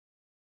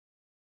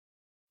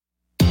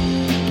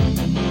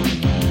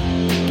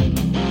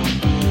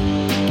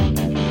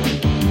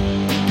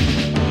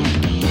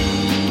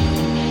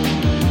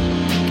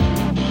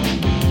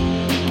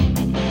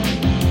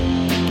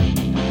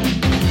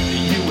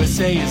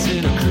today is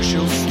in a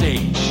crucial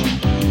stage.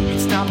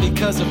 It's not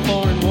because of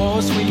foreign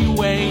wars we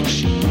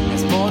wage.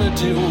 It's more to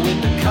do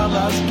with the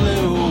colors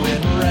blue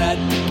and red.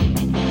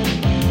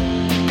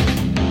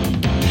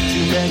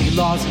 Too many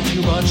laws and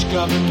too much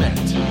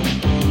government.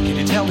 Can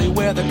you tell me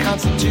where the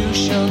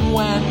Constitution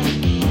went?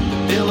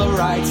 The Bill of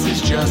Rights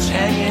is just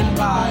hanging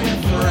by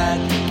a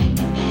thread.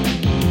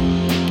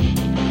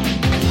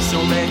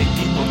 So many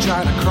people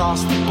trying to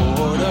cross the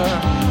border,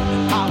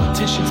 and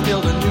politicians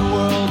build a new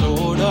world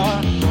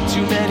order.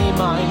 Too many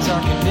minds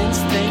are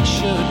convinced they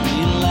should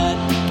be led.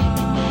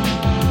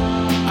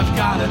 I've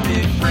gotta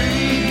be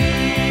free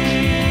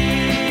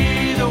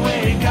the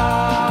way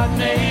God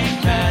made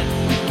men,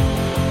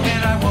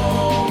 and I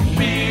won't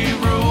be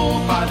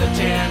ruled by the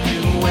damn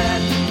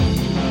UN.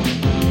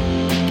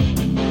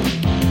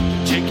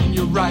 Taking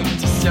your right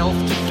to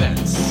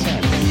self-defense.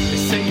 They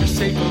say you're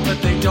safer,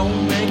 but they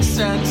don't make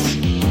sense.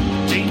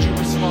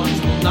 Dangerous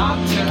ones will not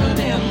turn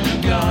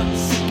into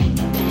guns.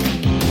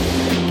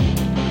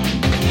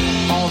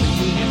 All the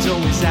unions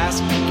always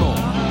ask for more.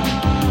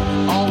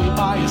 All we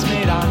buy is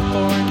made on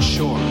foreign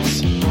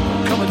shores.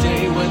 Come a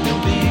day when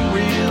there'll be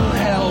real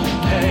hell to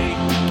pay.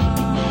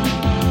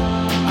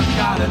 I've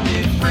gotta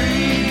be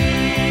free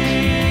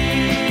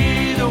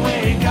the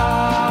way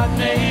God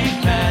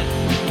made men,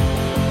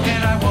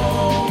 and I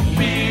won't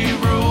be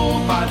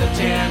ruled by the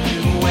damn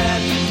UN.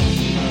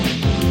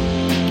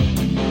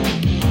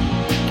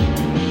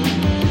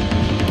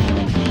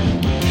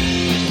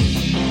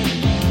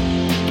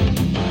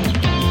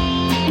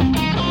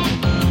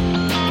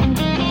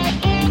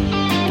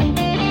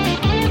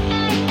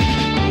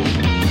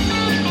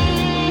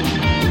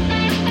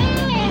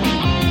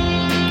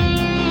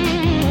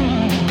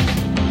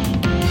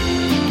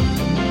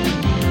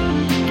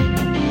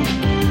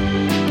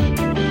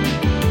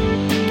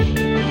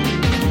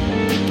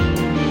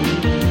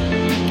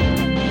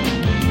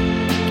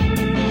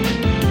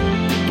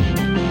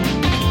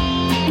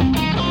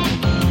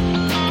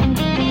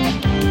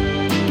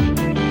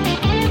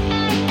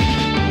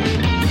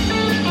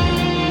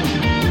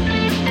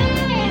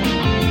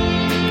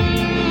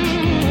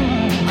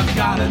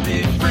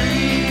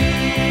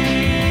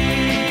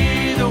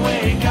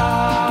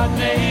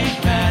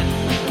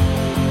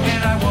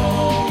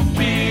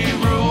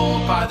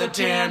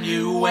 Damn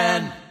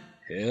UN.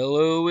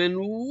 Hello and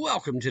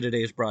welcome to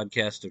today's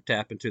broadcast of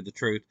Tap Into the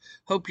Truth.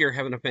 Hope you're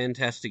having a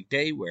fantastic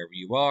day wherever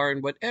you are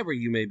and whatever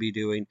you may be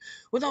doing,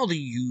 with all the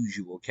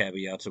usual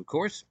caveats, of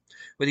course.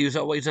 With you as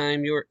always, I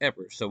am your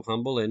ever so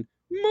humble and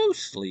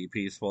mostly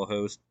peaceful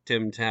host,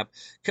 Tim Tapp,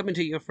 coming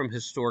to you from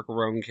historic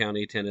Roane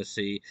County,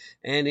 Tennessee,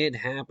 and it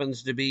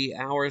happens to be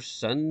our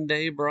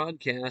Sunday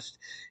broadcast.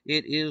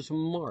 It is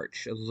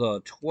March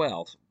the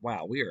 12th.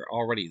 Wow, we are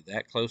already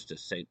that close to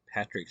St.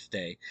 Patrick's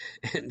Day,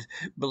 and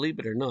believe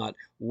it or not,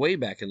 way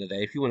back in the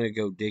day, if you want to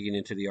go digging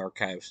into the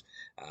archives,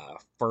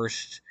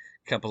 first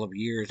couple of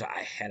years,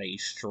 I had a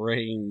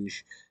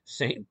strange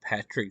St.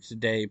 Patrick's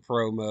Day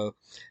promo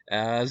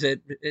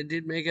that it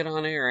did make it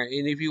on air.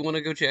 And if you want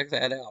to go check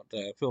that out,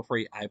 feel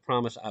free. I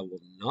promise I will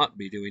not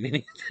be doing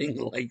anything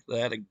like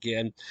that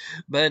again.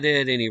 But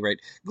at any rate,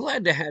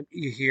 glad to have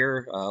you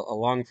here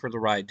along for the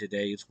ride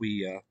today as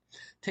we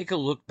take a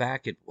look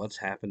back at what's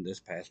happened this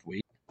past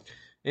week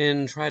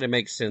and try to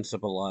make sense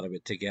of a lot of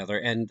it together.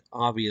 And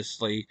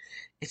obviously,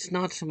 it's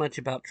not so much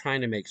about trying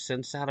to make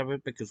sense out of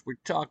it, because we're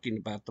talking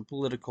about the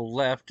political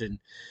left and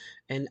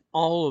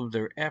all of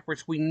their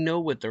efforts. We know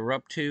what they're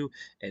up to,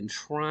 and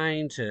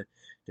trying to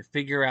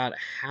figure out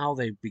how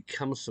they've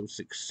become so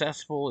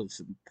successful. It's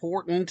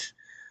important,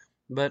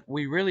 but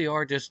we really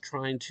are just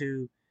trying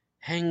to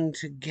hang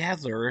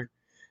together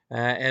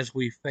as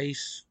we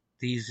face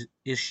these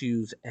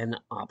issues and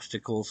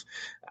obstacles.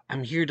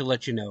 I'm here to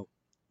let you know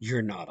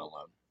you're not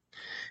alone.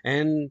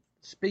 And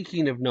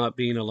speaking of not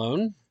being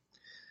alone, I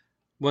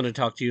want to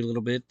talk to you a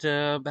little bit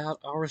about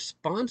our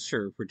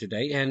sponsor for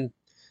today. And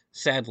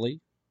sadly,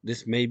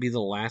 this may be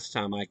the last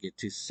time I get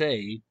to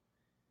say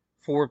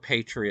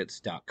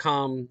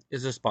 4patriots.com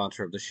is a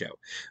sponsor of the show.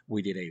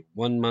 We did a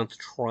 1-month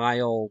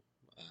trial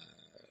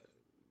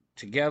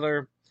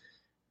together,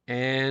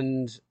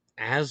 and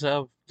as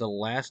of the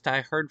last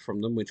I heard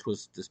from them, which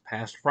was this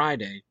past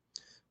Friday,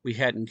 we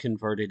hadn't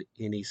converted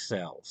any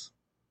sales.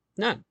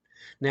 None.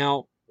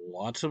 Now,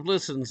 lots of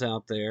listens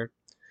out there,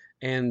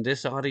 and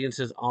this audience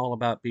is all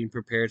about being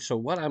prepared. So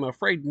what I'm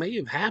afraid may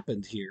have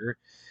happened here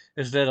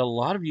is that a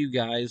lot of you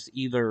guys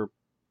either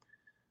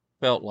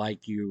felt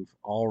like you've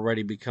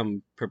already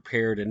become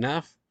prepared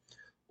enough,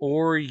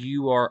 or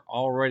you are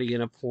already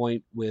in a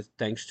point with,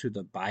 thanks to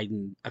the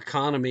Biden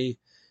economy,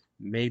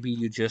 maybe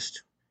you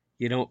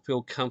don't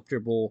feel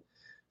comfortable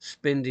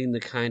spending the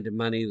kind of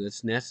money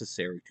that's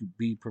necessary to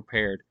be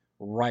prepared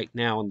right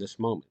now in this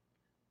moment.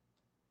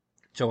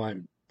 So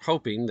I'm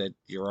hoping that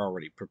you're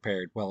already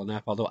prepared well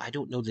enough, although I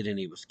don't know that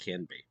any of us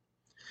can be.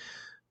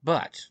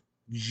 But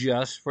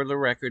just for the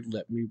record,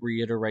 let me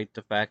reiterate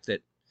the fact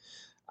that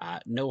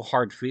no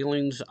hard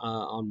feelings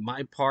on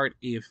my part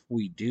if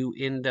we do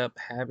end up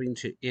having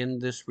to end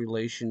this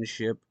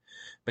relationship,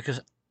 because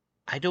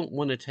I don't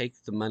want to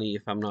take the money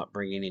if I'm not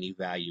bringing any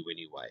value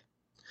anyway.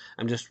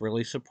 I'm just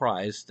really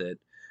surprised that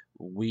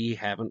we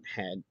haven't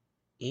had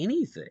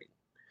anything.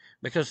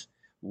 Because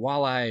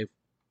while I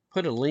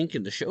put a link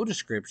in the show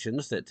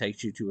descriptions that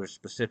takes you to a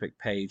specific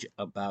page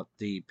about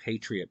the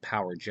Patriot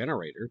Power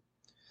Generator,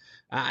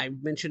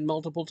 I've mentioned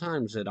multiple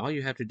times that all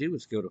you have to do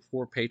is go to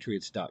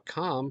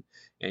 4patriots.com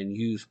and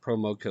use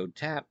promo code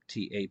TAPP,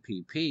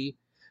 T-A-P-P,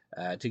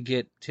 to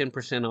get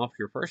 10% off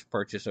your first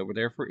purchase over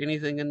there for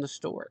anything in the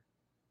store.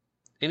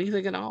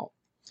 Anything at all.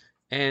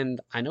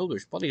 And I know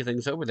there's plenty of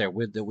things over there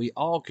that we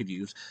all could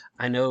use.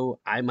 I know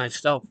I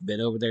myself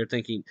been over there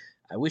thinking,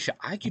 I wish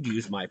I could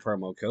use my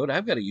promo code.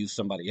 I've got to use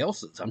somebody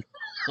else's. I'm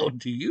not able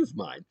to use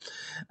mine.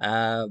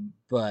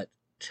 But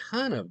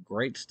ton of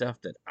great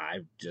stuff that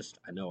I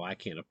know I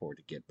can't afford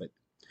to get. But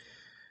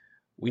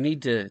we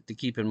need to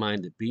keep in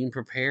mind that being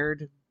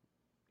prepared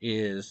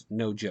is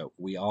no joke.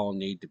 We all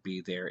need to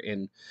be there.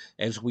 And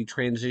as we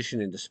transition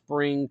into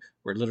spring,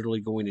 we're literally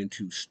going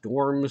into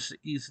storm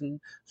season.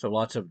 So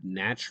lots of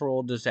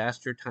natural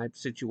disaster type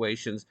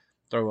situations.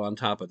 Throw on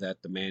top of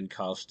that the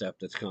man-caused stuff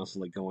that's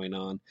constantly going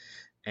on.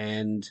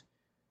 And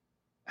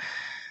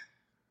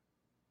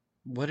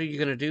what are you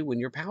going to do when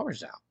your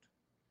power's out?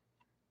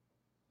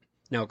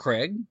 Now,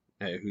 Craig,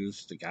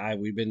 who's the guy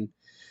we've been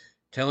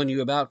telling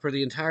you about for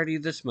the entirety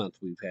of this month,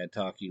 we've had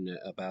talking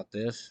about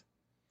this.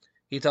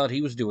 He thought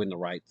he was doing the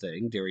right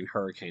thing during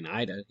Hurricane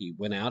Ida. He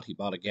went out, he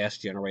bought a gas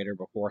generator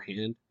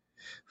beforehand,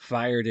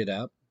 fired it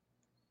up.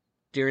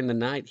 During the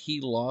night,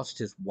 he lost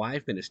his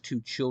wife and his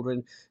 2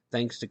 children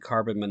thanks to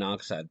carbon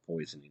monoxide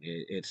poisoning.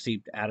 It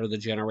seeped out of the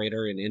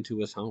generator and into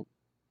his home.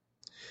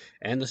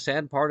 And the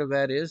sad part of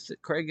that is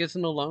that Craig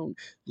isn't alone.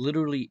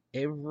 Literally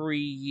every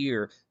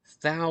year,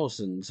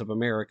 thousands of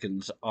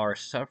Americans are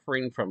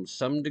suffering from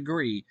some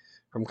degree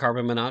from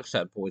carbon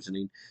monoxide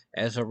poisoning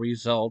as a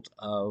result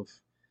of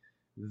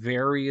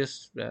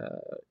various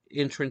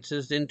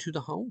entrances into the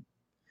home.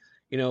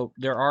 You know,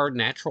 there are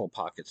natural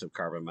pockets of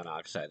carbon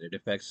monoxide. It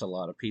affects a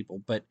lot of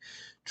people, but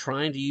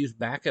trying to use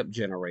backup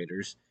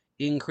generators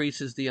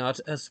increases the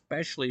odds,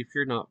 especially if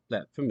you're not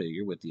that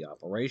familiar with the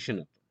operation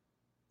of them.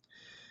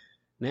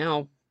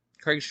 Now,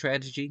 Craig's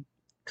tragedy,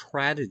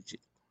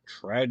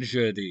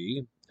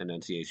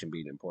 enunciation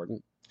being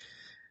important,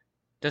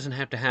 doesn't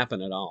have to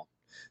happen at all.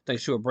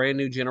 Thanks to a brand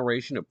new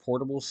generation of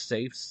portable,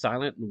 safe,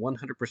 silent, and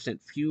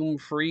 100%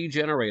 fume-free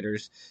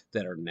generators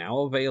that are now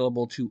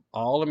available to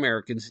all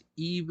Americans,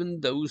 even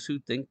those who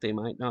think they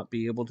might not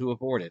be able to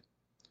afford it.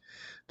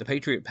 The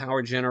Patriot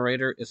Power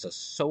Generator is a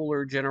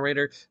solar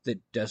generator that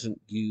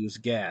doesn't use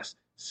gas,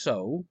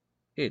 so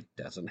it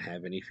doesn't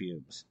have any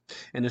fumes.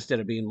 And instead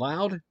of being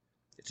loud,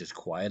 it's as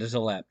quiet as a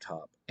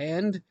laptop.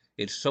 And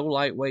it's so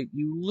lightweight,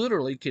 you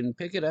literally can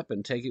pick it up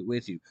and take it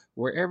with you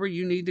wherever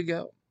you need to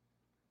go.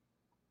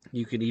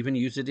 You can even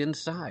use it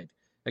inside.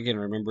 Again,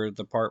 remember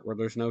the part where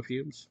there's no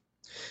fumes?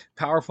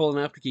 Powerful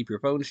enough to keep your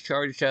phones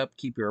charged up,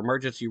 keep your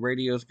emergency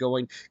radios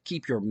going,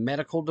 keep your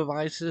medical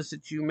devices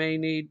that you may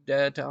need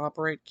to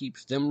operate,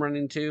 keeps them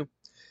running too.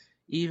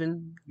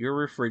 Even your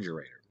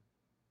refrigerator.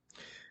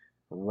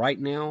 Right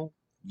now,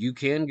 you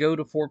can go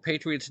to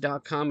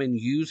 4patriots.com and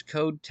use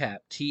code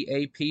TAPP,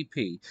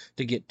 T-A-P-P,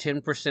 to get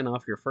 10%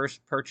 off your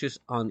first purchase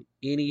on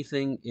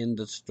anything in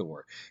the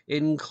store,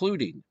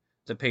 including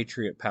the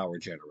Patriot Power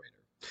Generator.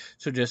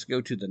 So just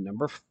go to the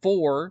number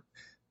 4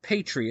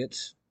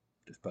 Patriots,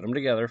 just put them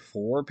together,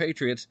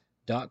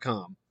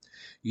 4patriots.com.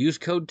 Use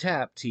code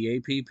TAPP,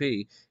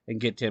 T-A-P-P, and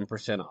get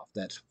 10% off.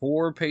 That's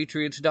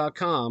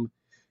 4patriots.com.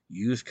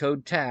 Use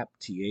code TAPP,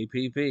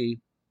 T-A-P-P,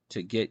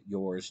 to get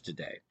yours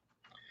today.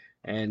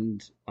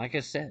 And like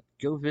I said,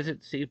 go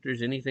visit, see if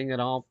there's anything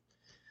at all.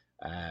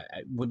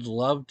 I would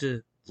love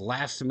to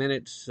last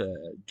minute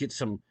get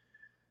some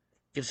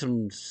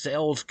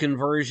sales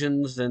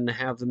conversions and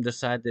have them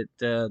decide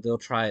that they'll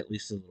try at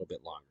least a little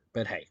bit longer.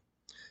 But hey,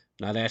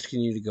 not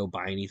asking you to go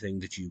buy anything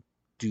that you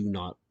do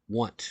not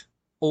want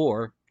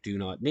or do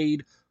not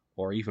need,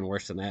 or even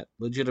worse than that,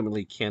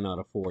 legitimately cannot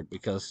afford,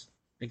 because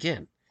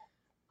again,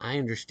 I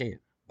understand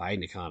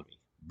Biden economy,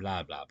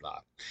 blah, blah, blah.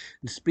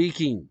 And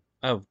speaking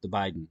of the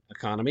Biden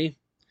economy,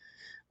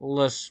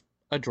 let's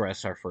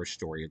address our first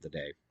story of the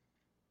day.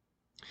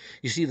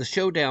 You see, the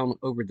showdown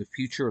over the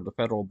future of the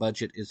federal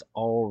budget is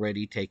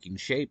already taking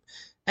shape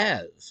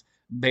as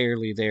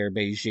barely there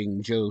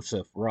Beijing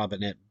Joseph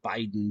Robinette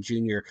Biden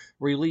Jr.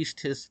 released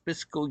his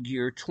fiscal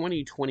year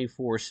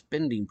 2024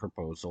 spending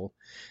proposal,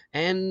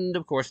 and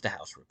of course the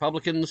House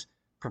Republicans,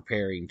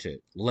 preparing to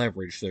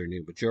leverage their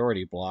new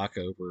majority bloc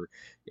over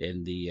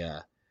in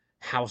the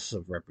House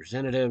of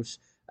Representatives,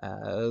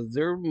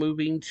 they're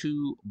moving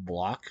to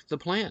block the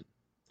plan,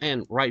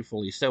 and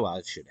rightfully so,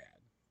 I should add.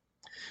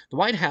 The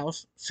White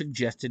House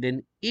suggested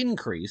an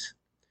increase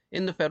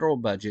in the federal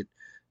budget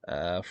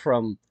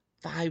from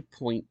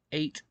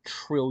 $5.8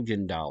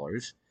 trillion to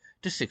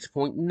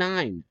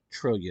 $6.9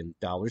 trillion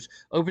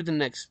over the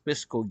next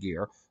fiscal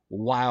year,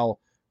 while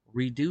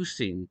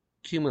reducing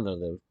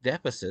cumulative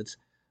deficits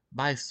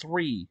by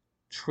 $3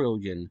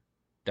 trillion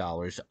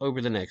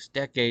over the next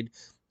decade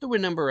through a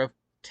number of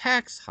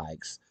tax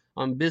hikes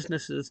on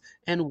businesses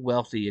and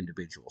wealthy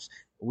individuals.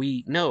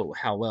 We know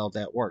how well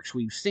that works.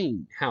 We've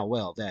seen how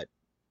well that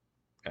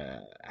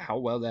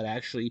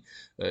actually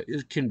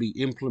can be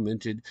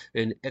implemented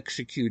and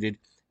executed,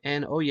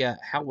 and oh yeah,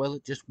 how well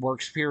it just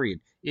works. Period.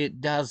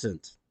 It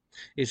doesn't.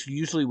 It's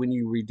usually when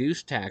you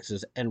reduce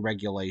taxes and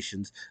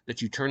regulations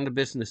that you turn the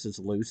businesses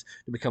loose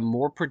to become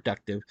more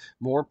productive,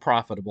 more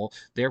profitable,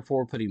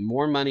 therefore putting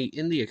more money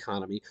in the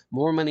economy,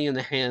 more money in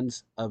the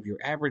hands of your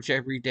average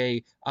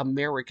everyday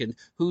American,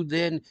 who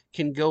then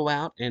can go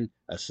out and,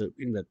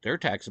 assuming that their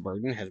tax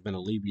burden has been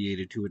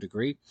alleviated to a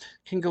degree,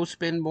 can go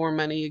spend more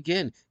money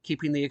again,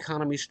 keeping the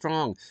economy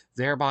strong,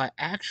 thereby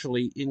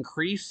actually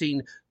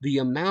increasing the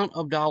amount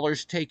of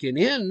dollars taken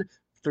in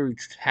through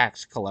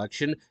tax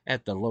collection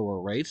at the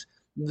lower rates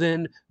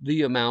than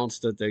the amounts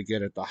that they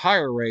get at the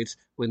higher rates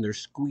when they're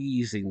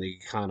squeezing the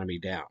economy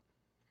down.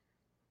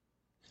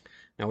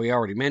 Now, we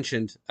already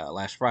mentioned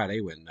last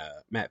Friday when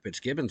Matt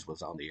Fitzgibbons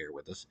was on the air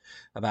with us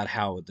about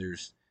how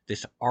there's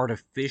this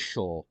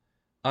artificial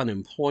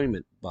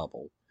unemployment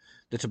bubble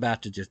that's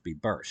about to just be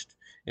burst.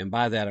 And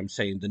by that, I'm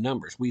saying the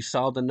numbers. We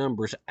saw the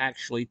numbers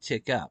actually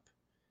tick up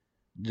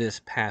this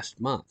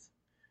past month.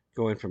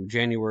 Going from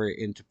January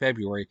into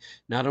February,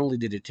 not only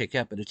did it tick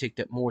up, but it ticked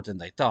up more than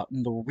they thought.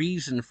 And the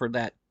reason for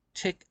that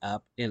tick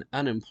up in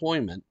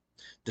unemployment,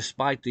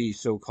 despite the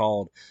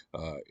so-called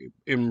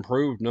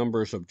improved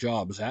numbers of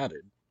jobs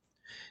added,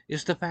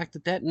 is the fact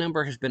that that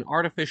number has been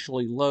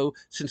artificially low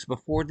since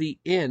before the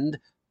end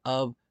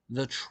of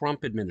the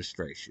Trump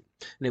administration.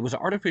 And it was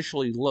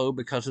artificially low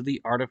because of the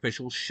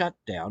artificial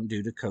shutdown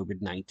due to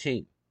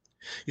COVID-19.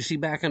 You see,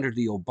 back under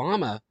the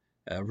Obama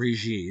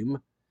regime,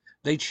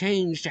 they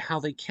changed how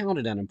they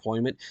counted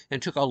unemployment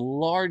and took a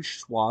large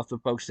swath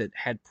of folks that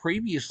had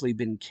previously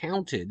been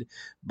counted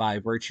by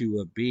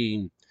virtue of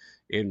being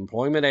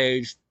employment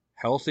age,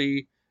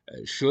 healthy,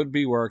 should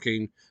be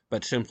working,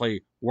 but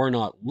simply were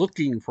not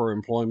looking for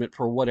employment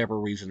for whatever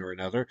reason or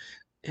another.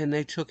 And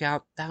they took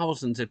out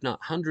thousands, if not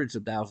hundreds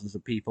of thousands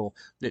of people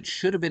that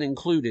should have been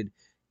included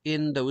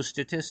in those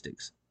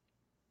statistics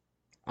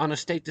on a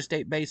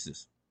state-to-state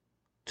basis.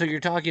 So you're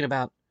talking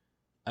about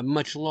a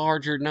much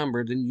larger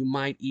number than you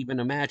might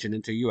even imagine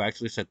until you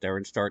actually sit there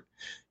and start,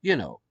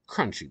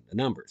 crunching the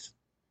numbers.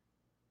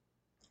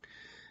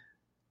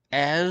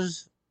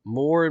 As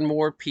more and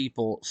more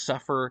people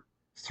suffer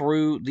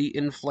through the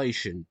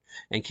inflation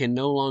and can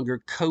no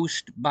longer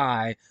coast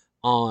by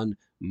on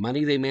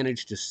money they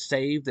managed to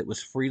save that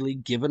was freely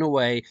given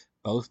away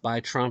both by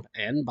Trump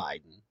and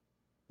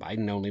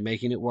Biden only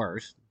making it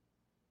worse,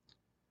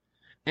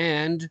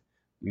 and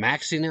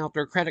maxing out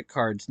their credit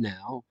cards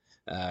now,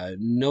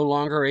 no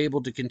longer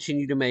able to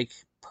continue to make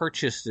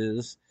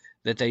purchases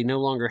that they no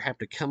longer have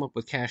to come up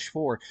with cash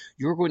for,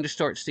 you're going to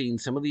start seeing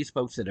some of these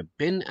folks that have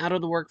been out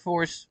of the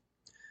workforce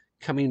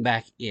coming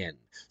back in.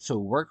 So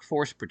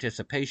workforce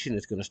participation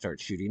is going to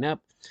start shooting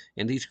up,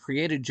 and these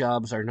created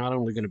jobs are not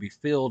only going to be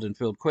filled and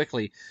filled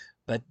quickly,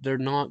 but they're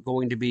not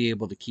going to be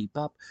able to keep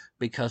up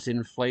because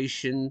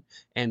inflation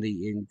and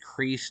the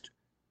increased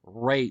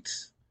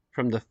rates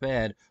from the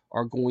Fed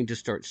are going to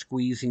start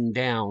squeezing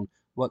down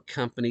what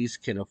companies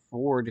can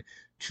afford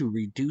to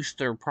reduce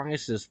their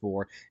prices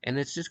for, and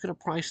it's just going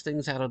to price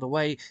things out of the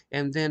way,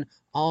 and then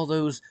all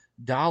those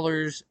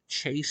dollars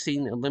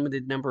chasing a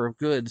limited number of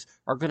goods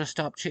are going to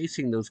stop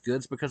chasing those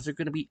goods because they're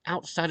going to be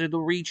outside of the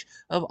reach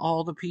of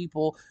all the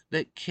people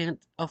that can't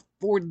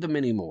afford them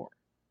anymore.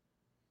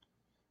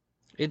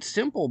 It's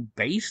simple,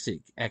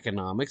 basic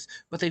economics,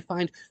 but they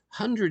find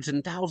hundreds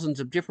and thousands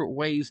of different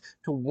ways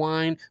to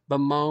whine,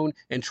 bemoan,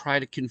 and try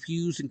to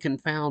confuse and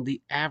confound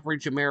the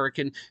average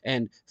American.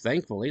 And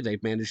thankfully,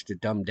 they've managed to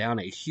dumb down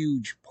a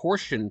huge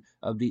portion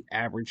of the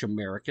average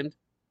American.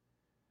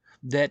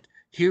 That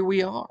here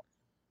we are.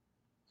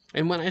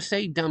 And when I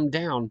say dumb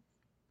down,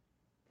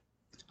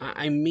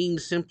 I mean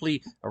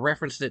simply a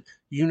reference that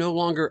you no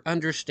longer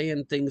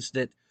understand things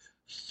that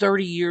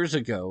 30 years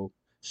ago,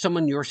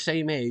 someone your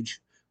same age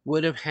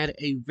would have had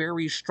a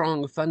very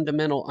strong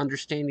fundamental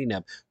understanding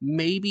of.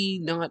 Maybe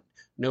not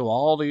know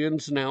all the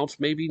ins and outs,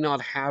 maybe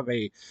not have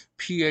a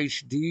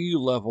PhD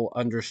level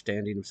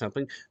understanding of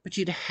something, but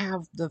you'd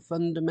have the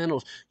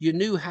fundamentals. You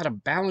knew how to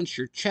balance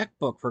your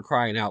checkbook, for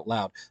crying out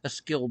loud, a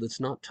skill that's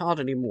not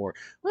taught anymore.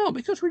 Well,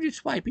 because we're just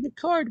swiping a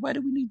card, why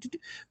do we need to do?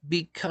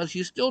 Because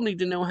you still need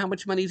to know how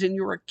much money's in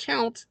your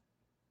account,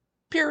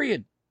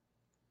 period.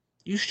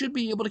 You should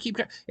be able to keep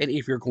track. And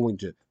if you're going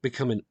to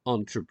become an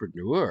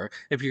entrepreneur,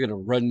 if you're going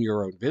to run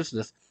your own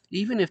business,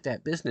 even if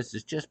that business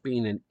is just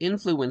being an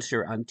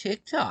influencer on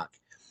TikTok,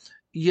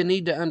 you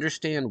need to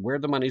understand where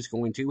the money's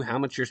going to, how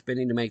much you're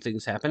spending to make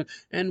things happen,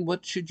 and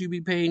what should you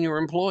be paying your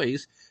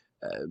employees,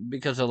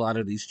 because a lot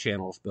of these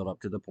channels build up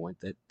to the point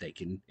that they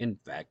can, in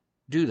fact,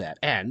 do that.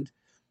 And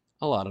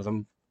a lot of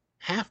them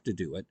have to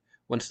do it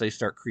once they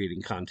start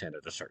creating content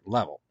at a certain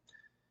level.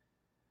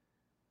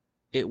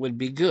 It would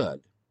be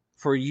good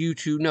for you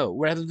to know,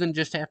 rather than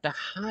just have to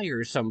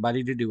hire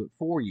somebody to do it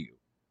for you.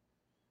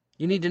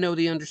 You need to know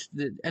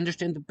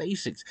understand the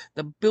basics,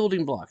 the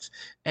building blocks.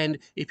 And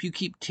if you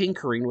keep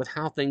tinkering with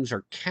how things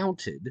are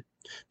counted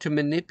to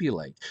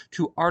manipulate,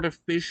 to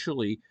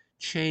artificially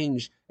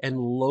change and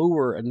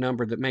lower a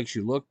number that makes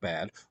you look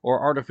bad,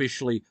 or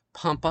artificially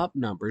pump up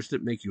numbers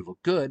that make you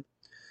look good,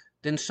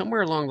 then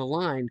somewhere along the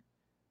line,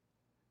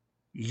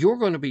 you're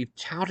going to be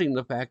touting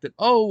the fact that,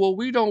 oh, well,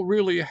 we don't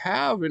really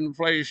have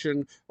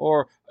inflation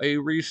or a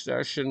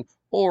recession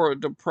or a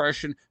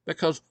depression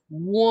because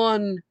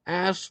one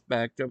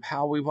aspect of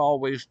how we've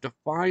always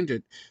defined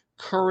it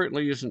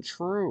currently isn't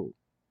true.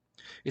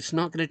 It's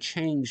not going to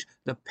change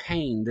the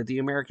pain that the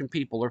American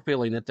people are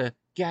feeling at the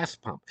gas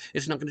pump.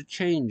 It's not going to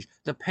change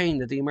the pain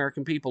that the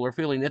American people are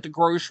feeling at the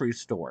grocery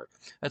store,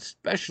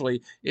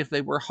 especially if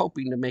they were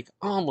hoping to make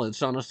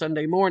omelets on a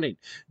Sunday morning.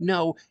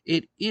 No,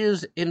 it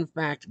is, in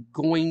fact,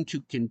 going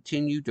to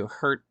continue to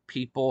hurt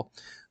people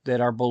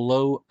that are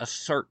below a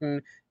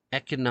certain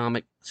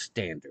economic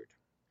standard.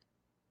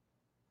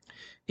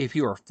 If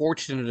you are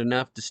fortunate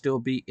enough to still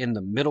be in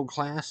the middle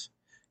class,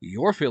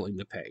 you're feeling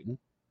the pain.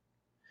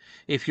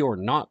 If you're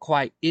not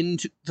quite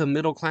into the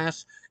middle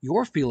class,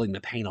 you're feeling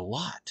the pain a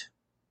lot.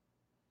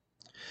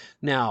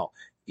 Now,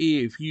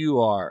 if you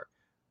are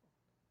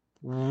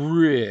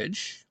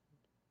rich,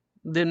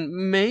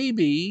 then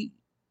maybe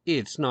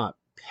it's not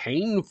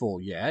painful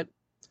yet.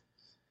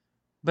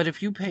 But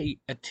if you pay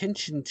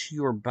attention to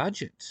your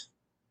budget,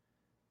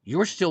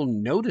 you're still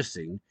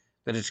noticing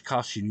that it's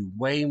costing you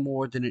way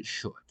more than it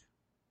should.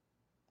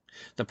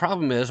 The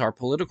problem is our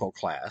political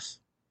class,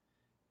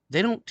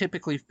 they don't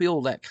typically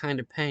feel that kind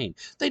of pain.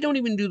 They don't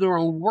even do their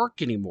own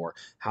work anymore.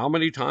 How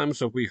many times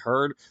have we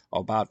heard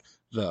about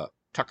the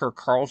Tucker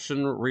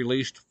Carlson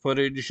released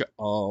footage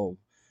of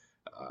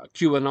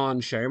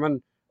QAnon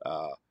shaman?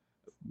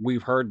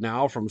 We've heard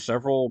now from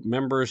several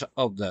members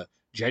of the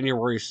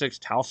January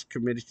 6th House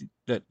Committee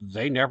that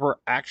they never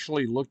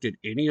actually looked at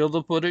any of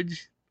the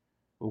footage.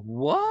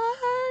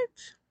 What?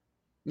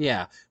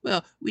 Yeah,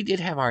 well, we did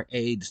have our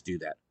aides do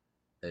that.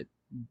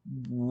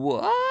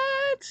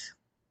 What?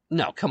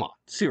 No, come on,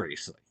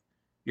 seriously.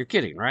 You're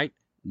kidding, right?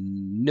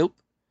 Nope.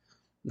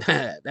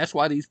 That's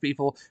why these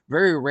people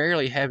very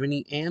rarely have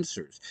any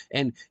answers.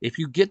 And if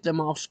you get them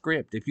off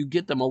script, if you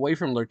get them away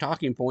from their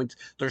talking points,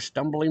 they're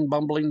stumbling,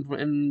 bumbling,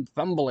 and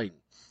fumbling.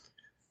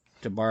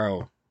 To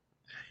borrow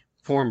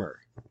former,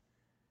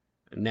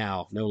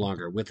 now no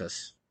longer with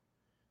us,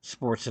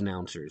 sports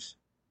announcers.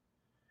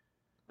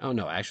 Oh,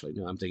 no, actually,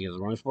 no, I'm thinking of the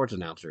wrong sports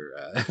announcer.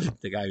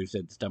 The guy who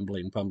said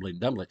stumbling, fumbling,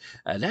 dumbling.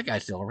 That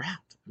guy's still around.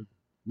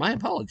 My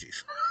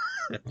apologies.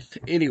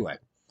 Anyway,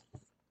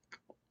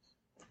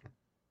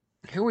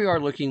 here we are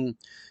looking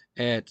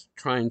at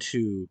trying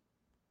to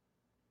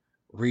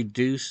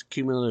reduce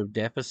cumulative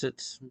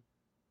deficits.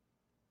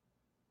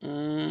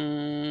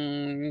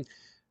 That's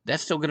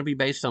still going to be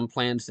based on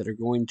plans that are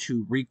going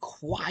to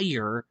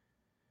require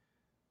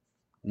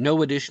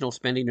no additional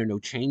spending or no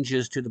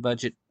changes to the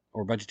budget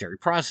or budgetary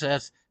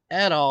process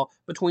at all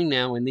between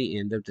now and the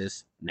end of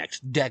this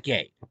next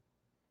decade.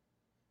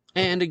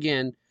 And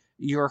again,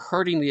 you're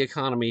hurting the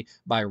economy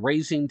by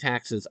raising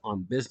taxes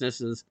on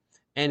businesses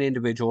and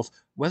individuals,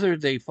 whether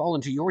they fall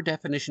into your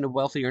definition of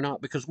wealthy or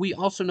not, because we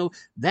also know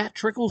that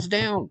trickles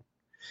down.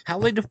 How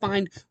they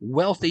define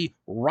wealthy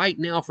right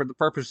now for the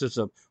purposes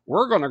of,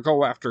 we're going to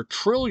go after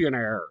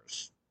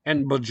trillionaires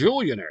and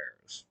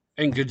bajillionaires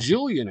and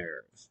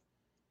gajillionaires.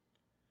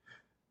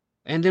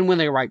 And then when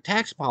they write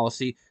tax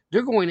policy,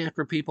 they're going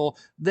after people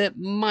that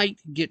might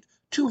get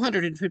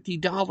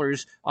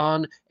 $250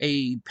 on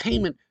a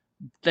payment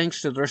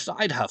thanks to their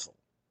side hustle.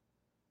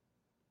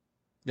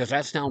 Does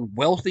that sound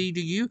wealthy to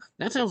you?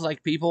 That sounds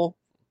like people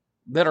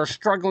that are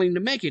struggling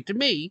to make it to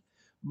me,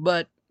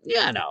 but,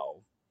 you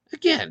know,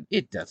 again,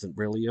 it doesn't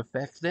really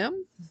affect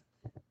them.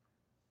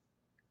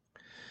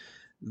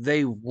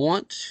 They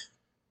want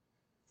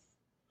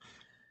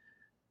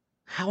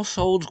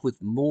households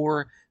with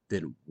more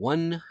than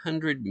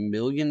 $100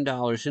 million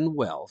in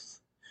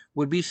wealth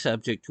would be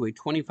subject to a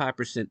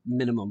 25%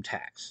 minimum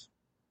tax.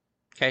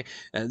 Okay,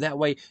 that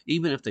way,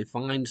 even if they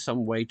find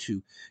some way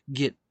to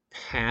get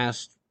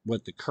past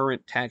what the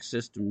current tax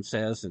system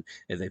says, and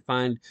if they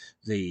find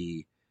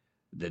the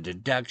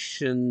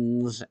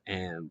deductions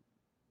and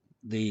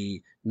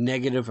the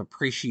negative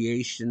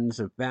appreciations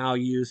of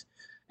values,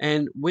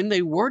 and when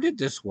they word it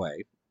this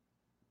way,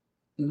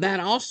 that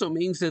also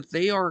means that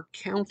they are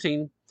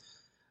counting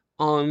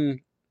on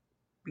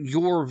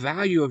your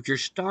value of your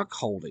stock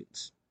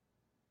holdings.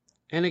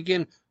 And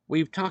again,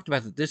 we've talked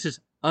about that this is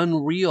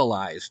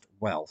unrealized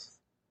wealth.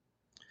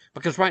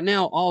 Because right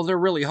now, all they're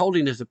really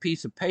holding is a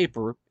piece of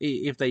paper,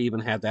 if they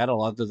even have that. A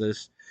lot of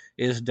this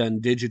is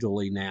done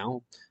digitally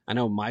now. I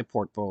know my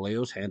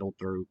portfolio is handled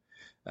through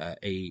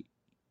a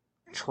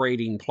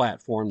trading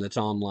platform that's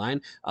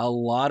online. A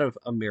lot of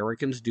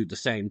Americans do the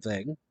same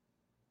thing.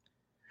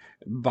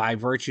 By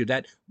virtue of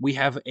that, we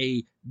have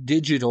a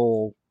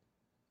digital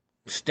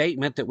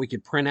statement that we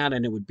could print out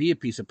and it would be a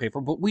piece of paper,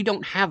 but we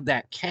don't have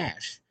that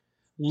cash,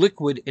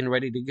 liquid and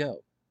ready to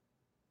go.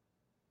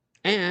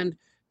 And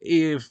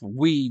if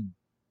we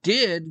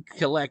did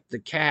collect the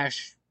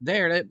cash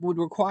there, that would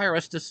require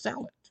us to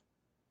sell it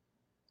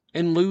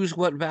and lose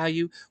what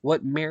value,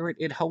 what merit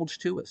it holds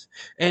to us,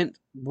 and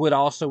would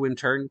also in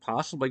turn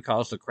possibly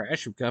cause the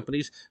crash of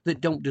companies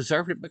that don't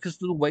deserve it because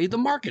of the way the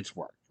markets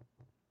work.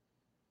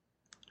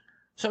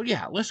 So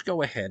yeah, let's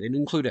go ahead and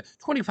include a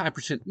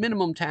 25%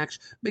 minimum tax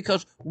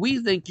because we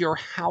think your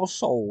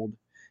household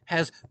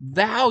has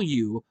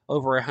value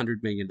over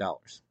 $100 million,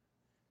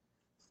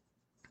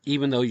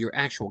 even though your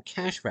actual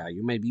cash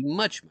value may be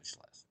much, much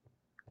less.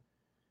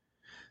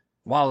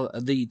 While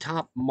the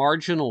top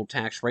marginal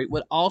tax rate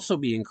would also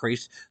be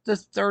increased to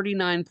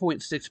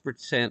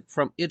 39.6%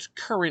 from its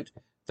current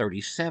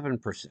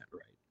 37%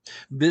 rate.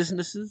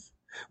 Businesses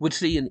would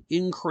see an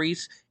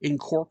increase in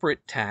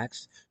corporate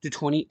tax to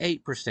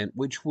 28%,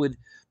 which would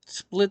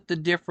split the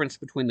difference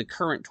between the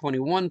current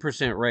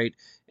 21% rate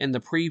and the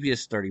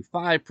previous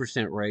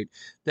 35% rate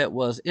that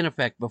was in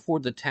effect before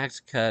the Tax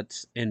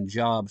Cuts and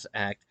Jobs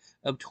Act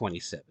of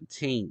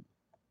 2017.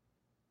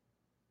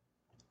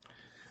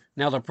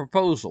 Now, the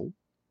proposal,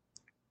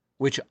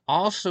 which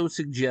also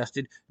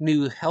suggested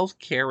new health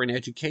care and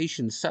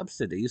education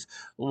subsidies,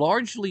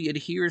 largely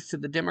adheres to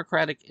the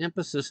Democratic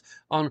emphasis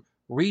on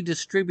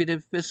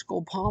redistributive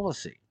fiscal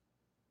policy.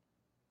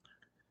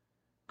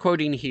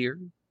 Quoting here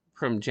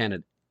from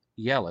Janet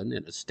Yellen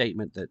in a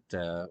statement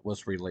that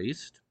was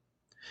released,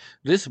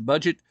 "This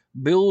budget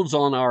builds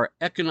on our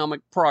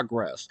economic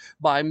progress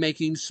by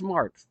making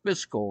smart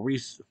fiscally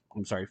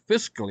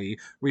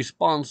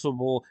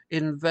responsible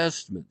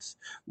investments,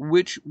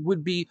 which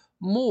would be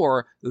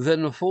more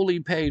than fully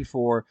paid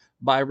for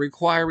by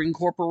requiring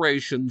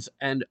corporations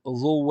and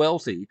the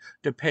wealthy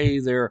to pay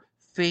their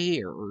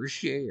fair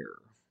share.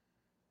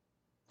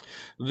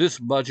 This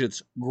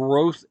budget's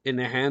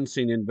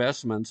growth-enhancing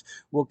investments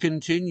will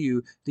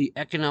continue the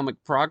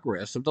economic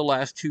progress of the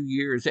last 2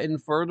 years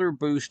and further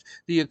boost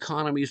the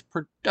economy's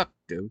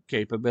productive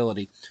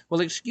capability." Well,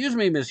 excuse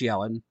me, Ms.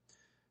 Yellen,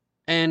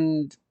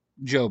 and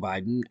Joe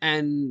Biden,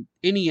 and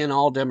any and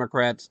all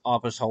Democrats,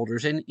 office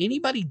holders, and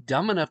anybody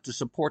dumb enough to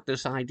support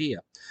this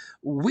idea.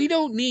 We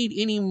don't need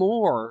any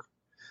more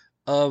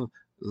of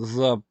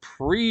the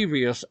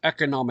previous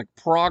economic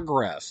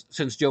progress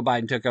since Joe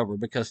Biden took over,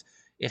 because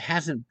it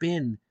hasn't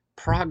been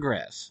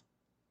progress.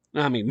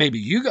 I mean, maybe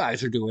you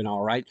guys are doing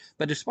all right,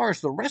 but as far as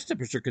the rest of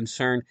us are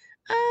concerned,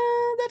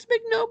 that's a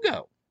big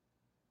no-go.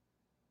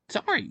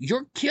 Sorry,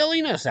 you're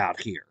killing us out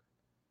here.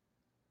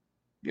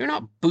 You're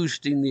not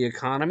boosting the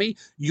economy.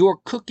 You're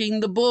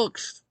cooking the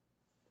books.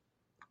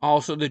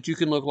 Also, that you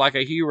can look like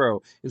a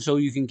hero, and so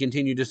you can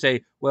continue to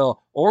say,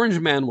 well, Orange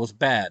Man was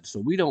bad, so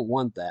we don't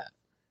want that.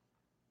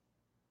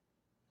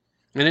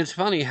 And it's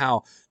funny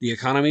how the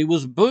economy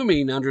was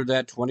booming under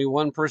that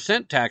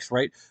 21% tax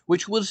rate,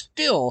 which was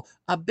still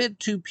a bit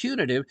too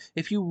punitive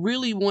if you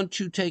really want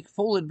to take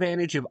full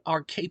advantage of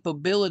our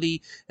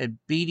capability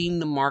at beating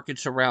the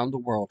markets around the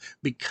world,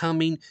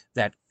 becoming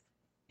that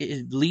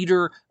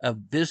leader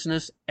of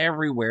business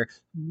everywhere,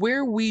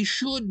 where we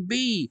should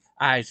be,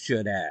 I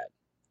should add.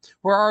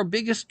 Where our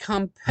biggest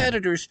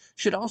competitors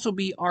should also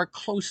be our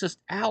closest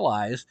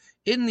allies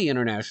in the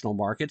international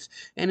markets,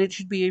 and it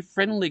should be a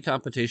friendly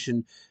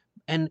competition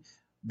and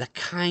the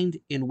kind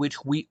in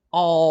which we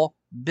all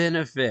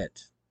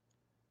benefit.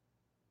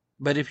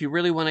 But if you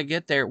really want to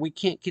get there, we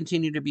can't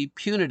continue to be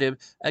punitive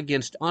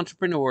against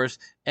entrepreneurs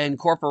and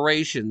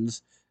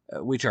corporations,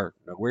 which are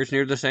nowhere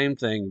near the same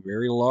thing,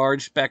 very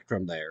large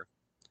spectrum there.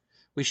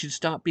 We should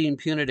stop being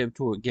punitive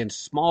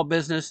against small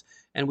business,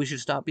 and we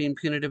should stop being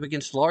punitive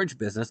against large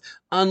business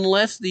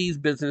unless these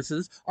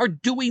businesses are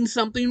doing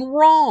something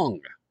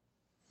wrong.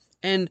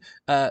 And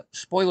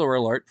spoiler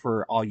alert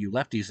for all you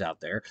lefties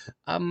out there,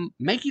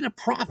 making a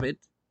profit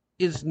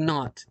is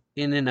not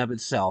in and of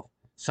itself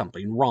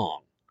something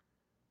wrong.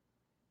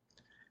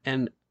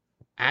 And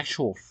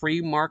actual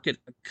free market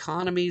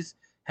economies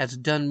has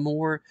done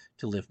more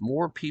to lift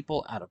more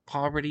people out of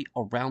poverty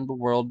around the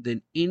world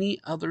than any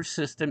other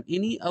system,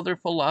 any other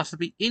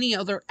philosophy, any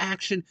other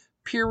action,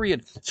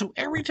 period. So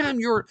every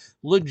time you're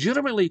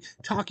legitimately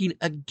talking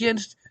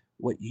against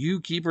what you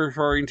keep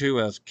referring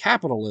to as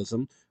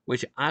capitalism,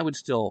 which I would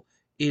still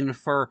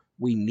infer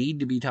we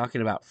need to be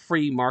talking about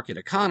free market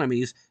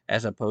economies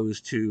as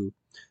opposed to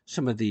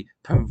some of the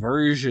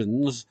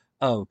perversions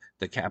of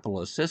the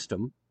capitalist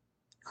system.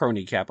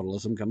 Crony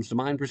capitalism comes to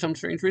mind for some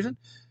strange reason.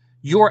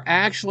 You're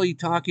actually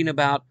talking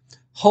about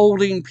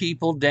holding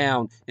people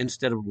down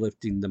instead of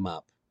lifting them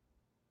up.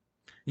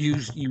 You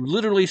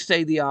literally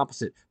say the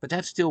opposite, but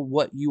that's still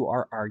what you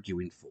are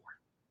arguing for.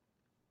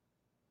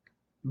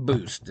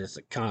 Boost this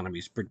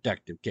economy's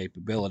productive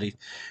capability.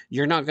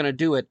 You're not going to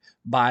do it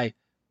by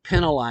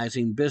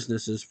penalizing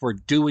businesses for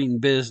doing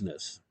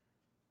business.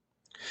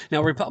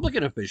 Now,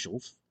 Republican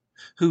officials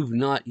who've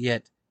not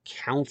yet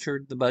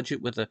countered the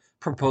budget with a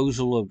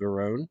proposal of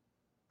their own,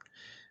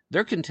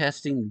 they're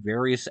contesting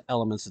various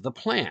elements of the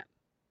plan.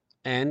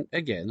 And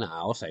again,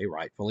 I'll say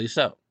rightfully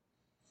so.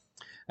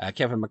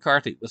 Kevin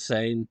McCarthy was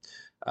saying,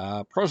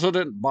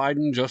 President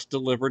Biden just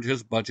delivered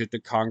his budget to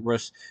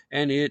Congress,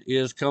 and it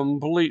is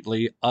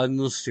completely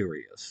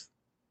unserious.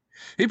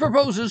 He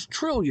proposes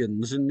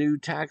trillions in new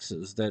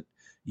taxes that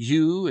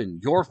you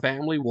and your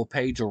family will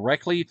pay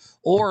directly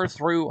or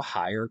through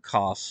higher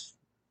costs.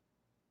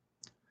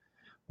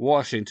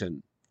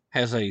 Washington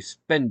has a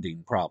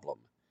spending problem,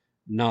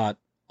 not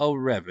a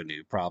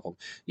revenue problem.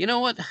 You know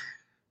what?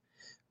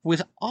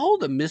 With all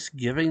the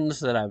misgivings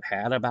that I've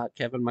had about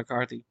Kevin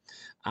McCarthy,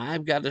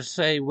 I've got to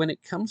say, when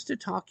it comes to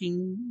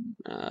talking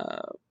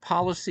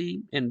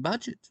policy and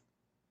budget,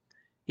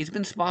 he's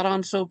been spot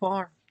on so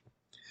far.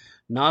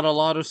 Not a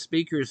lot of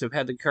speakers have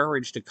had the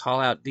courage to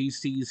call out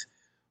DC's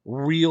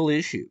real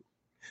issue.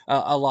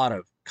 A lot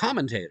of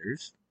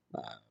commentators,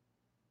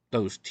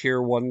 those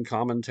tier 1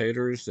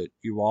 commentators that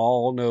you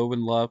all know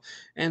and love,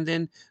 and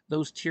then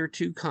those tier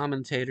 2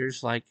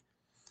 commentators like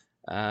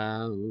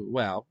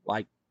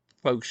like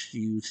folks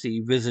you see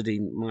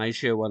visiting my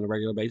show on a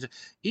regular basis.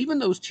 Even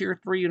those tier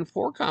 3 and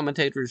 4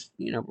 commentators,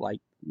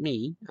 like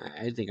me,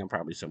 I think I'm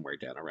probably somewhere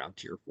down around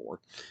tier 4,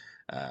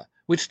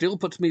 which still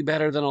puts me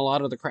better than a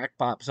lot of the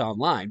crackpops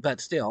online. But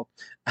still,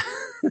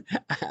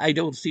 I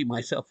don't see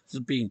myself as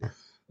being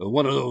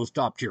one of those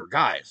top tier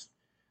guys.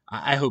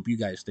 I hope you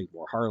guys think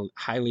more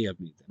highly of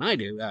me than I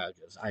do,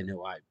 because I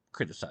know I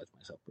criticize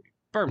myself pretty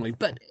firmly.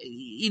 But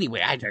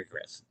anyway, I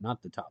digress.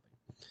 Not the topic.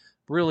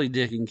 Really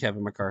digging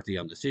Kevin McCarthy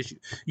on this issue.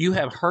 You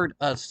have heard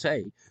us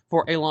say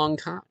for a long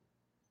time.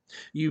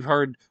 You've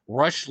heard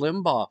Rush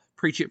Limbaugh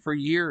preach it for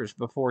years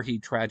before he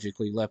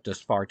tragically left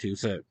us far too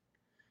soon.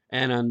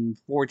 And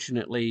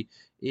unfortunately,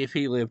 if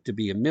he lived to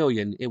be a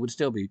million, it would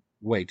still be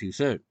way too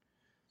soon.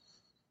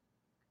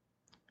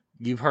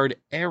 You've heard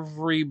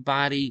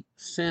everybody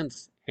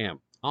since him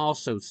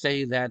also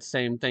say that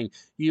same thing.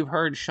 You've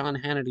heard Sean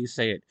Hannity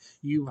say it.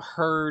 You've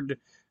heard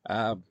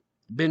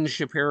Ben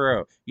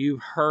Shapiro.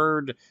 You've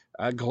heard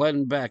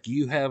Glenn Beck.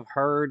 You have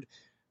heard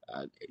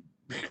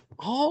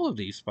all of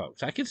these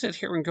folks. I could sit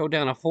here and go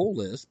down a full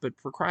list, but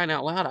for crying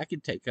out loud, I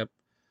could take up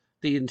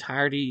the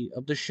entirety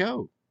of the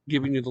show,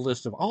 giving you the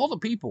list of all the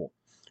people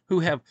who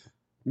have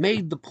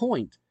made the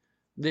point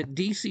that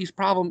DC's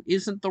problem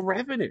isn't the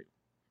revenue.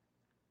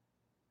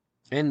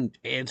 And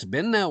it's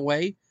been that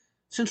way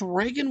since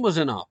Reagan was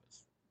in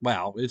office.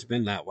 Well, it's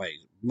been that way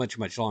much,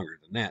 much longer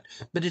than that.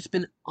 But it's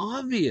been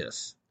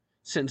obvious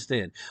since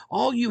then.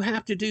 All you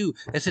have to do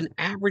as an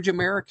average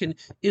American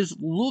is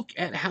look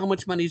at how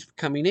much money's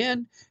coming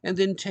in and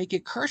then take a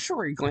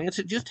cursory glance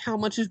at just how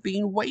much is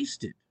being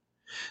wasted.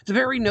 The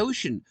very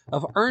notion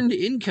of earned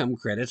income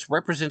credits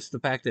represents the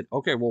fact that,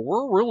 okay, well,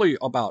 we're really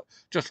about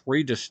just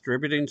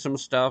redistributing some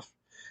stuff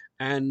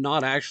and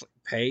not actually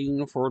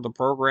paying for the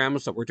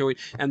programs that we're doing.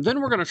 And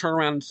then we're going to turn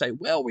around and say,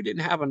 well, we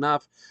didn't have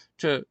enough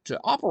to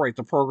operate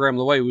the program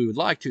the way we would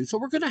like to, so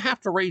we're going to have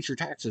to raise your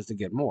taxes to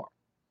get more.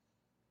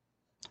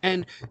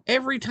 And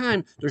every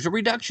time there's a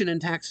reduction in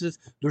taxes,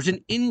 there's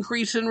an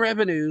increase in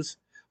revenues,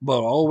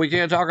 but we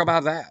can't talk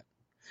about that.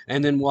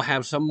 And then we'll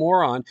have some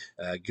moron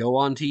go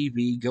on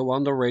TV, go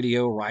on the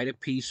radio, write a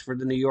piece for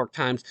the New York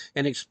Times,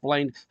 and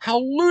explain how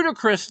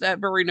ludicrous that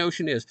very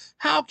notion is.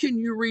 How can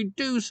you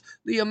reduce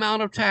the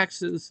amount of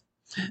taxes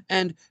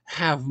and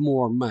have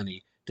more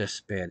money to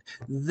spend?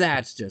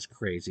 That's just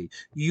crazy.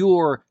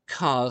 You're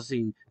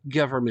causing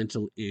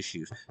governmental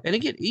issues. And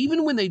again,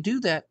 even when they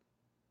do that,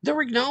 they're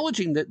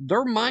acknowledging that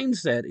their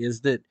mindset is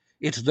that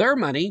it's their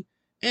money,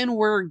 and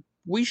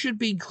we should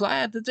be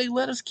glad that they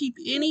let us keep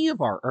any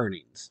of our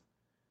earnings.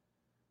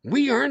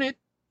 We earn it.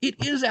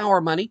 It is our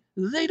money.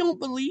 They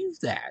don't believe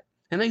that,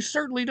 and they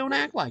certainly don't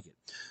act like it.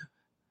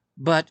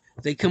 But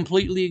they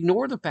completely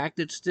ignore the fact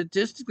that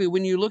statistically,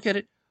 when you look at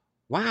it,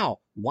 wow,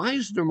 why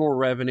is there more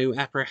revenue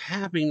after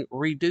having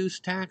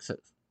reduced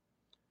taxes?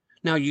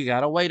 Now, you got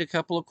to wait a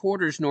couple of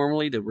quarters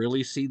normally to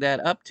really see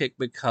that uptick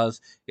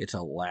because it's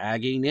a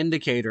lagging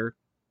indicator.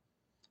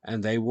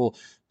 And they will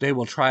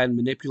try and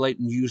manipulate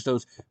and use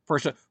those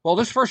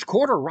this first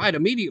quarter, right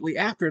immediately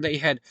after they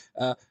had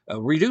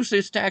reduced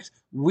this tax,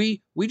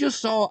 we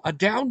just saw a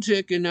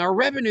downtick in our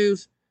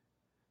revenues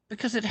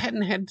because it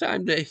hadn't had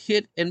time to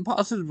hit and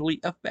positively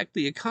affect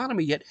the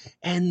economy yet.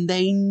 And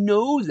they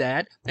know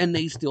that, and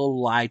they still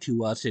lie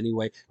to us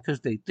anyway because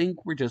they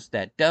think we're just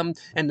that dumb.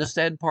 And the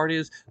sad part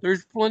is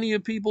there's plenty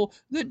of people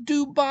that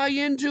do buy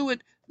into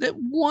it, that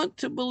want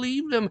to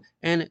believe them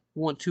and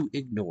want to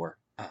ignore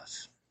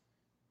us.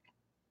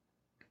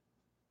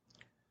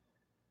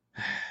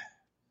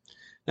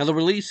 Now, the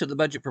release of the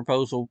budget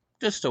proposal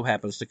just so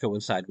happens to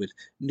coincide with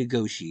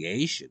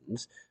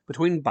negotiations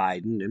between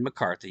Biden and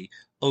McCarthy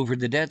over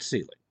the debt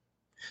ceiling,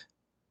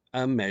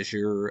 a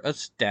measure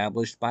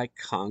established by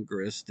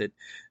Congress that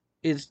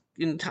is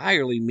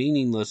entirely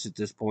meaningless at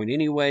this point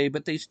anyway,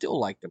 but they still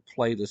like to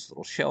play this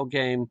little shell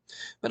game.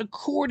 But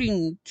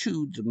according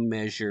to the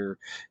measure,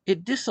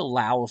 it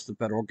disallows the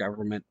federal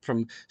government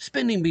from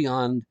spending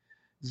beyond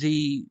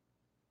the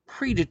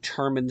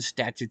predetermined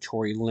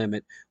statutory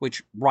limit,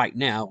 which right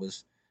now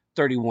is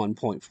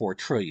 $31.4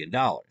 trillion.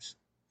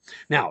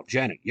 Now,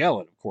 Janet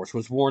Yellen, of course,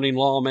 was warning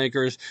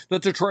lawmakers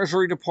that the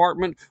Treasury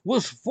Department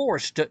was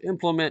forced to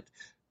implement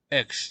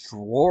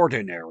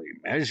extraordinary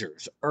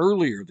measures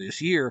earlier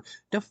this year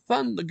to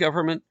fund the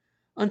government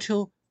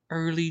until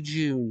early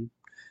June,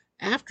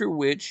 after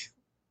which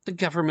the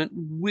government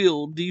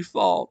will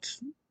default.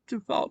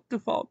 Default,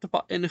 default,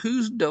 default. And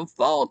whose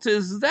default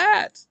is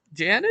that,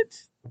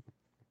 Janet?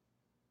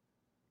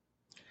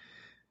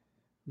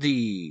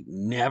 The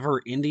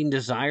never-ending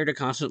desire to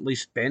constantly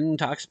spend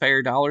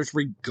taxpayer dollars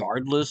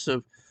regardless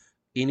of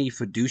any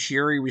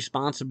fiduciary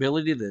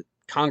responsibility that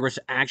Congress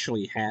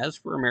actually has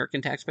for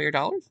American taxpayer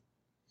dollars?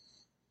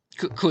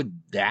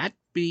 Could that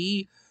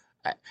be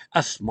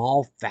a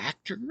small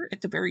factor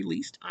at the very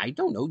least? I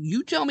don't know.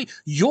 You tell me.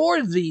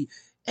 You're the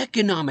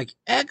economic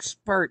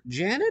expert,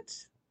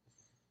 Janet.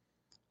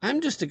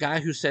 I'm just a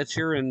guy who sits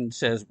here and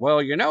says,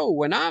 well,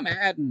 when I'm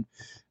adding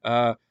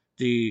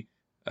the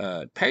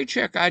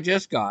paycheck I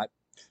just got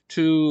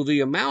to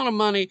the amount of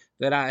money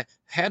that I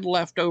had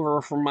left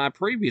over from my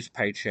previous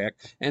paycheck,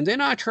 and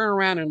then I turn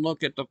around and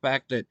look at the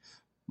fact that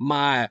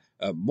my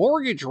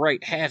mortgage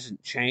rate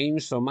hasn't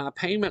changed, so my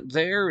payment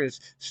there is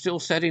still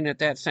sitting at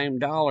that same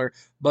dollar,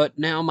 but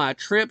now my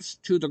trips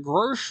to the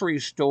grocery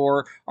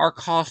store are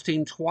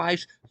costing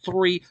twice,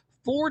 three,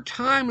 4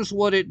 times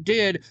what it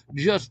did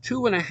just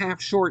 2.5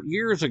 short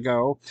years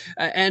ago,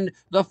 and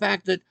the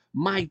fact that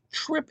my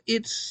trip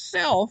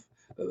itself,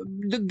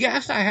 the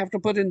gas I have to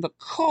put in the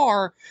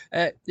car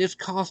is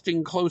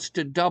costing close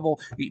to double,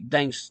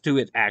 thanks to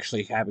it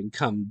actually having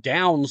come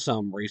down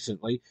some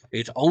recently.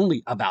 It's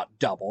only about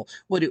double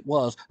what it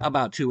was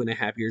about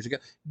 2.5 years ago.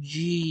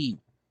 Gee,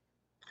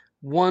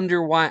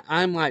 wonder why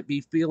I might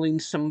be feeling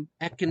some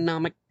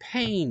economic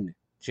pain,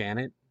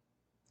 Janet.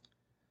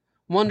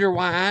 Wonder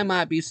why I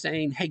might be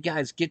saying, hey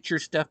guys, get your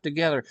stuff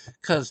together.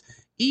 Because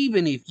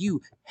even if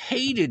you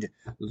hated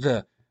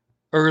the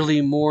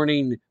early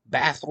morning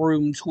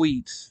bathroom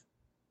tweets,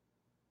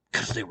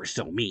 because they were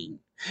so mean,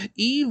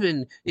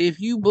 even if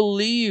you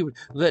believed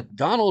that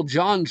Donald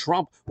John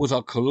Trump was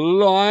a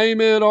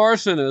climate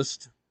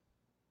arsonist,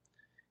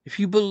 if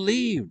you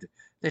believed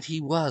that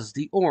he was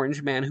the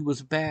orange man who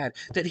was bad,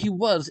 that he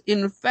was,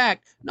 in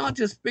fact, not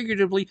just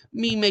figuratively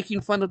me making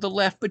fun of the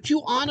left, but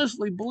you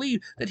honestly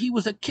believed that he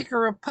was a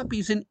kicker of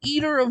puppies, an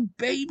eater of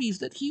babies,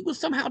 that he was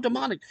somehow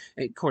demonic.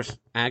 And of course,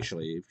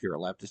 actually, if you're a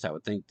leftist, I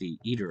would think the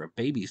eater of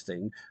babies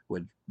thing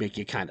would make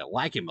you kind of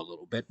like him a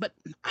little bit, but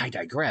I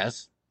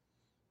digress.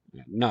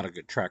 Not a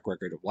good track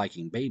record of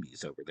liking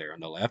babies over there on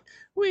the left.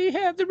 We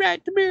have the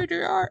right to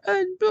murder our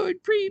unborn,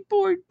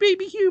 pre-born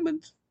baby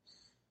humans.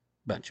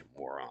 Bunch of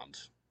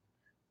morons.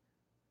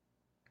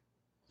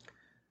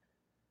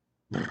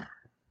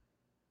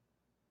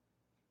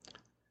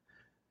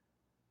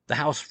 The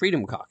House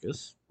Freedom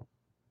Caucus,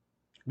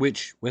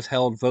 which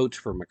withheld votes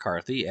for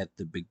McCarthy at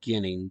the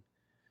beginning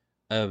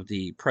of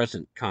the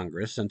present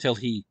Congress until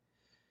he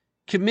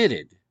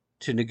committed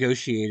to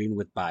negotiating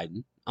with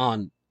Biden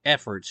on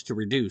efforts to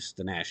reduce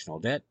the national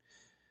debt,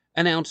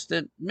 announced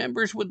that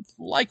members would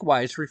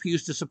likewise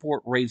refuse to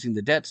support raising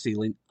the debt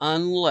ceiling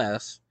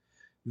unless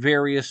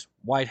various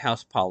White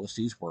House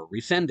policies were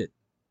rescinded.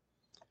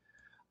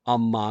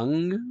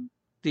 Among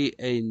the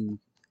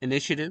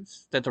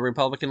initiatives that the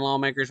Republican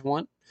lawmakers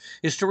want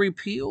is to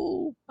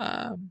repeal,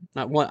 the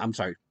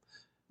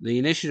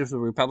initiatives the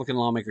Republican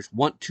lawmakers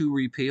want to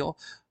repeal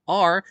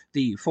are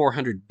the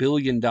 $400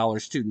 billion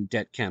student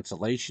debt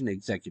cancellation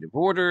executive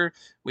order,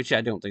 which I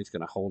don't think is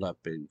going to hold up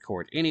in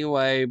court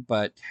anyway,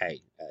 but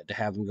hey, to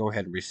have them go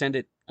ahead and rescind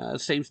it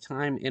saves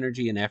time,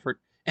 energy, and effort,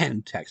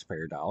 and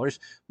taxpayer dollars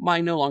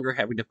by no longer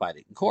having to fight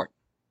it in court.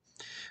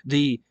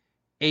 The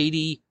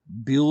 $80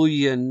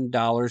 billion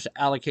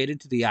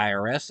allocated to the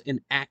IRS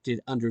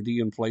enacted under the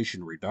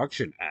Inflation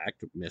Reduction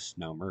Act,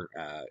 misnomer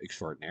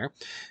extraordinaire,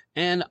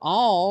 and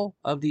all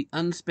of the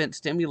unspent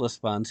stimulus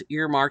funds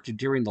earmarked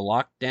during the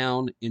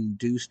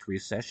lockdown-induced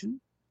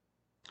recession.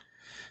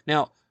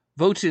 Now,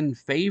 votes in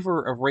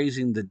favor of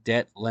raising the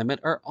debt limit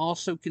are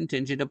also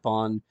contingent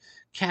upon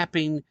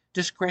capping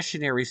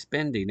discretionary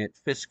spending at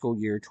fiscal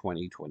year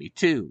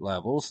 2022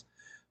 levels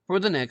for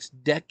the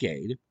next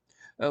decade,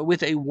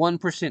 with a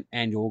 1%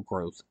 annual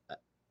growth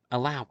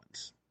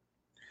allowance.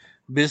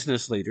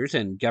 Business leaders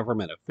and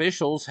government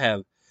officials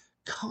have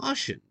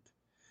cautioned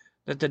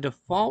that the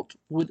default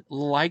would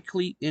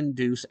likely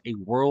induce a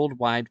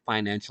worldwide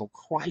financial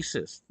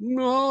crisis.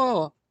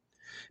 No!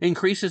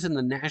 Increases in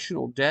the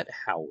national debt,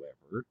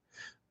 however,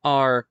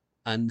 are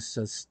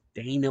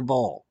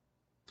unsustainable.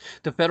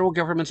 The federal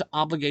government's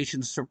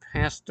obligations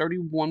surpass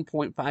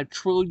 $31.5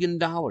 trillion,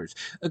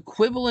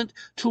 equivalent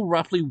to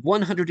roughly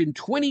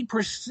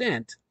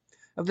 120%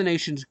 of the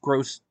nation's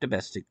gross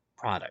domestic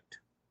product.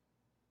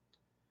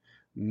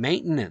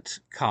 Maintenance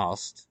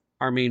costs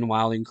are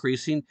meanwhile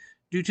increasing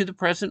due to the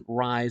present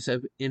rise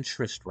of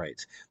interest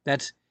rates.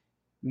 That's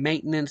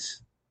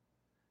maintenance,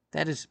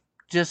 that is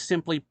just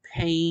simply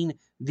paying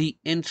the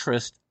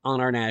interest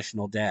on our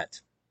national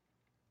debt.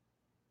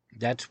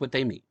 That's what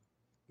they mean.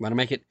 I want to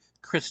make it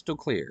crystal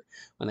clear.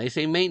 When they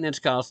say maintenance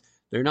costs,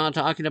 they're not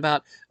talking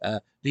about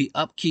the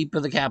upkeep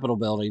of the Capitol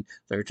building.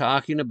 They're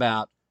talking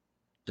about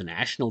the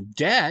national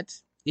debt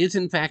is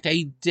in fact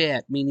a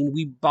debt, meaning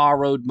we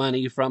borrowed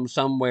money from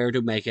somewhere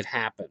to make it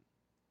happen.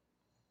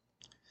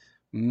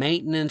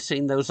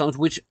 maintaining those loans,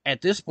 which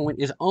at this point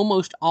is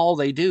almost all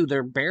they do.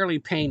 They're barely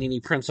paying any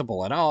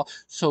principal at all,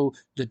 so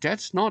the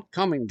debt's not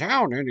coming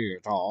down any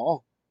at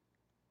all.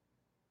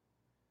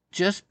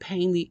 Just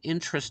paying the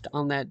interest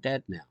on that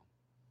debt now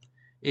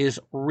is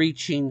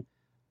reaching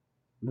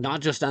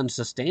not just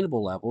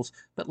unsustainable levels,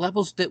 but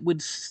levels that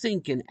would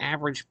sink an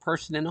average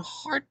person in a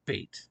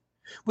heartbeat,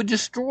 would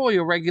destroy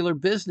a regular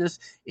business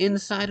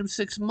inside of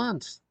 6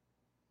 months.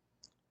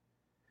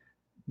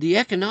 The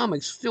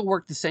economics still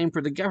work the same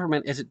for the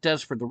government as it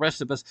does for the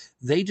rest of us.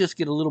 They just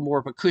get a little more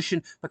of a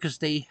cushion because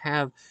they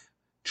have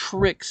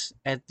tricks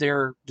at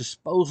their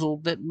disposal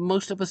that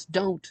most of us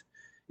don't,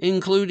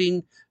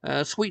 including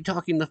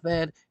sweet-talking the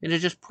Fed into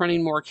just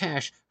printing more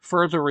cash,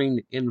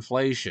 furthering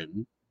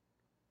inflation,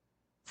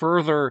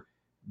 further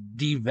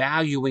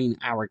devaluing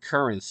our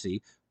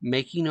currency,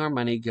 making our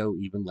money go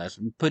even less,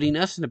 and putting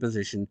us in a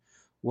position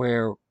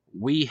where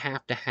we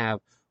have to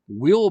have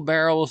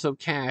wheelbarrows of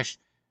cash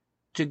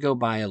to go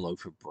buy a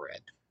loaf of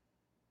bread.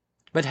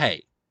 But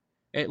hey,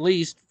 at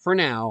least for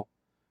now,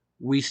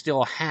 we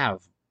still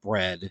have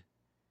bread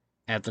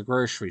at the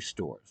grocery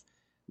stores.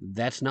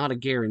 That's not a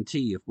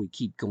guarantee if we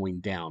keep going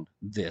down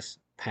this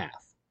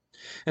path.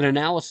 An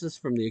analysis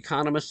from the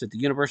economists at the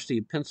University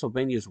of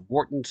Pennsylvania's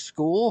Wharton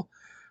School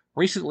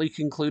recently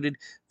concluded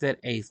that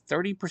a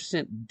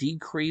 30%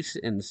 decrease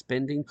in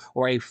spending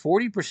or a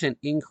 40%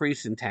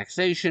 increase in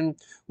taxation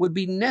would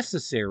be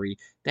necessary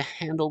to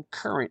handle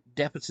current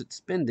deficit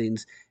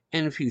spendings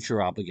and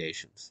future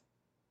obligations.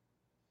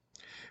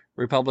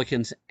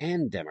 Republicans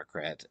and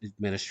Democrat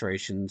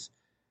administrations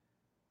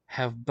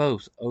have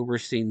both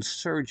overseen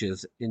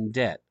surges in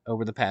debt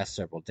over the past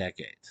several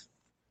decades.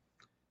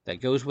 That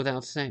goes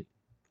without saying.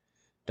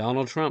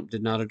 Donald Trump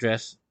did not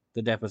address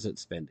the deficit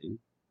spending.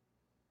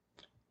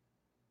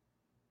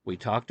 We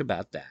talked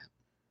about that.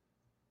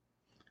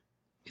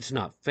 It's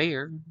not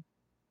fair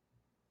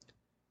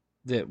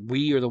that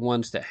we are the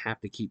ones that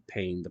have to keep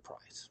paying the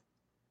price.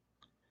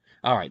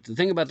 All right, the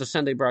thing about the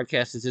Sunday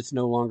broadcast is it's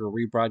no longer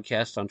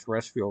rebroadcast on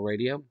terrestrial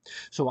radio,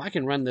 so I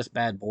can run this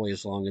bad boy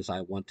as long as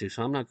I want to,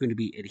 so I'm not going to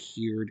be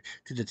adhered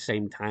to the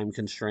same time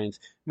constraints,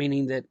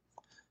 meaning that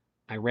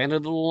I ran a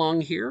little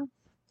long here,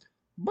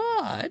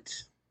 but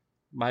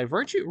by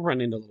virtue of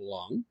running a little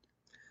long,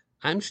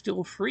 I'm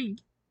still free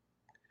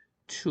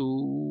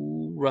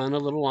to run a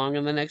little long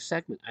in the next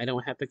segment. I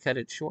don't have to cut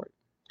it short.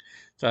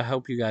 So I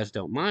hope you guys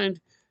don't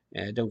mind.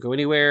 Don't go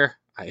anywhere.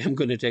 I am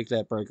going to take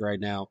that break right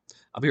now.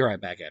 I'll be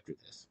right back after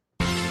this.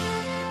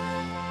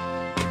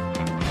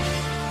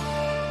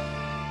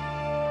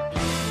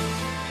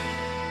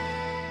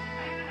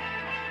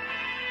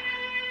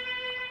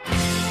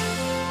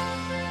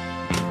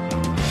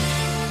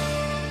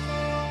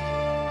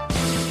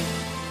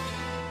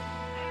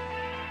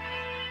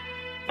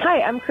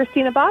 Hi, I'm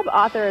Christina Bobb,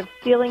 author of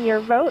Stealing Your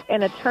Vote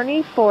and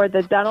attorney for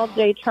the Donald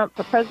J. Trump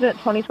for President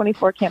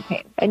 2024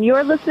 campaign. And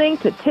you're listening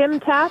to Tim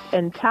Tapp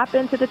and Tap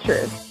Into the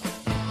Truth.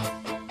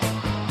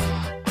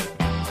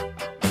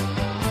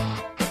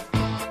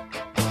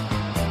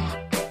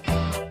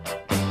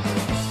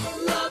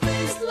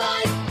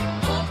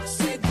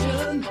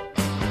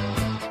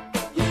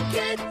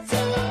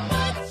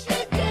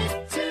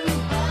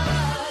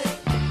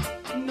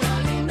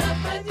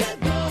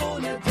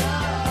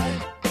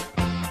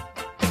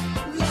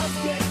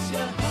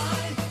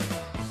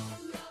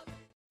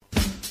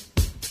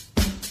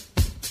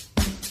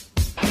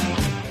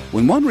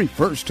 When one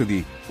refers to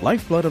the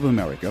lifeblood of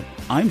America,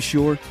 I'm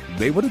sure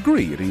they would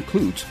agree it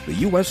includes the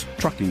U.S.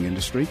 trucking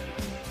industry.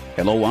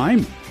 Hello,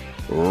 I'm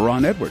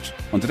Ron Edwards.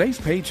 On today's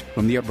page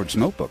from the Edwards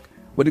Notebook,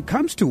 when it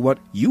comes to what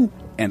you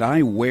and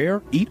I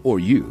wear, eat, or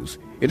use,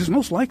 it is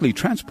most likely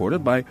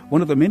transported by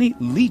one of the many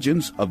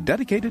legions of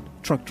dedicated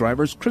truck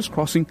drivers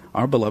crisscrossing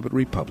our beloved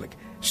republic.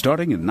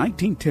 Starting in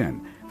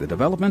 1910, the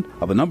development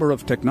of a number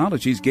of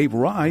technologies gave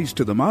rise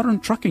to the modern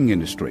trucking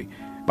industry.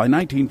 By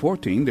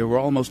 1914, there were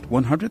almost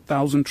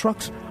 100,000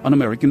 trucks on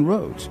American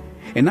roads.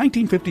 In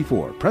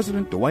 1954,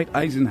 President Dwight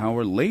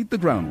Eisenhower laid the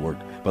groundwork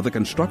for the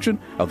construction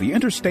of the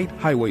interstate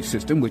highway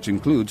system, which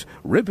includes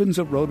ribbons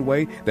of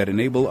roadway that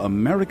enable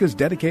America's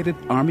dedicated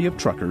army of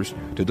truckers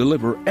to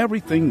deliver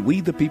everything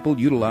we the people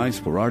utilize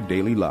for our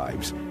daily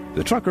lives.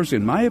 The truckers,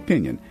 in my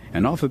opinion,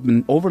 have often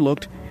been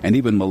overlooked and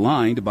even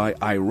maligned by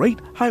irate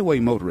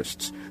highway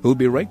motorists who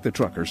berate the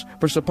truckers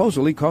for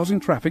supposedly causing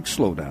traffic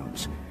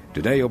slowdowns.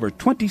 Today, over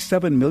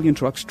 27 million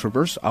trucks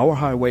traverse our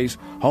highways,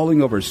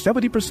 hauling over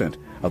 70%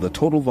 of the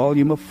total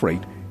volume of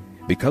freight.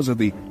 Because of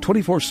the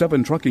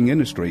 24/7 trucking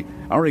industry,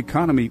 our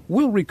economy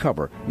will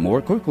recover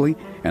more quickly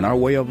and our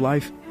way of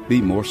life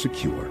be more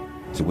secure.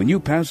 So when you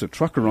pass a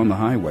trucker on the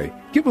highway,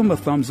 give him a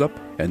thumbs up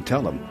and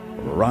tell him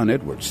Ron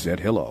Edwards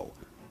said hello.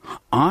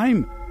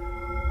 I'm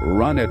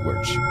Ron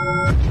Edwards.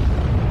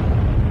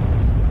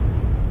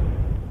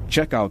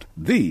 Check out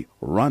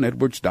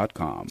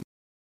theronedwards.com.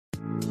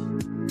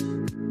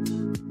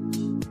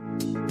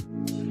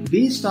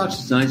 Being stocks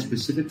is designed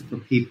specifically for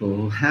people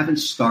who haven't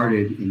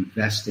started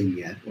investing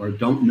yet, or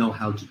don't know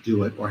how to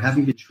do it, or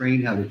haven't been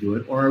trained how to do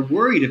it, or are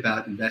worried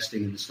about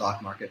investing in the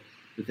stock market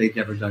that they've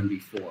never done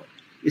before.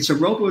 It's a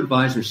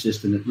robo-advisor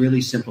system that really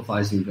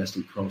simplifies the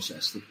investing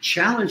process. The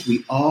challenge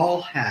we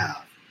all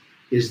have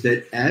is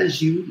that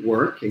as you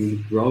work and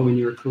you grow in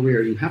your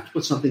career, you have to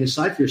put something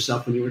aside for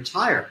yourself when you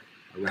retire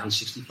around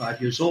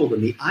 65 years old.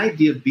 And the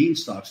idea of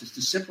Beanstalks is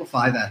to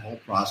simplify that whole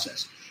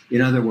process.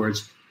 In other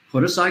words,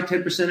 put aside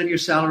 10% of your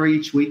salary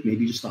each week,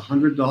 maybe just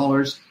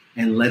 $100,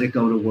 and let it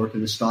go to work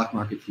in the stock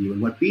market for you.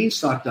 And what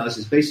Beanstalk does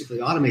is basically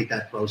automate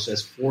that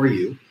process for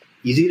you.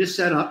 Easy to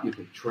set up. You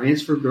can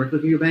transfer directly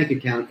from your bank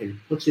account, and it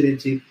puts it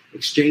into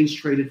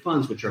exchange-traded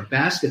funds, which are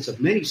baskets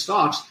of many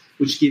stocks,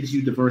 which gives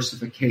you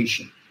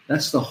diversification.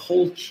 That's the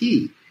whole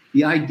key.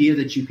 The idea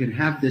that you can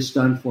have this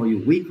done for you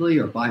weekly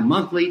or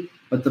bi-monthly.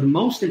 But the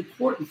most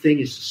important thing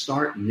is to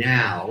start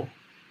now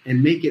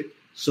and make it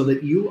so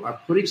that you are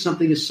putting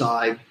something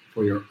aside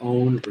for your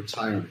own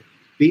retirement.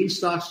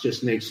 Beanstalks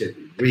just makes it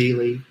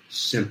really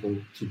simple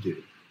to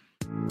do.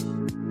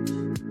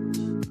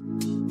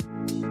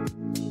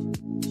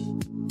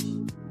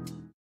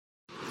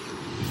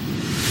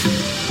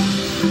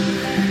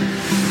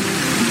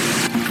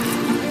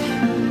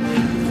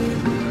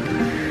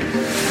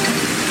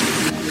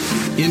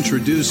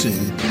 Introducing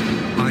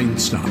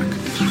Einstock.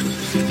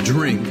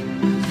 Drink,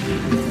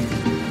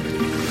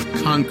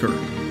 conquer,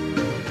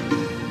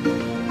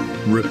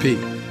 repeat.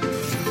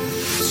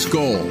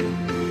 Skål.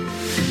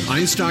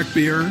 Einstock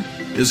beer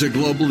is a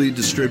globally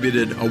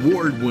distributed,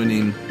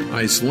 award-winning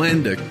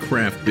Icelandic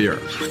craft beer.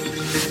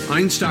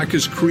 Einstock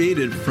is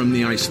created from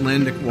the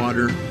Icelandic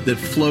water that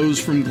flows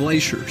from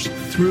glaciers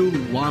through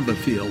lava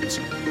fields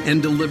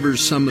and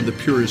delivers some of the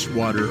purest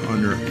water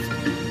on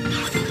Earth.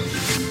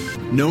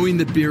 Knowing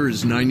that beer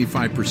is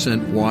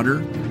 95%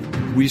 water,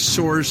 we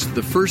source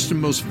the first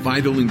and most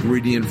vital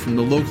ingredient from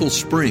the local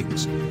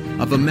springs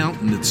of a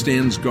mountain that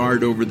stands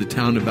guard over the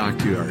town of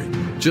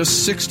Akureyri,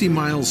 just 60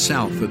 miles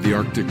south of the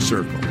Arctic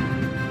Circle.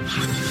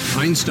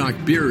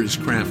 Einstock beer is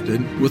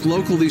crafted with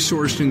locally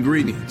sourced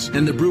ingredients,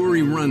 and the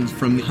brewery runs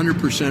from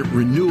 100%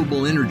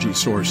 renewable energy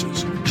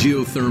sources,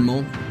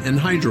 geothermal and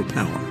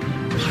hydropower.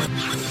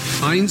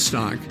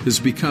 Einstock has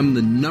become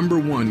the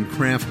 #1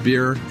 craft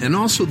beer and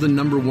also the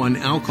 #1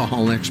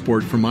 alcohol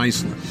export from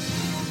Iceland.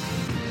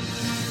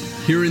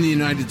 Here in the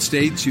United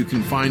States, you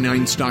can find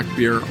Einstock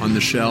beer on the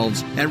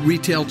shelves at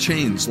retail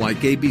chains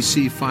like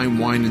ABC Fine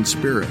Wine and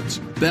Spirits,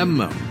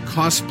 Bevmo,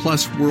 Cost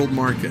Plus World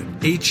Market,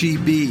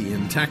 H-E-B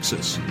in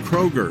Texas,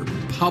 Kroger,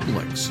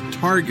 Publix,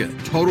 Target,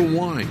 Total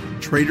Wine,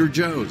 Trader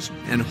Joe's,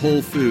 and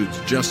Whole Foods,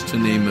 just to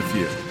name a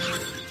few.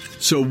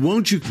 So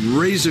won't you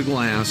raise a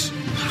glass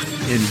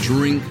and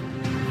drink,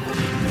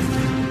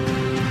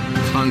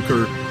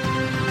 conquer,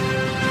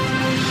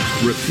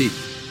 repeat.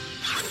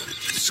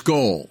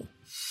 Skål.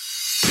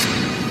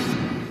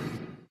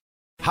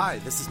 Hi,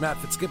 this is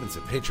Matt Fitzgibbons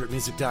at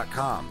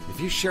PatriotMusic.com. If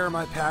you share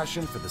my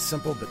passion for the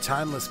simple but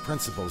timeless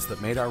principles that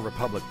made our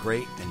republic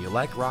great and you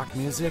like rock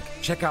music,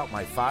 check out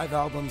my 5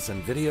 albums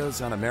and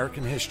videos on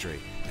American history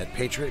at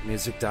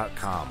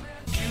PatriotMusic.com.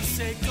 You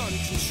say gun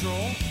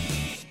control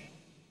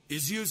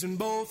is using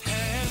both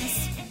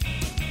hands.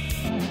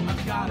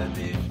 I've gotta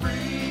be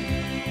free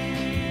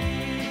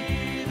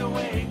the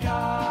way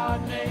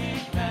God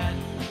made men,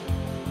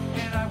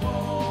 and I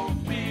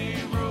won't be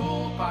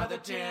ruled by the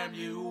damn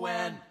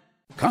UN.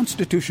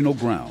 Constitutional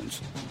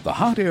Grounds, the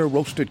hot air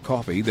roasted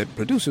coffee that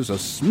produces a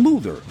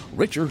smoother,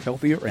 richer,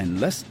 healthier, and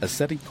less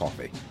acidic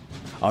coffee.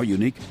 Our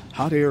unique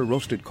hot air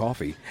roasted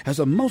coffee has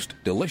a most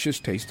delicious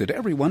taste that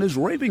everyone is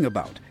raving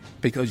about.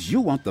 Because you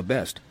want the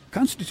best,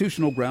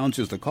 Constitutional Grounds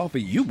is the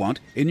coffee you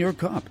want in your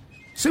cup.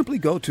 Simply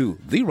go to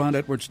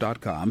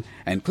theronedwards.com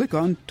and click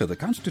on to the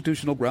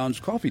Constitutional Grounds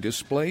coffee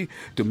display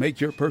to make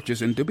your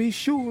purchase, and to be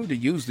sure to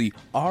use the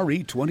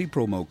RE20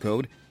 promo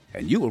code,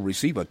 and you will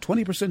receive a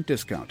 20%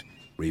 discount.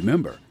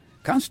 Remember,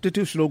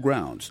 Constitutional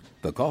Grounds,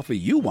 the coffee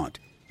you want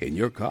in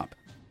your cup.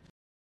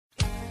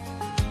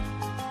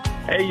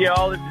 Hey,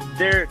 y'all, this is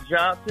Derek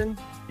Johnson.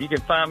 You can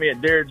find me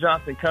at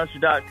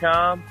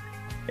DerekJohnsonCountry.com.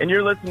 And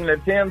you're listening to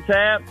Tim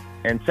Tap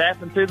and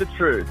Tapping to the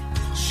Truth.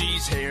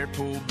 She's hair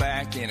pulled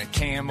back in a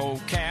camo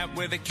cap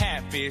with a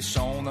catfish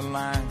on the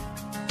line.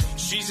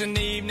 She's an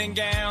evening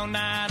gown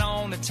night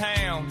on the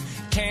town,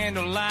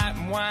 candlelight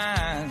and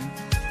wine.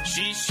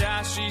 She's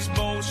shy, she's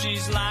bold,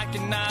 she's like a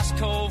nice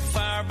cold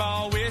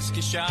fireball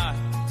whiskey shot.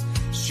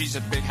 She's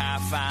a big high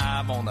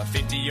five on the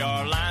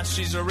 50-yard line.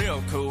 She's a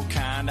real cool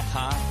kind of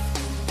hot.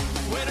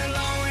 With her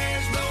long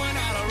hair's blowing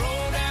out a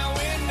roll-down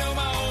window,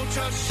 my old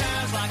truck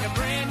shines like a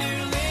brand new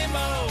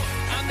limo.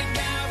 I'm the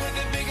guy with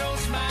the big old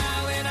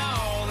smile and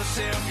all the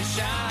selfie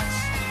shots.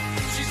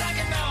 She's like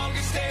an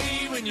August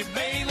day when you're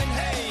baling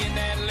hay and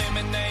that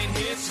lemonade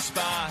hits the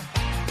spot.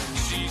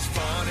 She's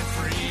fun and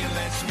free and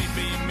lets me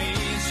be me.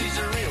 She's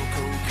a real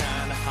cool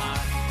kind of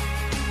hot.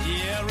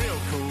 Yeah, real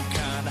cool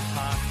kind of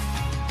hot.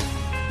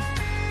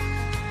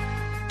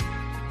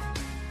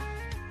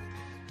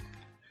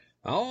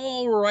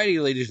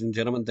 Alrighty, ladies and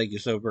gentlemen, thank you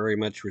so very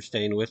much for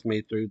staying with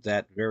me through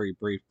that very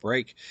brief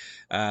break.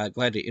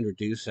 Glad to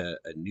introduce a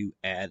new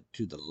ad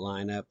to the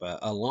lineup,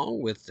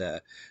 along with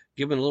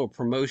giving a little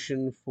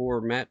promotion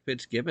for Matt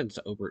Fitzgibbons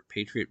over at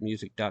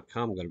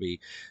patriotmusic.com. I'm going to be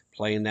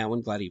playing that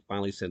one. Glad he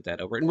finally sent that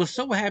over. And was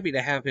so happy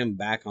to have him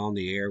back on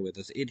the air with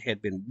us. It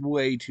had been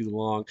way too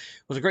long.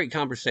 It was a great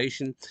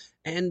conversation.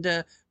 And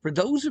for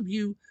those of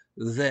you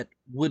that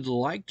would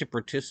like to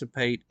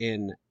participate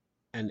in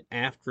an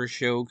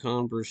after-show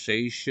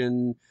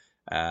conversation,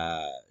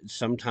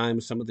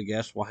 sometimes some of the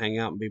guests will hang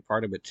out and be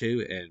part of it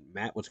too, and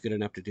Matt was good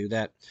enough to do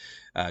that.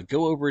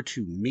 Go over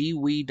to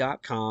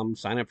MeWe.com,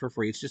 sign up for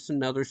free. It's just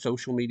another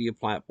social media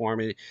platform.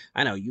 And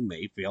I know you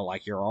may feel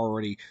like you're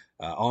already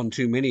on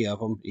too many of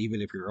them,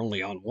 even if you're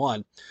only on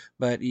one,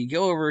 but you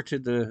go over to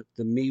the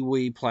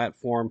MeWe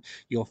platform,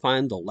 you'll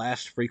find the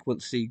Last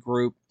Frequency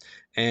group,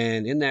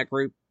 and in that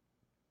group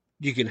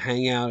you can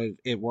hang out.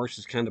 It works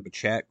as kind of a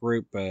chat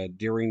group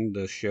during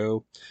the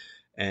show.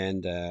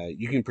 And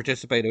you can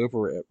participate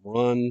over at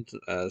Ron's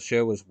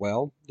show as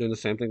well, doing the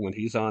same thing when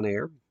he's on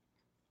air.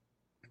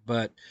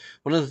 But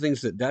one of the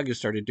things that Doug has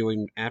started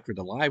doing after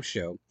the live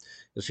show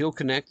is he'll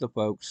connect the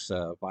folks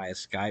via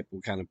Skype.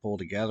 We'll kind of pull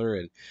together.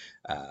 And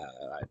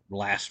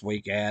last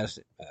week,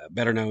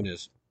 better known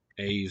as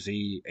AZ,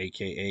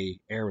 a.k.a.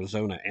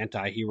 Arizona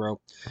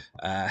Anti-Hero,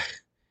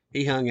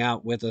 he hung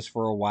out with us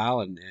for a while,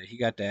 and he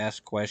got to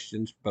ask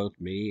questions, both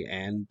me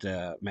and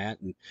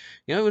Matt. And,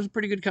 it was a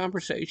pretty good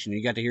conversation.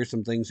 You got to hear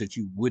some things that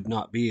you would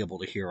not be able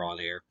to hear on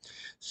air.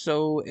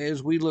 So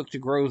as we look to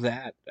grow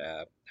that,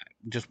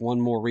 just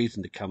one more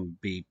reason to come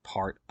be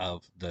part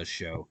of the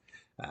show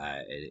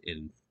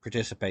and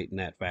participate in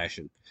that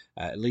fashion.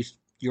 At least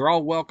you're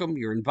all welcome.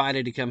 You're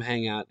invited to come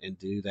hang out and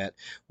do that.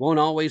 Won't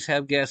always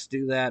have guests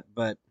do that,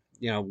 but,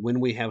 when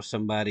we have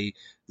somebody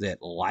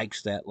that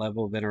likes that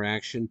level of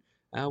interaction,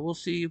 we'll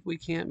see if we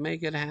can't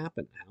make it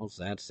happen. How's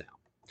that sound?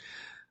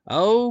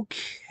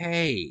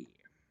 Okay.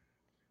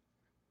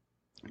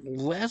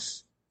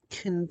 Let's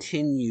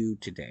continue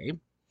today.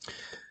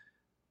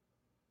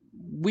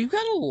 We've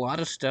got a lot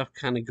of stuff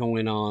kind of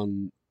going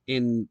on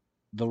in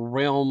the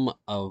realm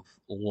of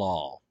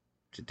law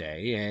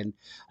today, and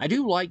I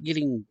do like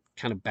getting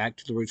kind of back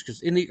to the roots,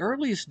 because in the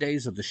earliest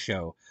days of the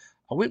show,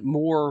 I went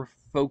more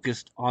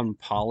focused on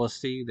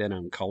policy than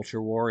on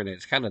culture war, and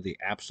it's kind of the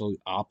absolute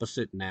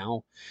opposite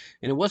now.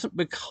 And it wasn't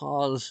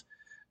because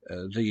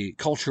the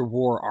culture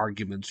war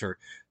arguments are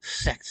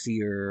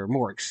sexier,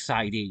 more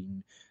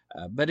exciting,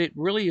 but it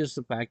really is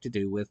the fact to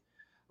do with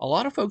a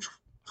lot of folks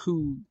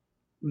who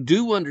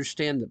do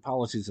understand that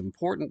policy is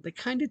important. They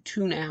kind of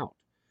tune out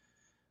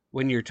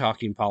when you're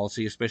talking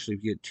policy, especially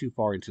if you get too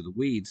far into the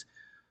weeds.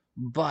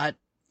 But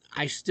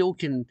I still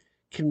can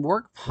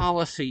work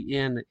policy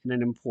in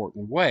an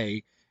important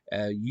way,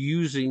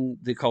 using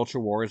the culture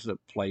war as a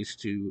place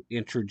to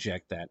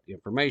interject that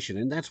information.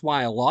 And that's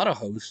why a lot of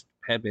hosts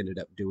have ended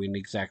up doing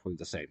exactly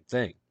the same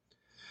thing.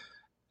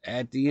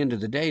 At the end of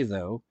the day,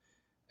 though,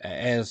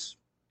 as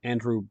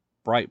Andrew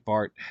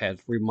Breitbart has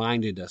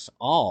reminded us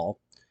all,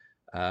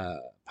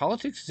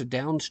 politics is a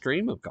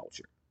downstream of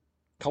culture.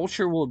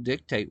 Culture will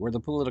dictate where the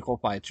political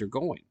fights are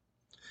going.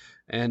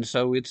 And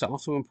so it's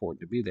also important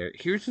to be there.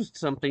 Here's just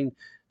something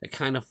that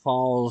kind of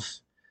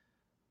falls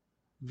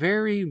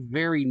very,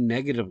 very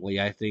negatively,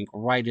 I think,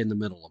 right in the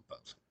middle of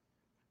both.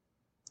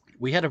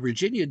 We had a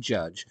Virginia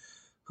judge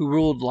who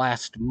ruled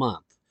last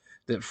month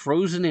that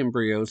frozen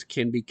embryos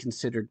can be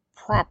considered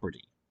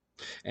property.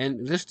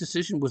 And this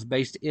decision was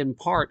based in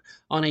part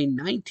on a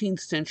 19th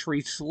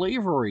century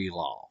slavery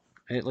law,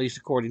 at least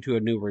according to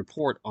a new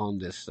report on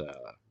this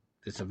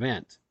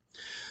event.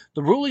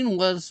 The ruling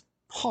was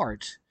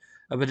part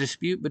of a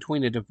dispute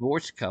between a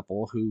divorced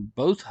couple who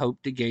both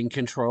hoped to gain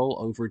control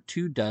over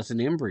 24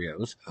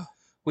 embryos,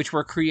 which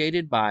were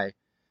created by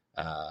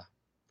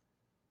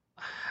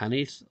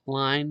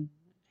Honeyline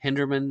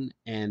Hinderman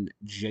and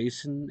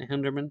Jason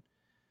Hinderman.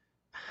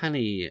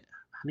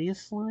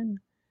 Honeyline?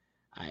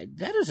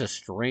 That is a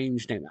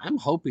strange name. I'm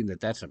hoping that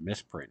that's a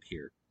misprint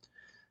here.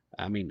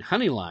 I mean,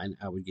 Honeyline,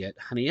 I would get.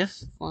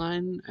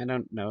 Honeyline? I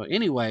don't know.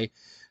 Anyway,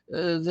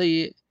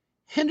 the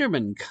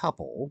Hinderman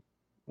couple,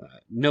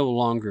 no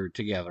longer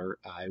together,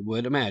 I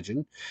would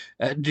imagine,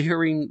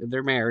 during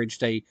their marriage,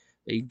 they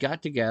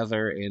got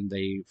together and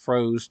they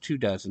froze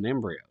 24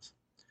 embryos.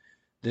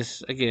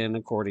 This, again,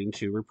 according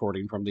to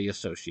reporting from the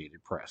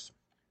Associated Press.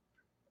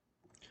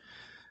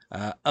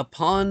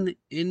 Upon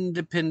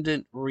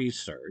independent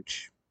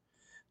research,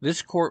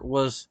 this court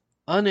was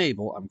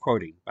unable, I'm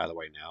quoting, by the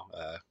way, now,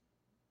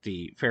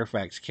 the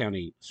Fairfax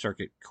County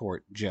Circuit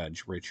Court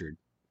Judge Richard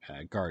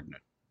Gardner?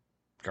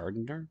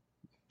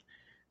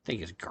 I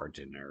think it's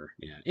Gardner.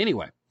 Yeah.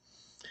 Anyway,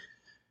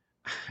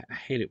 I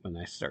hate it when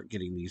I start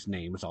getting these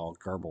names all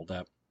garbled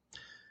up.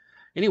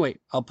 Anyway,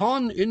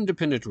 upon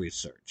independent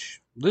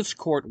research, this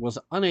court was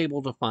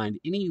unable to find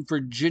any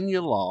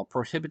Virginia law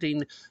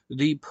prohibiting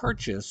the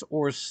purchase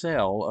or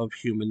sale of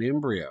human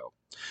embryo,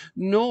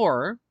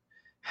 nor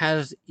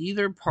has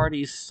either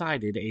party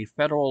cited a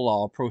federal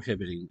law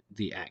prohibiting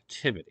the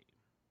activity.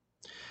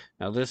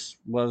 Now, this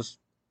was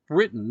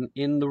written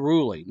in the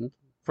ruling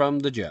from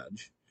the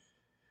judge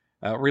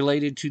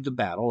related to the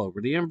battle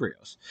over the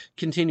embryos.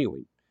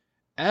 Continuing,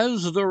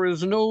 as there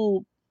is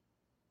no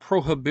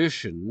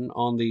prohibition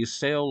on the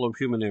sale of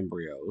human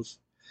embryos,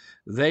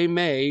 they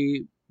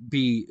may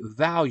be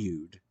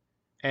valued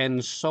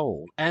and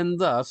sold, and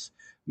thus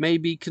may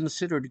be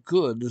considered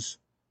goods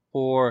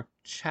or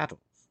chattels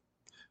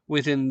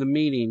within the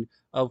meaning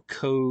of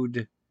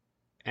Code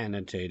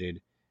Annotated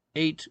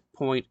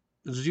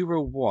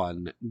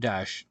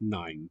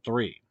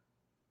 8.01-93.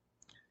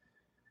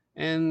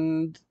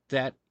 And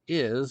that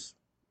is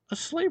a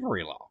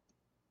slavery law,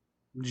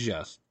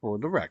 just for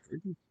the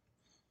record.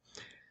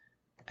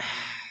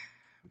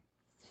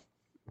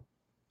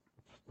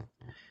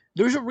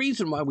 There's a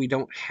reason why we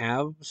don't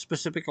have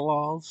specific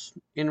laws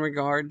in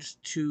regards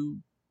to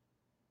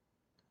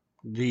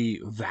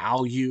the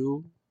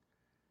value,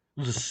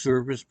 the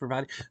service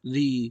provided,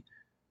 the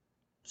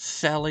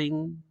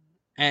selling,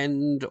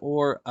 and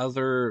or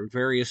other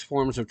various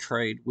forms of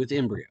trade with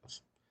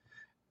embryos.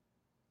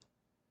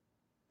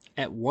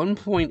 At one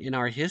point in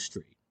our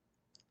history,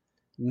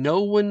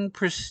 no one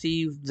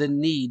perceived the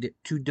need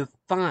to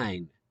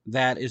define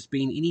that as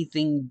being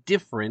anything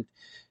different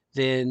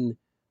than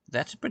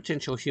that's a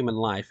potential human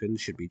life and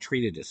should be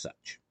treated as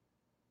such.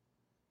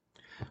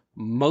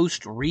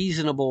 Most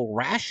reasonable,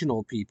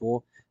 rational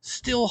people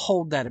still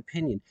hold that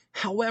opinion.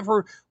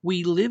 However,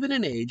 we live in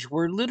an age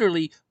where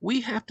literally we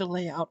have to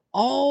lay out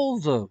all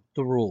the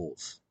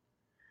rules,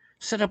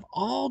 set up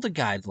all the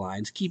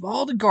guidelines, keep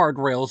all the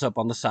guardrails up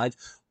on the sides,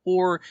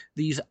 or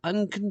these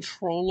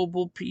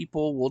uncontrollable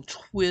people will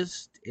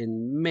twist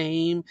and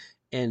maim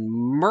and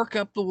murk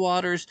up the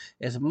waters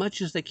as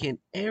much as they can.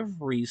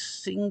 Every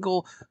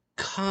single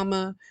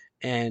comma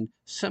and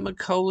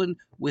semicolon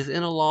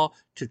within a law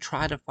to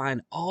try to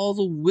find all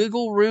the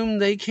wiggle room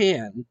they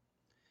can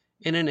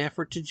in an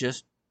effort to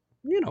just,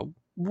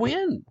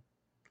 win.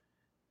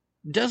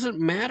 Doesn't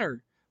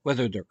matter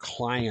whether their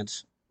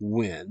clients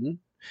win.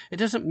 It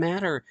doesn't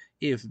matter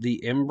if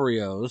the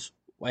embryos,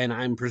 and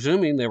I'm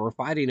presuming they were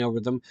fighting over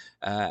them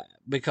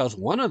because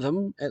one of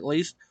them, at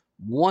least,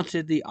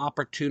 wanted the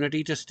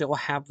opportunity to still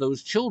have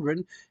those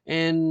children.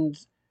 And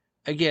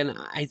again,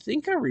 I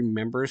think I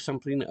remember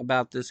something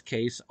about this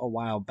case a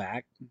while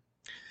back,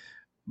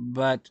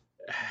 but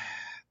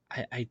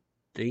I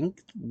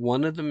think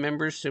one of the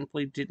members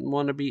simply didn't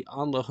want to be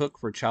on the hook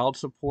for child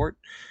support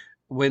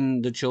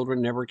when the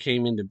children never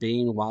came into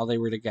being while they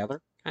were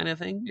together, kind of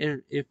thing,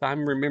 if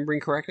I'm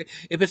remembering correctly.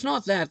 If it's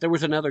not that, there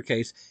was another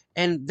case,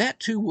 and that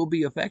too will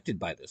be affected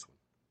by this one.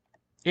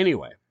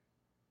 Anyway,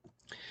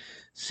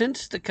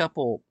 since the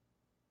couple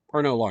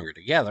are no longer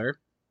together,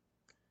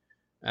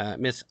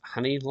 Miss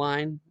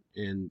Honeyline,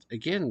 and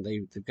again,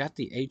 they've got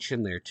the H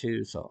in there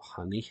too, so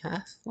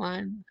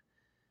Honeyline,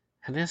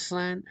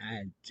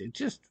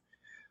 just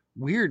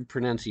weird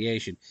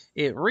pronunciation.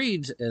 It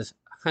reads as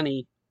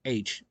Honey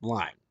H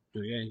Line,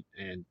 okay?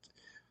 And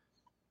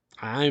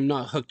I'm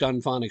not hooked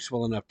on phonics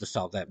well enough to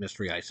solve that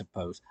mystery, I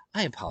suppose.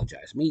 I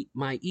apologize.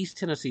 My East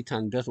Tennessee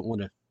tongue doesn't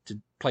want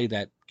to play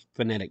that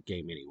phonetic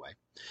game anyway.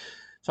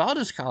 So I'll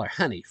just call her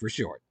Honey for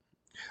short.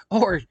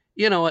 Or,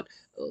 you know what?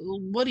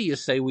 What do you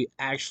say we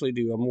actually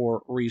do a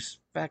more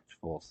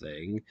respectful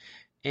thing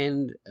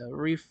and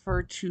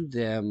refer to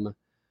them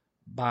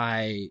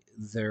by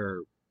their,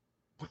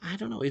 I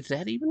don't know, is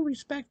that even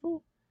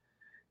respectful?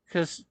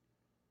 Because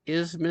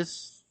is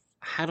Miss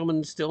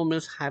Heidelman still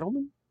Miss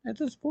Heidelman at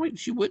this point?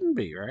 She wouldn't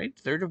be, right?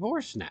 They're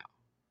divorced now.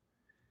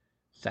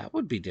 That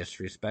would be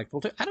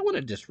disrespectful too. I don't want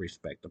to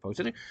disrespect the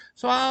person,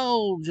 so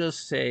I'll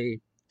just say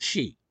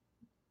she.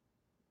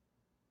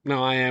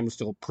 Now, I am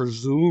still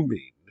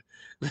presuming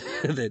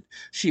that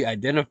she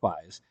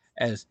identifies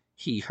as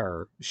he,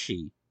 her,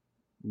 she,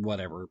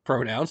 whatever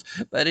pronouns.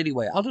 But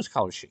anyway, I'll just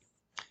call her she.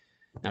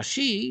 Now,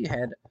 she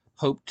had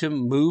hoped to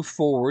move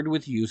forward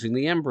with using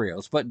the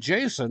embryos, but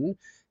Jason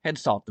had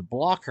sought to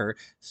block her,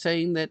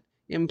 saying that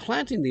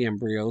implanting the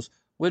embryos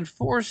would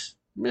force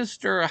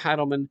Mr.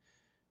 Heidelman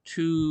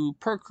to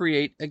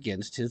procreate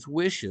against his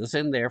wishes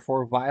and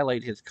therefore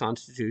violate his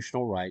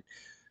constitutional right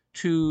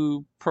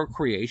to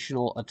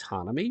procreational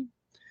autonomy.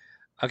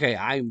 Okay,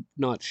 I'm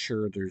not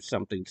sure there's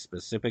something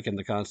specific in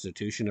the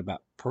Constitution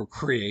about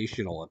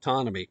procreational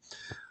autonomy,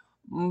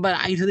 but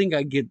I think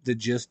I get the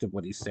gist of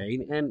what he's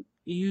saying, and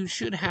you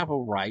should have a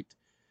right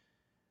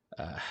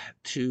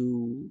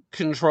to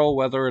control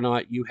whether or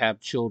not you have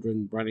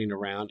children running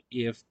around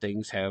if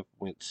things have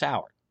went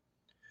sour.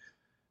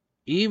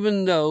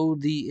 Even though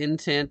the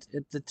intent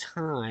at the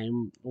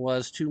time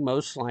was to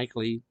most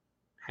likely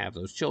have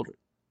those children.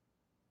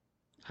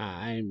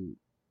 I'm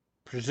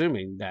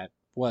presuming that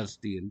was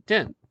the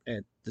intent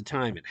at the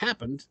time it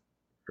happened.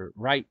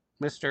 Right,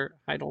 Mr.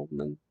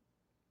 Heidelman?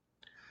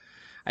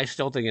 I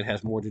still think it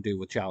has more to do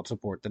with child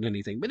support than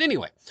anything. But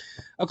anyway,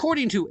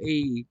 according to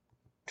a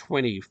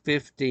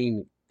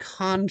 2015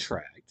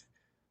 contract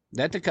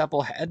that the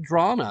couple had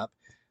drawn up,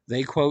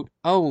 they, quote,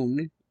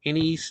 own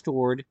any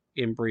stored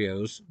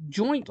embryos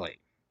jointly.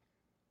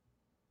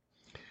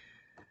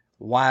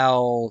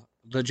 While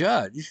the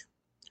judge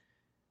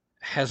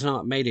has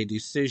not made a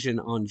decision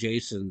on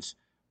Jason's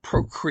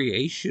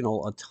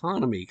procreational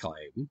autonomy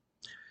claim,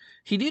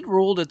 he did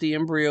rule that the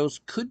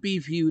embryos could be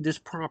viewed as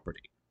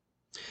property.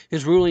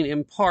 His ruling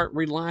in part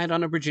relied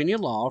on a Virginia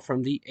law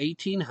from the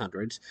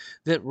 1800s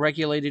that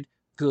regulated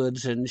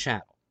goods and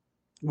chattel,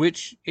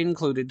 which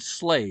included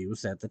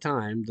slaves at the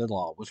time the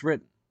law was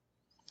written.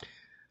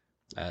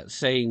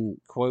 Saying,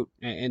 quote,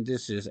 and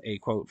this is a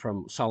quote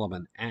from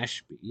Solomon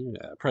Ashby,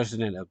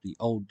 president of the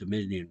Old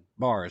Dominion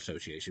Bar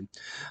Association,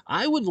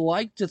 "I would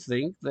like to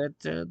think that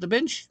the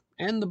bench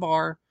and the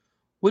bar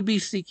would be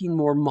seeking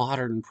more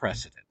modern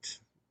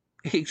precedent."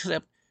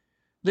 Except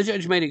the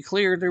judge made it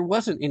clear there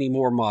wasn't any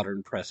more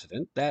modern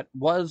precedent. That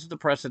was the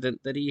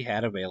precedent that he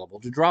had available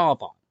to draw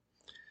upon.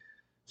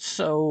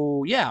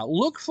 So, yeah,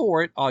 look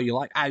for it all you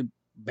like.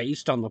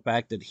 Based on the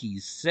fact that he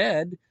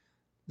said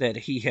that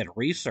he had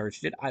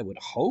researched it, I would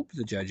hope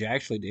the judge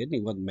actually did, and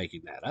he wasn't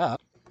making that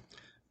up.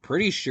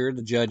 Pretty sure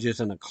the judge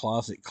isn't a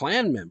closet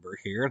Klan member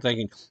here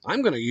thinking,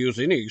 I'm going to use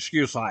any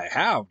excuse I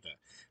have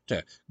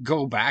to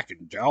go back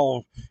and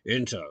delve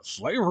into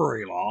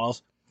slavery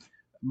laws.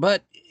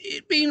 But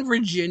it being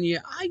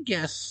Virginia, I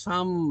guess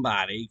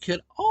somebody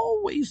could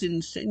always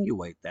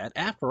insinuate that.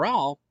 After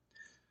all,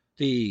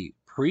 the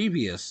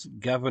previous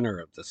governor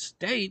of the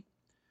state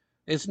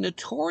is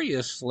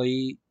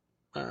notoriously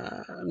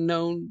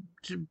known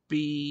to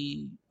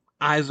be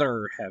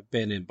either have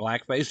been in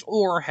blackface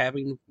or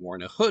having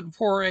worn a hood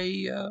for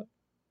a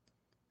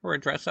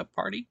dress-up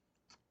party.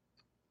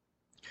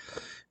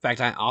 In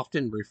fact, I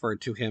often refer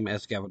to him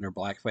as Governor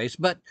Blackface,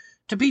 but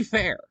to be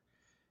fair,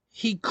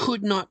 he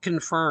could not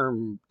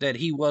confirm that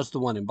he was the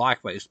one in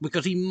blackface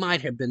because he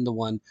might have been the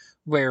one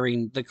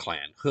wearing the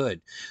Klan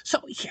hood.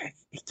 So, yeah,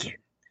 again.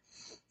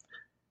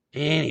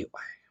 Anyway,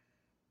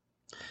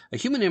 a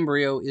human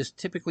embryo is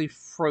typically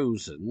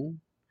frozen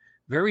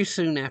very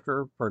soon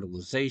after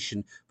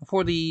fertilization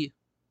before the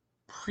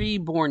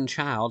preborn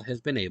child has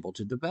been able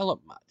to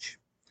develop much.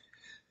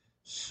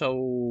 So,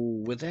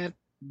 with that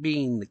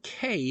being the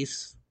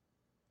case,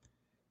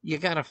 you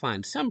got to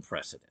find some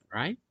precedent,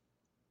 right?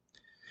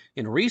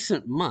 In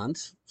recent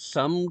months,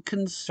 some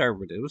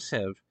conservatives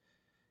have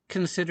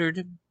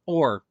considered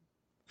or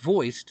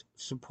voiced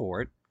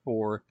support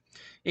for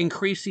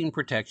increasing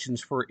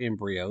protections for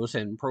embryos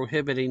and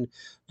prohibiting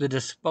the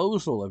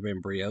disposal of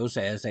embryos,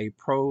 as a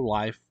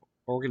pro-life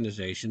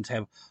organizations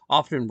have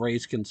often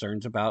raised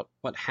concerns about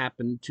what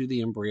happened to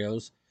the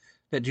embryos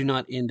that do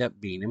not end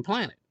up being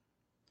implanted.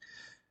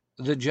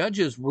 The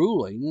judge's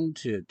ruling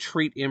to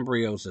treat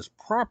embryos as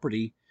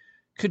property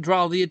could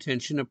draw the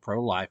attention of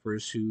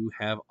pro-lifers who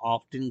have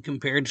often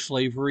compared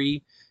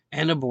slavery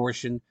and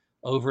abortion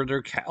over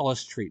their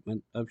callous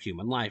treatment of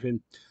human life.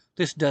 And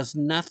this does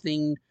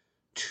nothing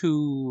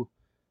to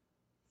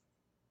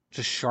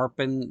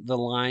sharpen the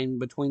line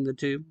between the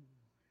two.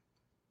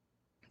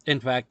 In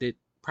fact, it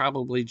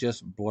probably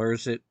just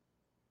blurs it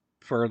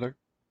further.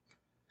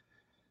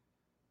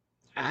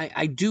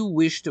 I do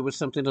wish there was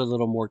something a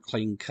little more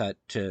clean-cut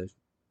to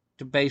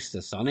base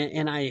this on it,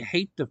 and I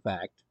hate the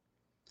fact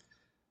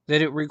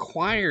that it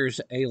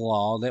requires a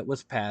law that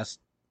was passed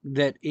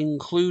that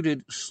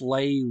included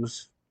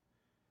slaves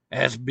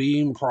as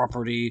being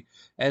property,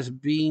 as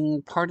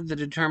being part of the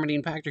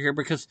determining factor here,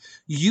 because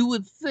you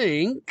would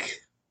think,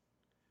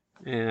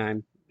 and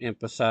I'm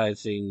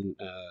emphasizing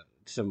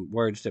some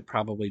words that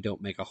probably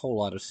don't make a whole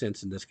lot of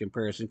sense in this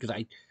comparison, because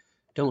I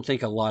don't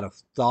think a lot of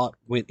thought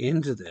went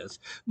into this,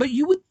 but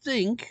you would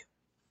think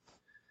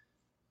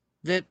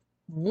that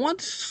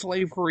once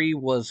slavery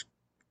was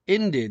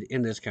ended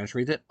in this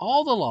country, that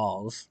all the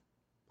laws,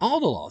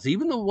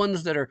 even the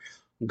ones that are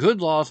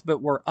good laws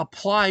but were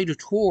applied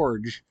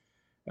towards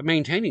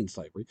maintaining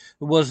slavery,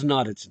 was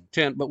not its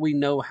intent. But we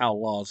know how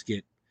laws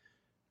get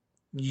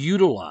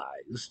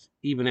utilized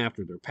even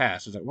after they're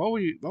passed. It's like, well,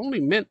 we only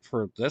meant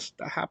for this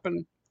to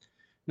happen.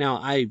 Now,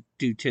 I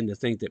do tend to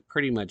think that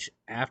pretty much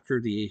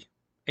after the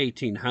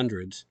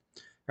 1800s,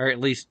 or at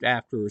least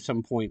after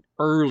some point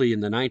early in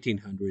the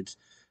 1900s,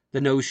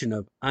 the notion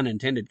of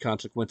unintended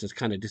consequences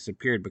kind of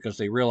disappeared because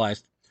they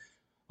realized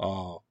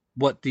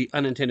what the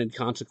unintended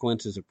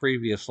consequences of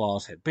previous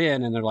laws had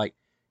been, and they're like,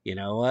 you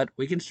know what,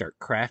 we can start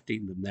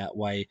crafting them that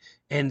way,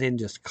 and then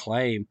just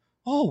claim,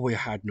 oh, we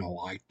had no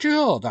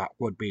idea that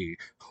would be,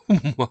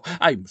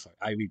 I'm sorry,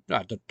 I mean,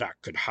 not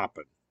that could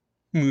happen.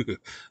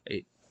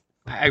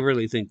 I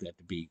really think that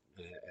to be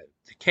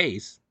the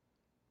case.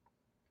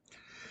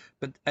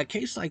 But a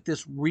case like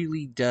this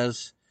really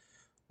does,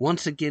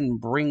 once again,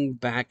 bring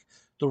back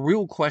the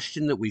real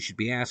question that we should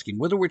be asking,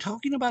 whether we're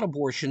talking about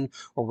abortion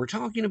or we're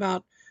talking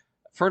about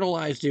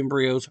fertilized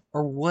embryos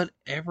or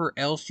whatever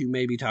else you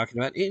may be talking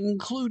about,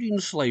 including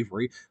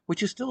slavery,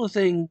 which is still a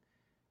thing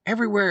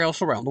everywhere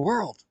else around the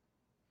world.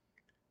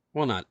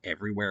 Well, not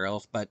everywhere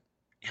else, but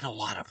in a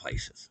lot of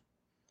places.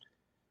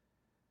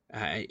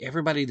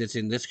 Everybody that's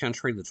in this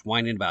country that's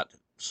whining about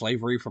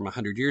slavery from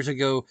 100 years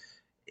ago,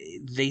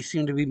 they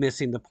seem to be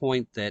missing the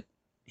point that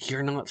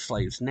you're not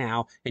slaves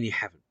now, and you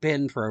haven't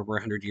been for over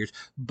 100 years,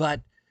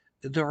 but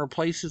there are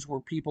places where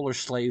people are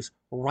slaves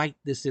right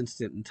this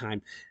instant in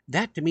time.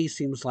 That, to me,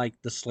 seems like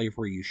the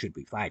slavery you should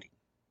be fighting.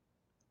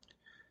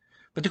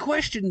 But the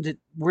question that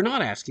we're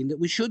not asking, that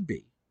we should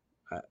be,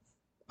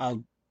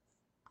 I'll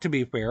To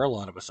be fair, a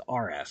lot of us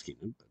are asking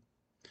it,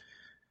 but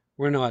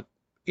we're not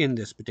in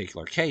this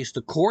particular case.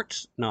 The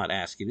court's not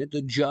asking it.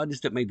 The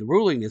judge that made the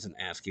ruling isn't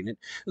asking it.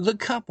 The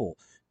couple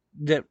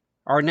that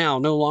are now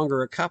no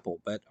longer a couple,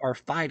 but are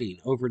fighting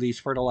over these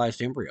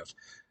fertilized embryos,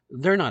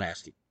 they're not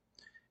asking.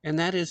 And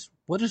that is,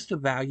 what is the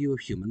value of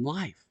human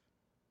life?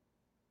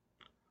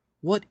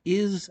 What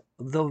is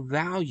the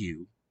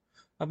value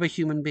of a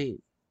human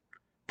being,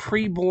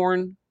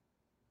 preborn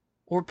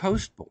or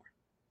postborn?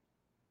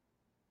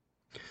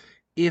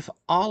 If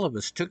all of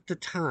us took the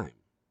time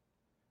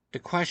to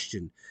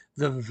question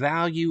the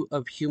value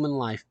of human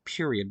life,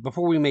 period,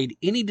 before we made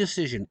any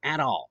decision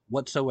at all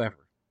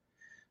whatsoever,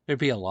 there'd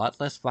be a lot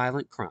less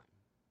violent crime.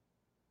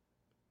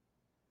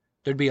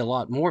 There'd be a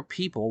lot more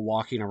people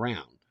walking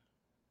around.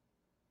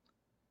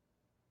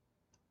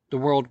 The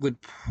world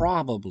would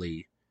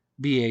probably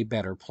be a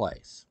better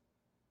place.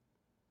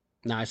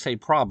 Now, I say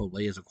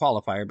probably as a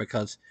qualifier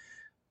because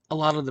a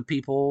lot of the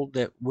people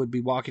that would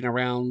be walking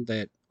around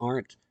that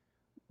aren't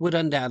would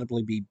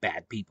undoubtedly be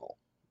bad people,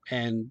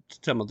 and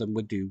some of them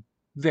would do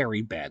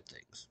very bad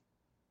things.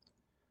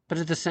 But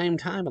at the same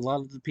time, a lot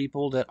of the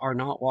people that are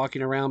not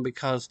walking around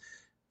because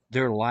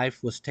their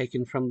life was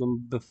taken from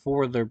them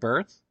before their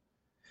birth,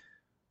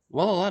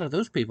 well, a lot of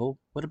those people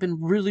would have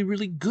been really,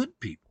 really good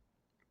people.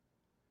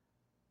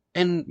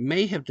 And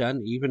may have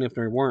done, even if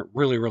they weren't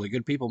really, really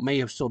good people, may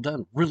have still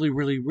done really,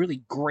 really,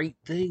 really great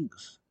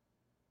things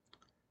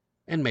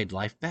and made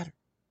life better.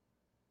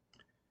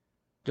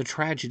 The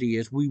tragedy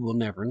is we will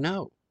never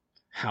know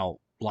how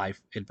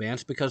life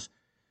advanced because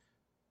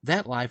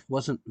that life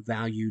wasn't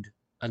valued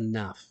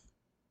enough.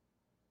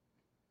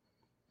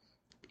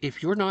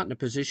 If you're not in a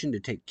position to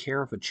take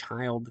care of a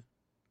child,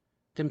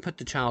 then put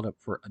the child up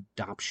for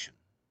adoption.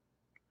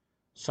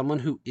 Someone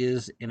who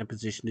is in a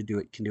position to do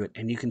it can do it,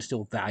 and you can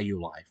still value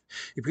life.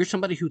 If you're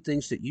somebody who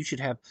thinks that you should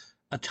have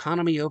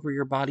autonomy over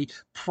your body,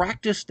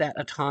 practice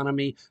that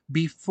autonomy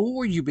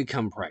before you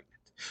become pregnant.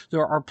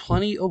 There are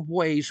plenty of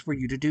ways for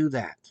you to do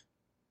that.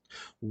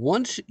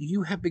 Once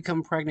you have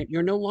become pregnant,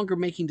 you're no longer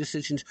making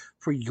decisions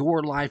for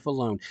your life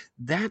alone.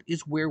 That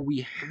is where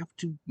we have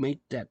to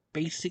make that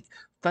basic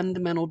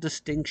fundamental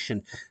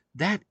distinction.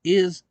 That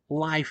is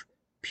life,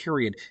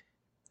 period.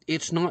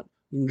 It's not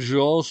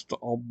just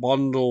a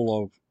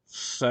bundle of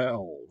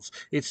cells.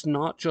 It's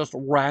not just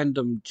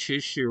random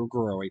tissue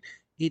growing.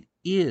 It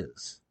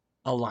is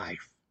a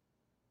life,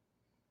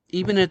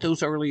 even at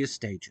those earliest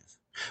stages.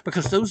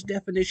 Because those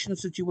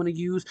definitions that you want to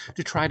use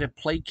to try to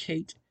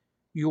placate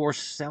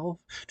yourself,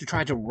 to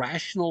try to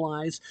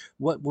rationalize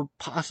what would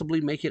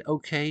possibly make it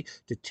okay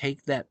to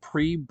take that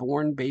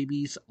preborn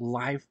baby's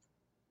life,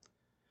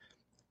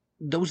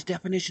 those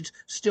definitions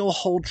still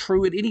hold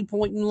true at any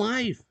point in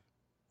life.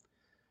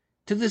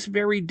 To this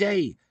very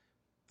day,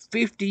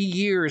 50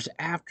 years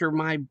after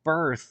my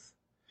birth,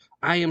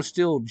 I am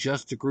still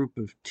just a group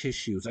of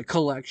tissues, a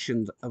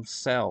collection of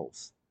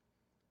cells.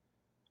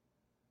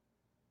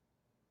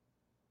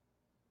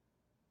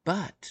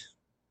 But,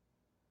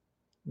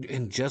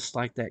 and just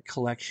like that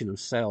collection of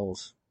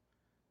cells,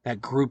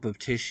 that group of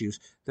tissues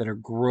that are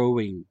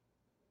growing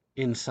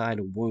inside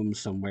a womb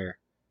somewhere,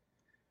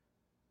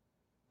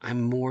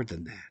 I'm more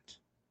than that,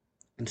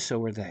 and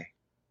so are they.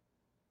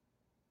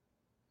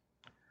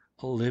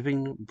 A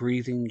living,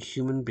 breathing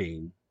human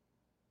being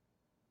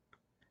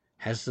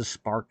has the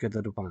spark of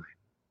the divine.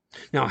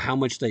 Now, how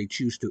much they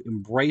choose to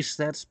embrace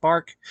that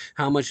spark,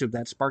 how much of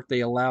that spark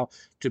they allow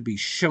to be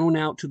shown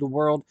out to the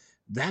world,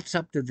 that's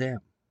up to them.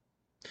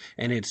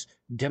 And it's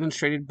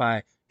demonstrated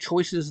by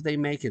choices they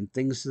make and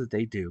things that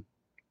they do.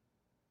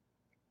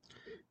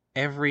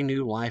 Every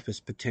new life is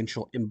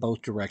potential in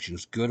both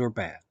directions, good or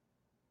bad.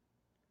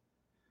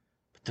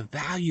 But the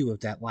value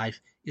of that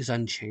life is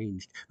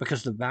unchanged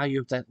because the value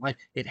of that life,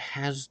 it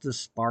has the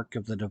spark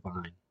of the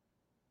divine.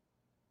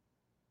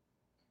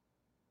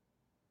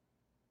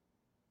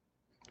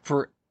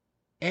 For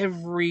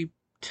every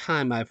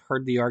time I've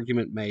heard the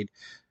argument made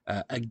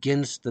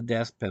against the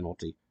death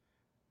penalty,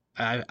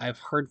 I've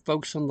heard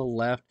folks on the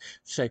left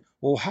say,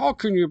 well, how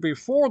can you be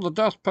for the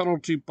death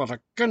penalty but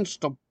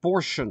against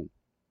abortion?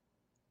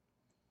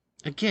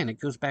 Again, it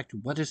goes back to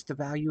what is the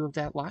value of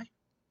that life?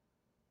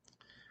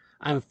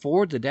 I'm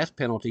for the death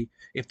penalty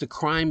if the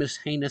crime is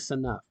heinous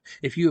enough,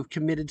 if you have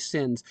committed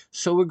sins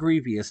so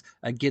grievous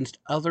against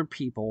other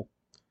people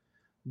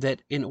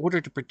that in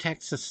order to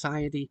protect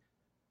society,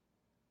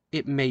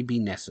 it may be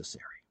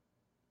necessary.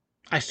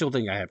 I still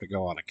think I have to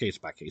go on a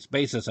case-by-case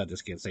basis. I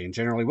just can't say in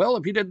generally, well,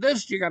 if you did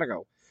this, you got to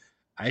go.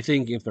 I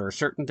think if there are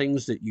certain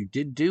things that you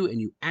did do and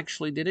you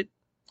actually did it,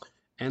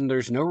 and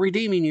there's no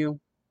redeeming you,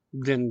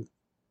 then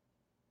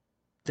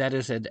that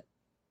is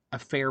a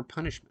fair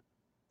punishment.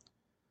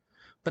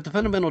 But the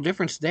fundamental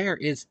difference there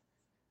is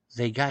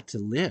they got to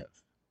live.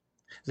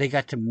 They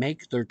got to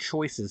make their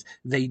choices.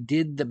 They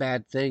did the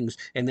bad things,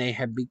 and they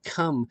have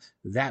become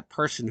that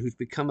person who's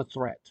become a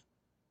threat.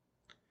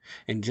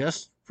 And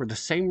just for the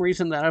same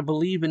reason that I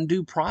believe in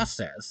due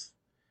process,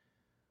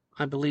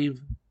 I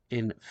believe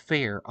in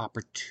fair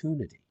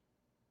opportunity.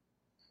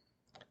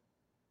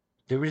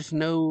 There is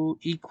no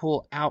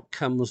equal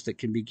outcomes that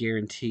can be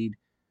guaranteed,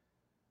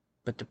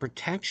 but the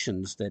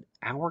protections that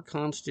our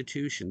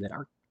Constitution, that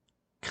our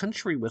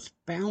country was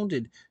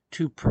founded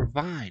to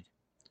provide,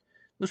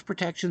 those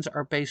protections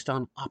are based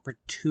on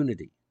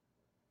opportunity.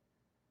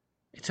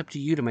 It's up to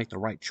you to make the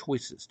right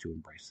choices to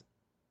embrace it.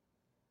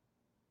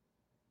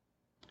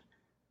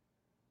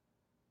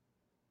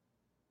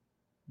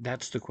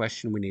 That's the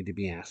question we need to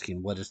be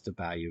asking. What is the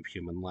value of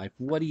human life?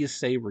 What do you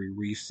say we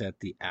reset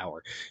the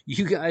hour?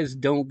 You guys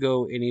don't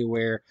go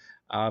anywhere.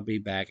 I'll be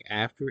back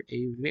after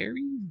a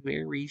very,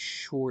 very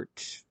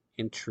short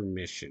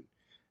intermission.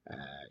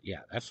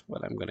 Yeah, that's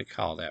what I'm going to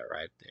call that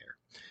right there.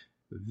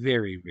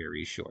 Very,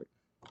 very short.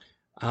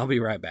 I'll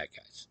be right back,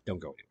 guys. Don't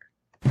go anywhere.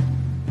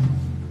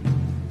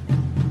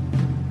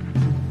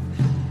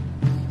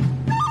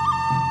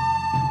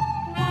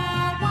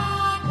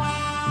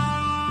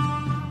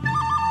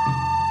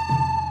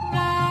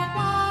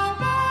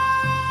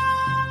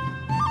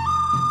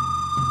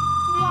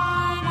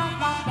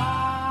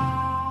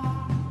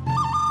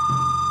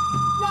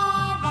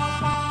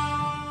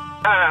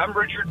 Hi, I'm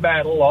Richard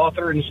Battle,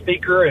 author and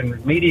speaker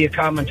and media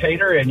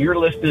commentator, and you're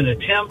listening to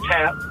Tim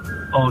Tap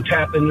on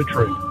Tapping the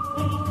Truth.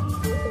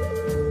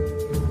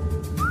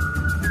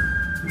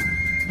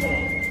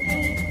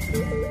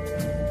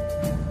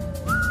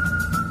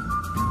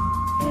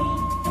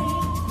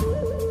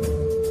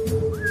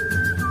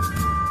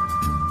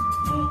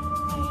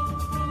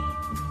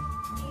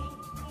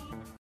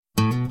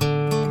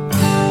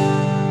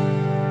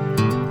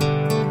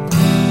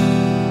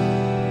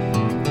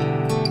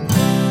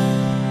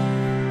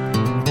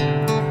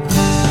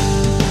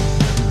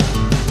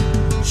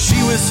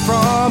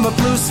 From a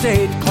blue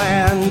state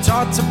clan,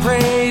 taught to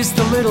praise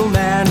the little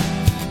man,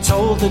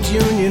 told that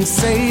unions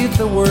saved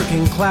the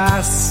working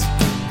class.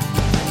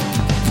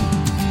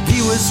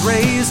 He was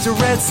raised a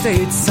red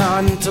state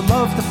son, to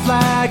love the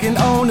flag and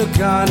own a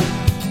gun,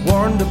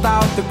 warned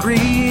about the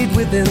greed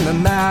within the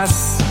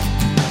mass.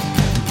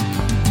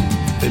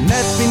 They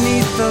met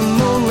beneath the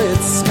moonlit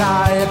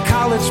sky, a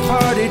college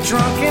party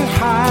drunk and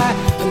high,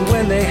 and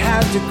when they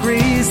had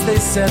degrees they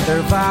said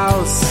their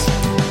vows.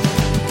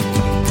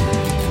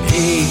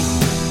 He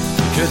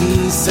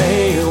couldn't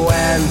say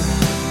when,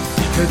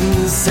 he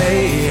couldn't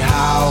say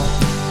how,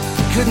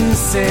 he couldn't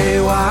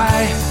say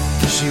why.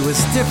 She was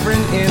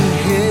different in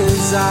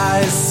his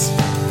eyes.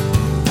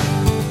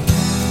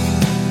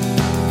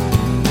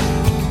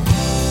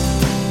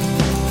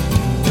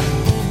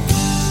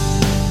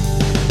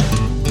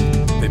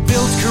 They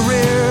built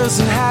careers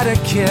and had a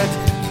kid,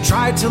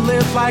 tried to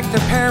live like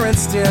their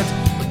parents did,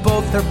 but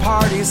both their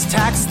parties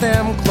taxed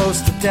them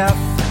close to death.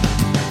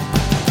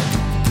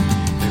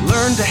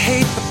 Learned to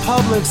hate the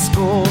public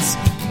schools,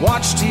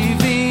 watch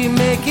TV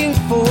making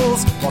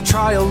fools, while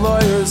trial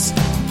lawyers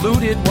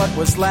looted what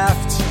was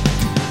left.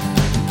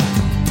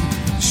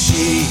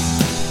 She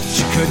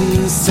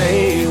couldn't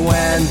say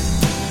when,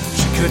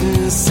 she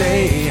couldn't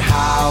say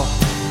how,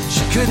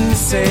 she couldn't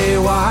say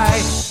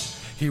why.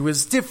 He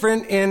was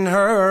different in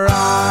her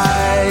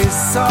eyes.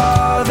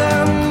 Saw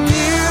them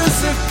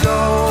years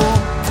ago,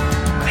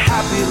 a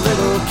happy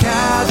little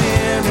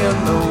cabin in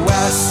the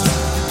west.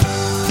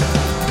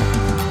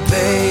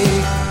 They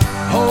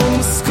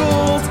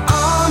homeschooled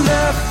on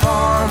their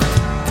farm,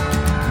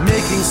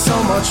 making so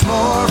much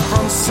more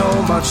from so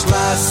much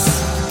less.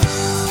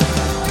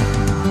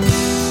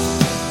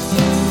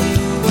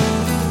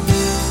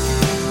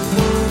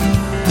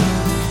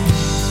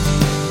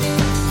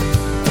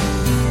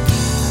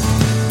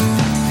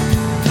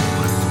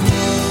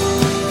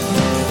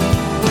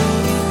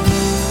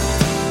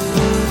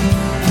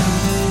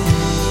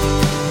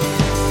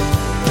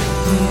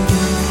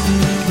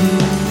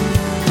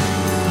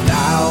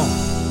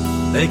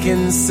 They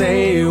can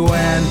say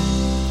when,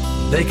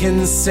 they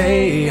can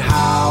say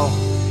how,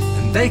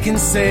 and they can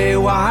say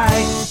why.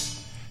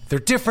 They're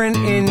different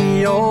in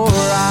your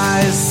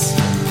eyes.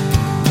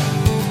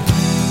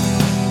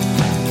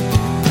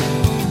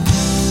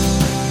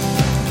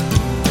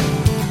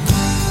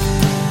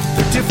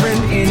 They're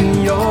different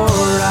in your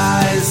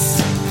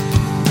eyes.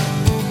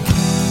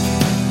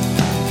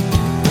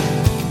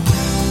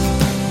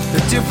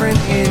 They're different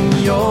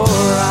in your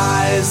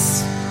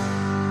eyes.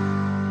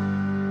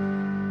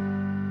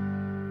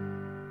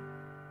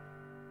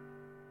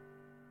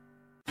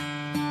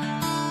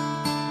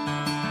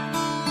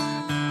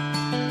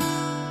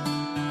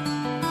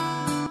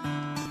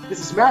 This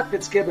is Matt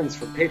Fitzgibbons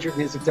from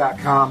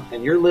PatriotMusic.com,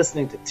 and you're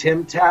listening to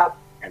Tim Tap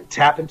and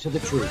Tap into the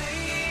Truth.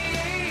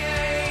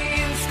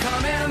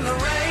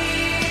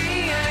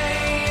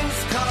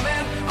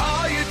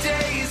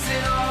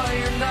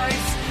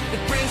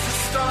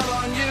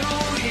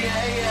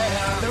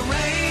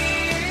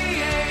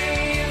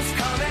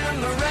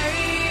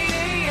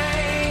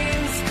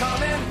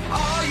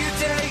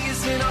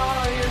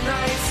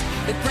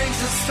 It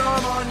brings a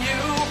storm on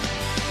you,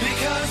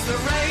 because the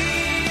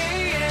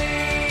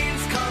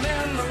rain's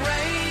coming, the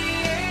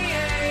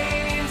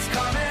rain's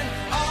coming.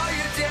 All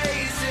your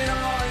days and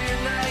all your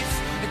nights,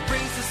 it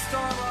brings a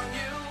storm on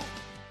you.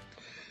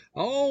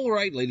 All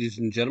right, ladies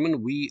and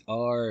gentlemen, we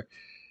are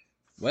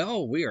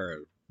well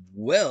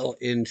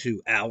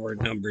into hour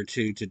number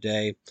 2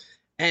 today.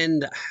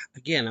 And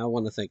again, I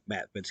want to thank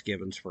Matt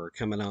Fitzgibbons for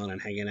coming on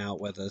and hanging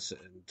out with us,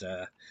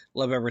 and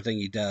love everything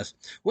he does.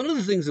 One of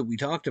the things that we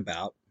talked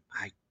about,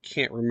 I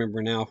can't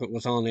remember now if it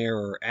was on air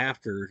or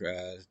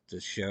after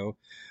the show,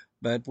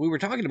 but we were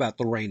talking about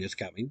The Rain Is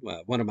Coming,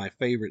 one of my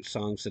favorite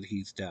songs that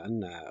he's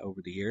done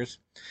over the years.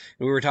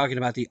 And we were talking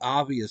about the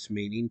obvious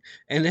meaning,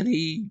 and then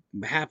he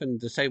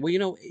happened to say,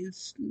 well,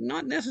 it's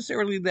not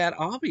necessarily that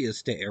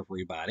obvious to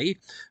everybody,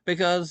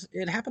 because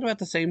it happened about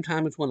the same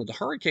time as one of the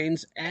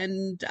hurricanes,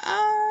 and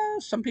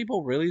some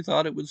people really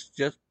thought it was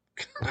just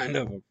kind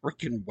of a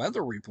freaking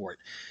weather report.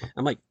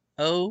 I'm like,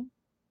 oh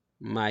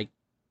my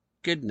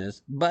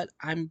goodness, but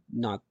I'm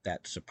not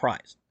that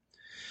surprised.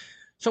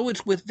 So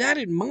it's with that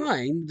in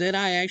mind that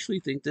I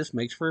actually think this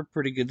makes for a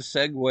pretty good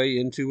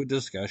segue into a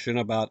discussion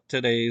about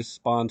today's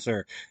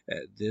sponsor.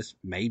 This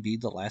may be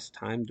the last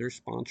time they're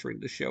sponsoring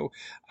the show.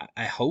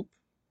 I hope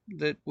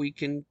that we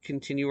can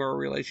continue our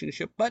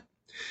relationship. But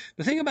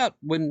the thing about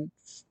when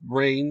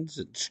rains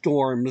and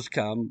storms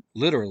come,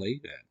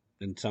 literally,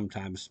 and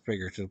sometimes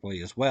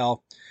figuratively as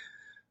well,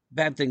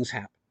 bad things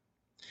happen.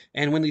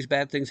 And when these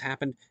bad things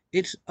happen,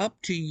 it's up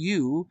to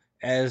you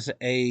as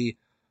a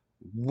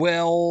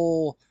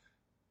well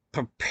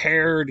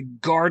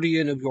prepared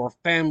guardian of your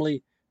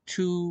family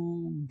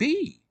to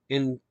be,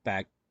 in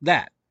fact,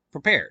 that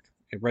prepared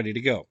and ready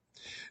to go.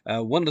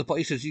 One of the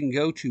places you can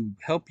go to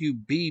help you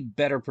be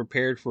better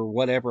prepared for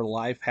whatever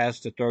life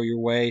has to throw your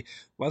way,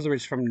 whether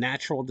it's from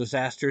natural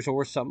disasters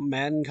or some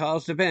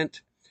man-caused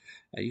event,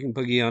 you can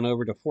boogie on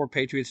over to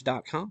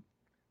 4patriots.com.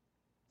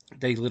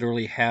 They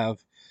literally have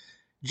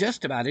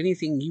just about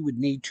anything you would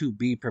need to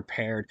be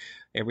prepared.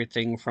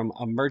 Everything from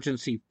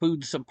emergency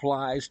food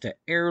supplies to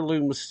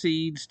heirloom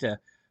seeds to,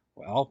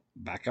 well,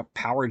 backup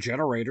power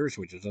generators,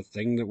 which is a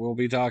thing that we'll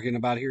be talking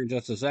about here in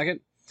just a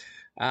second.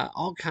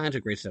 All kinds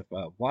of great stuff.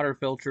 Water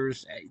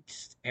filters,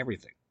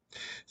 everything.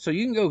 So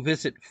you can go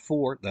visit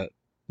the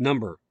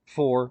number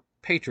 4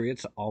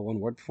 Patriots, all one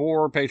word,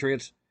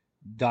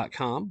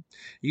 4patriots.com.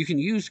 You can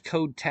use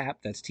code TAP,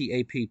 that's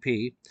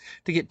TAPP,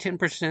 to get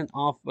 10%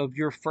 off of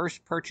your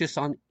first purchase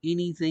on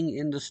anything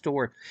in the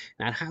store.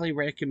 And I'd highly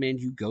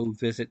recommend you go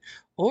visit,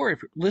 or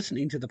if you're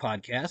listening to the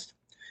podcast,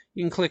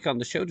 you can click on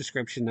the show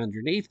description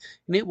underneath,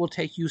 and it will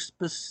take you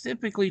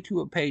specifically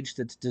to a page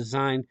that's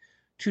designed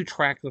to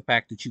track the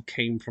fact that you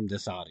came from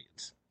this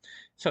audience.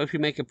 So if you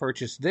make a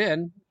purchase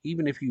then,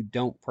 even if you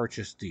don't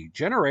purchase the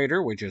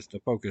generator, which is the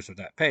focus of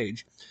that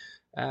page,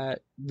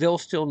 they'll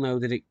still know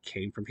that it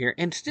came from here,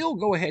 and still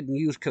go ahead and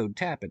use code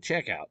TAP at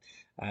checkout.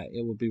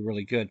 It will be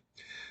really good.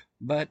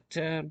 But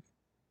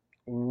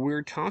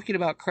we're talking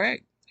about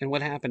Craig and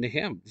what happened to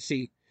him.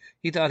 See,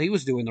 he thought he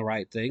was doing the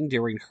right thing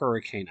during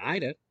Hurricane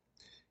Ida.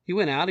 He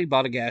went out, he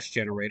bought a gas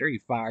generator, he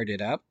fired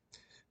it up.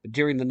 But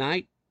during the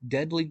night,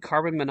 deadly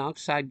carbon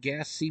monoxide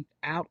gas seeped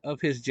out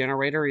of his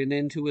generator and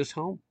into his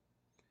home.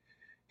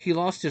 He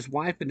lost his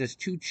wife and his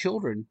 2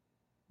 children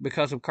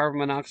because of carbon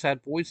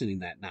monoxide poisoning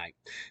that night.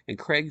 And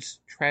Craig's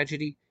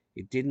tragedy,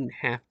 it didn't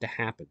have to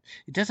happen.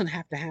 It doesn't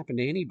have to happen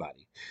to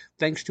anybody.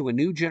 Thanks to a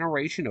new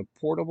generation of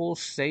portable,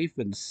 safe,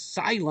 and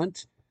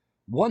silent,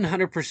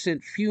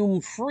 100%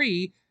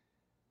 fume-free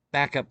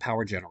backup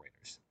power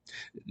generators.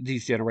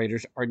 These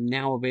generators are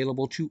now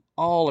available to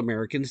all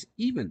Americans,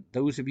 even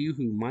those of you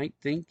who might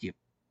think you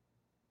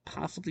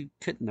possibly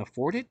couldn't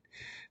afford it.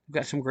 We've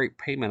got some great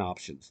payment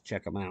options.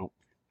 Check them out.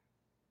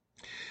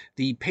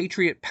 The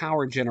Patriot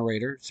Power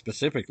Generator,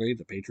 specifically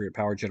the Patriot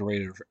Power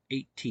Generator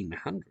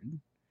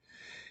 1800,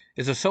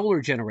 is a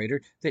solar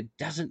generator that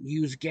doesn't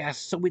use gas,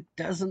 so it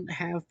doesn't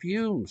have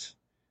fumes.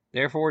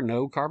 Therefore,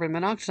 no carbon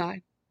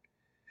monoxide.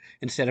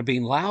 Instead of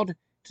being loud,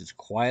 it's as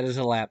quiet as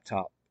a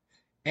laptop.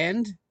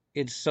 And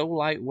it's so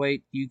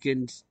lightweight, you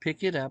can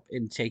pick it up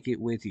and take it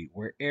with you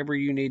wherever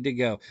you need to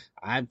go.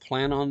 I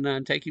plan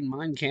on taking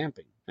mine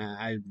camping.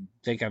 I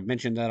think I've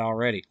mentioned that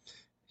already.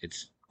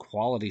 It's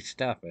quality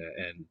stuff,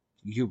 and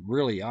you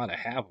really ought to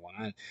have one.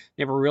 I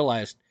never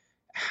realized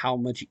how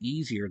much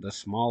easier the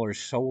smaller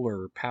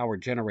solar power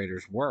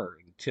generators were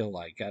until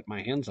I got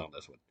my hands on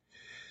this one.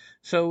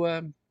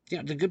 So,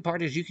 the good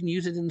part is you can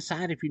use it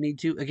inside if you need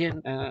to.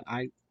 Again,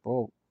 I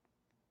will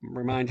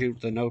remind you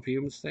the no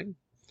fumes thing.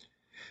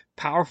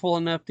 Powerful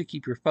enough to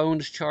keep your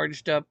phones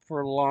charged up for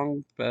a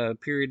long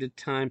period of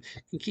time.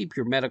 Can keep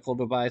your medical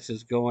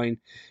devices going.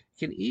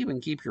 Can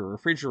even keep your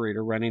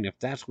refrigerator running if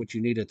that's what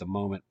you need at the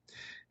moment.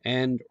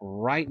 And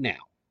right now,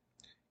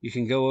 you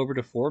can go over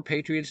to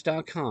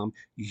 4patriots.com,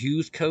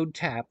 use code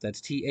TAP, that's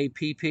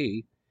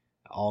TAPP,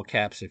 all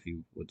caps if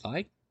you would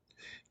like.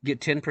 Get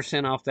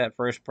 10% off that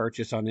first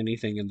purchase on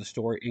anything in the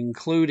store,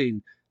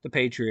 including the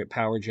Patriot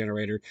Power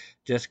Generator.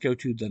 Just go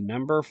to the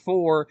number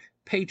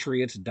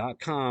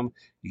 4patriots.com,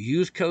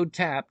 use code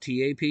TAP,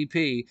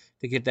 TAPP,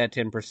 to get that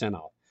 10%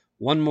 off.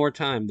 One more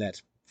time,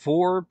 that's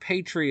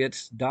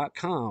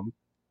 4patriots.com,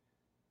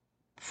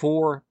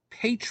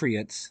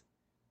 4patriots,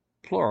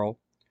 plural,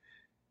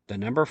 the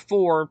number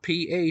 4,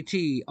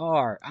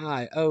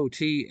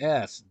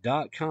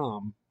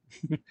 PATRIOTS.com,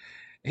 and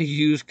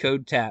use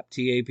code TAPP,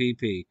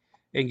 T-A-P-P,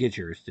 and get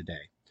yours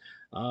today.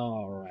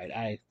 All right,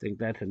 I think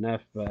that's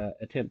enough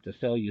attempt to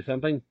sell you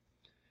something.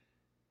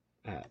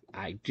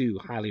 I do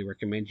highly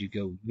recommend you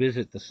go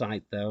visit the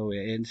site, though,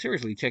 and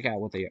seriously check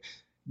out what they are.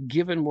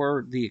 Given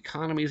where the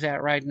economy's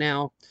at right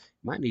now, you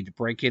might need to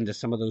break into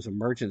some of those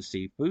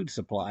emergency food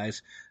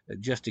supplies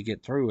just to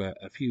get through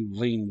a few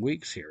lean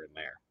weeks here and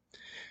there.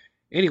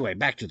 Anyway,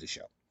 back to the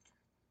show.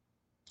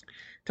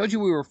 Told you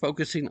we were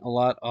focusing a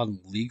lot on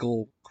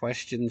legal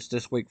questions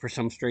this week for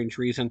some strange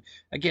reason.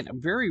 Again,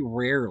 very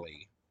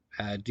rarely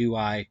do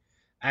I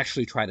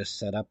actually try to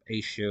set up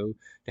a show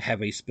to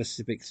have a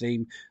specific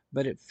theme,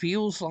 but it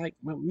feels like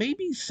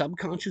maybe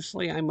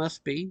subconsciously I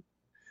must be,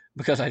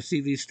 because I see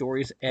these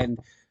stories, and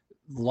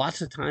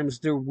lots of times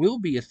there will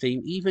be a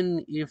theme,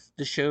 even if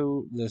the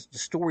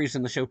stories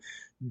in the show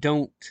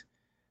don't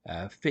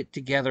fit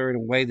together in a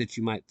way that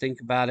you might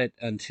think about it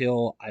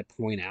until I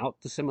point out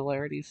the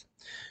similarities.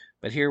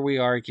 But here we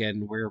are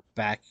again. We're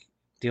back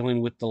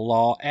dealing with the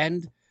law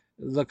and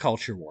the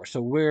culture war.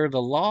 So where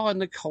the law and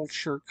the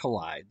culture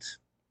collides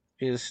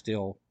is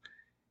still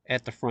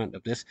at the front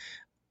of this.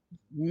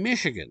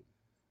 Michigan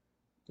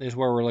is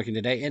where we're looking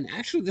today. And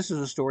actually, this is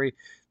a story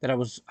that I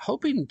was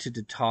hoping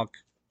to talk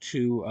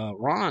to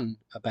Ron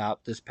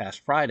about this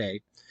past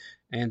Friday.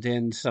 And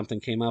then something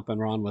came up and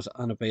Ron was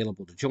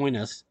unavailable to join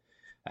us.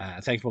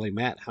 Thankfully,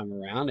 Matt hung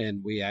around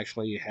and we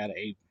actually had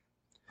a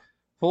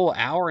full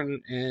hour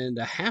and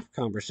a half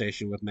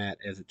conversation with Matt,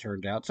 as it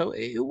turned out. So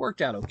it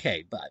worked out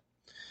okay. But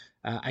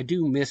I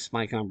do miss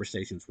my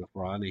conversations with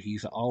Ron.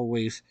 He's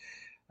always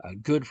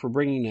good for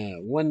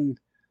bringing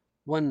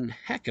one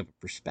heck of a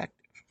perspective.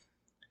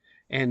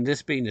 And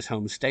this being his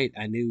home state,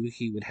 I knew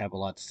he would have a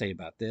lot to say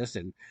about this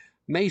and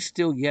may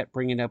still yet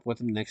bring it up with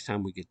him next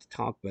time we get to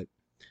talk. But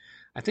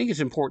I think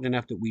it's important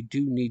enough that we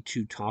do need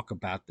to talk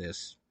about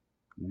this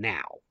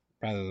now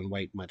rather than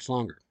wait much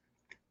longer.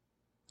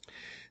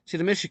 See,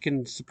 the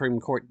Michigan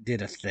Supreme Court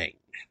did a thing,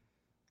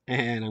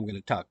 and I'm going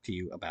to talk to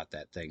you about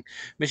that thing.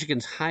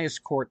 Michigan's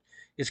highest court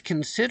is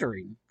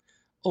considering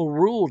a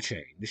rule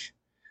change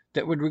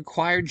that would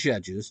require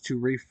judges to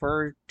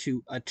refer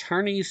to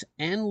attorneys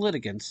and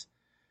litigants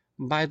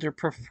by their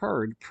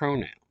preferred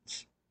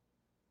pronouns.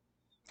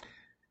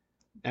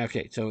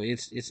 Okay, so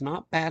it's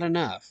not bad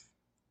enough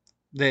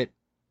that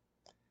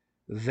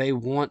they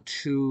want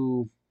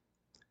to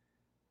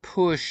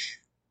push.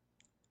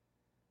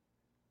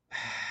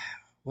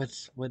 What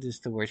is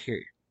the word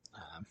here?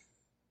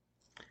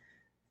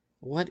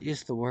 What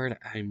is the word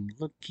I'm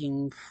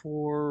looking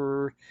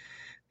for?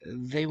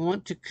 They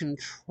want to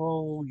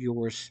control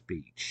your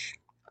speech.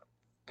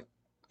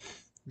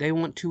 They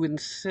want to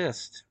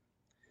insist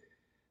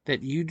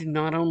that you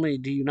not only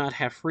do you not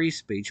have free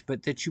speech,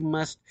 but that you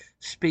must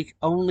speak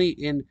only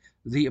in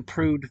the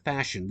approved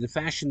fashion, the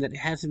fashion that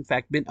has in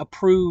fact been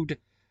approved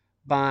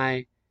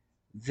by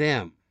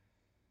them.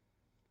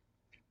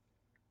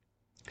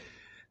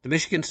 The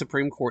Michigan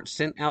Supreme Court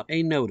sent out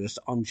a notice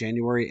on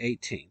January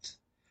 18th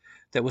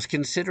that was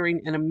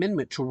considering an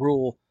amendment to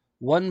Rule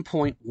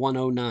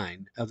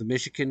 1.109 of the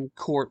Michigan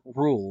Court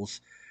Rules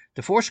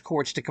to force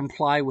courts to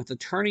comply with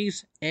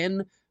attorneys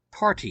and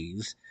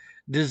parties'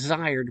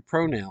 desired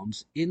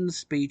pronouns in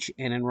speech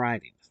and in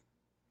writing.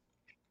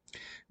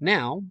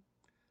 Now,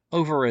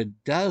 over a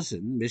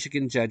dozen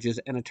Michigan judges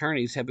and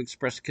attorneys have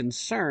expressed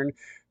concern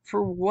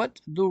for what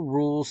the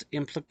rule's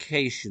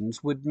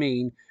implications would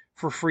mean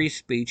for free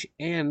speech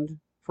and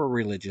for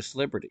religious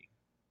liberty.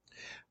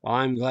 Well,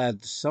 I'm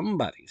glad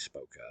somebody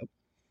spoke up.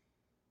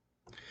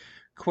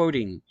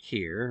 Quoting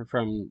here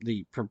from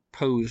the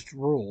proposed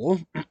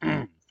rule,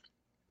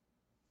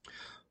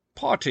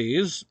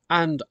 parties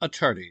and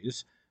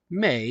attorneys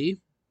may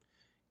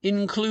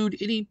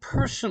include any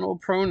personal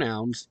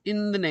pronouns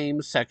in the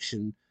name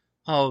section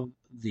of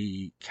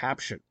the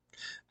caption,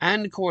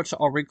 and courts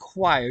are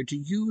required to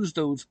use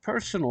those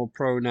personal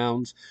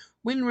pronouns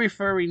when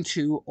referring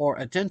to or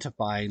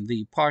identifying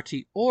the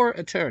party or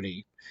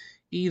attorney,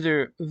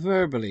 either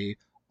verbally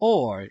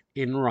or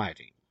in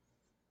writing.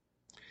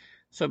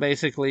 So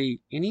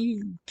basically,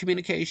 any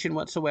communication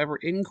whatsoever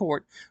in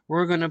court,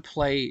 we're going to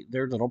play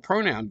their little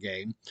pronoun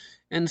game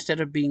instead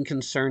of being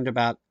concerned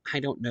about, I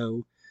don't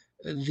know,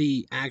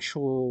 the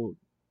actual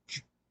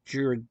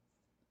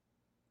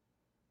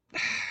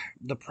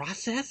the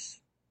process?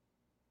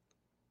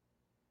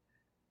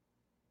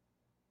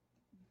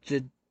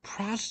 The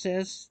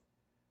process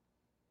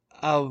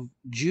of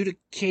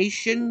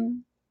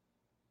adjudication?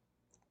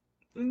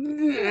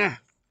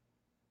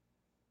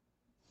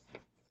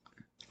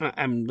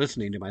 I'm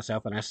listening to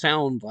myself and I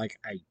sound like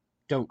I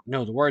don't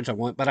know the words I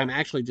want, but I'm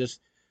actually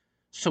just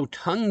so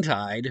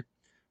tongue-tied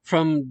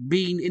from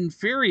being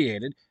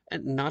infuriated,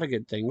 and not a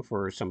good thing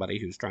for somebody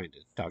who's trying to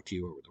talk to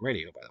you over the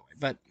radio, by the way.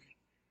 But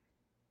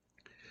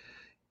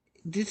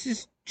this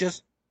is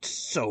just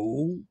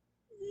so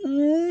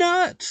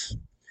nuts.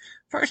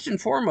 First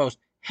and foremost,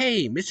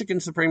 hey, Michigan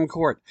Supreme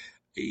Court,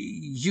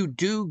 you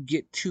do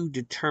get to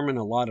determine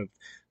a lot of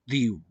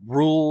the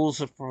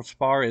rules as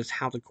far as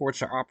how the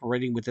courts are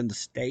operating within the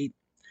state.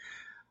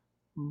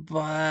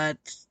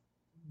 But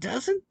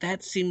doesn't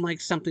that seem like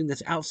something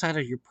that's outside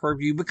of your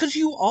purview? Because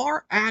you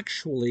are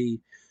actually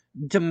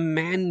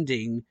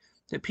demanding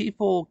that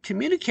people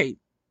communicate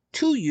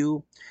to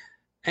you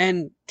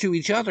and to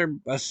each other,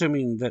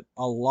 assuming that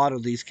a lot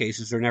of these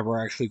cases are never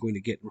actually going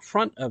to get in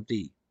front of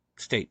the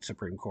state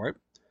Supreme Court,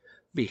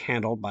 be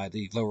handled by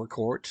the lower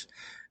courts,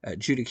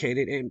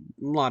 adjudicated, and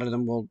a lot of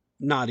them will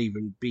not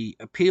even be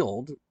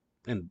appealed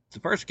in the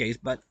first case.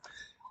 But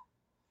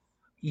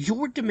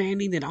you're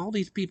demanding that all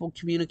these people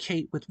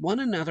communicate with one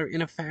another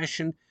in a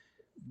fashion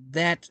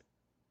that,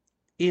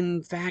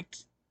 in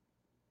fact,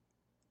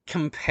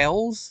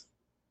 compels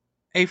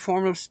a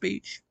form of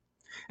speech,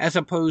 as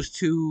opposed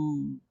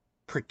to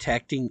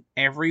protecting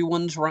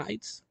everyone's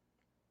rights.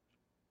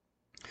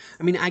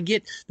 I mean, I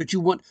get that you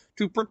want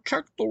to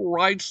protect the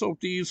rights of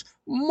these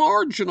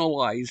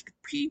marginalized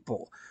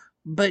people,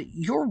 but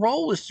your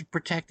role is to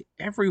protect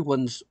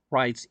everyone's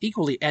rights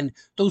equally, and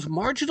those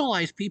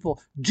marginalized people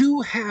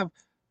do have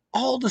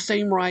all the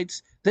same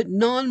rights that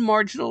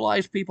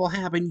non-marginalized people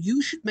have, and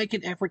you should make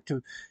an effort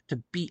to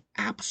be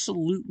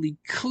absolutely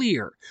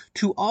clear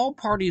to all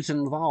parties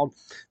involved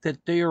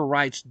that their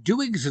rights do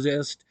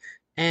exist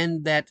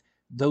and that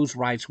those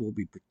rights will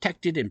be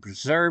protected and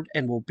preserved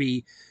and will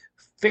be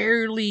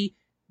fairly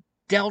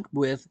dealt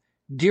with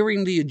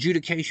during the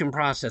adjudication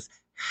process.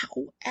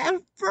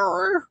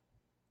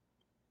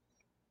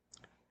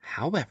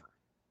 However,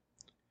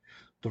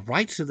 the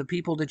rights of the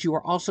people that you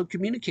are also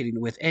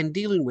communicating with and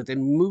dealing with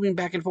and moving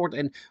back and forth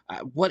and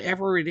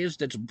whatever it is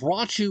that's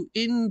brought you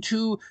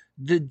into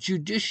the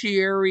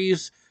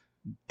judiciary's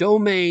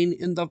domain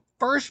in the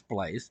first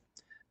place,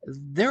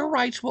 their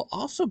rights will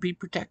also be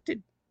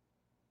protected,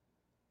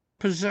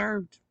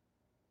 preserved,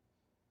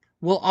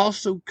 will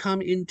also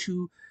come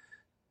into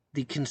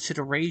the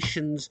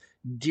considerations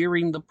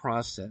during the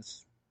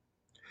process,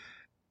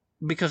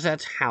 because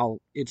that's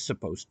how it's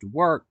supposed to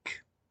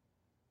work.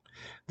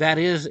 That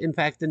is, in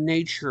fact, the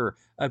nature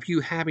of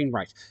you having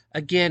rights.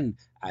 Again,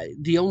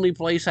 the only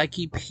place I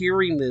keep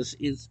hearing this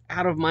is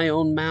out of my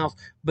own mouth,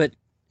 but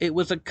it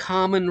was a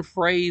common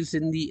phrase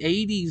in the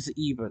 80s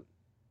even.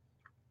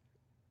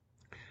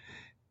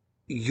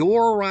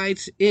 Your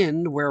rights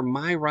end where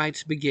my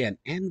rights begin,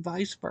 and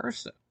vice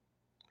versa.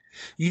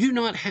 You do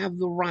not have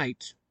the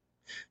right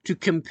to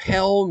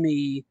compel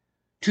me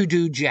to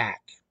do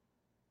jack.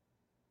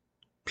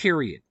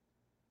 Period.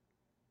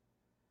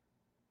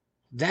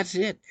 That's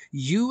it.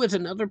 You as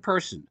another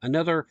person,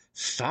 another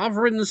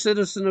sovereign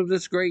citizen of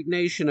this great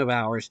nation of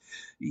ours,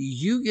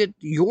 you get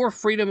your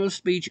freedom of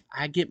speech,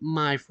 I get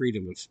my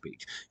freedom of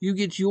speech. You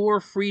get your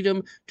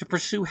freedom to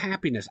pursue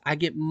happiness, I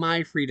get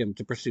my freedom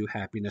to pursue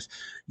happiness.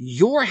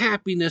 Your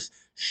happiness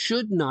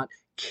should not,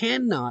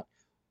 cannot,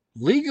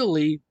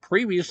 legally,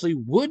 previously,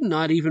 would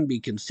not even be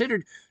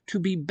considered to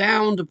be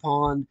bound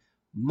upon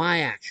my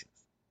actions.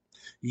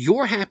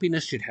 Your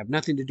happiness should have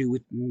nothing to do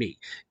with me.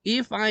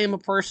 If I am a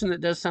person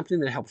that does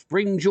something that helps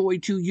bring joy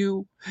to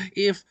you,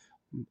 if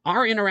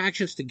our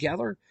interactions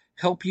together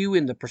help you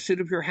in the pursuit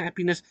of your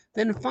happiness,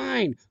 then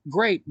fine,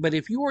 great. But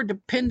if you are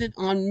dependent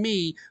on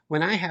me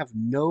when I have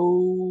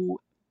no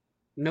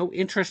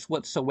interest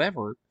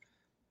whatsoever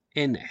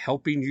in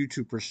helping you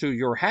to pursue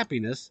your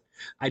happiness,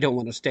 I don't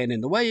want to stand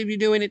in the way of you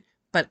doing it,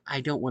 but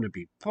I don't want to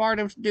be part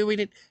of doing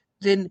it,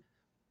 then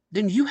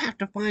you have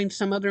to find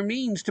some other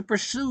means to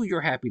pursue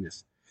your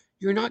happiness.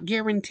 You're not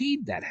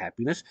guaranteed that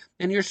happiness,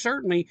 and you're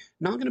certainly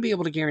not going to be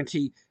able to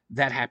guarantee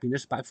that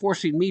happiness by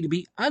forcing me to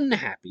be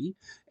unhappy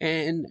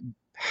and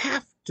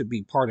have to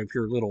be part of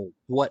your little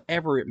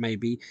whatever it may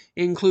be,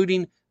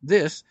 including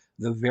this,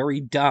 the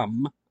very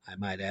dumb, I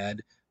might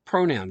add,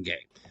 pronoun game.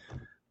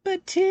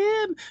 But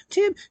Tim,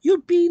 you're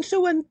being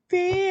so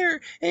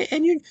unfair,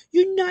 and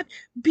you're not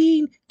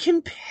being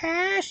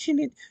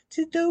compassionate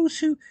to those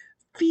who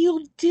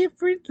feel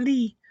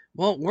differently.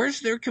 Well,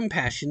 where's their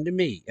compassion to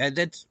me?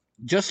 That's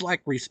just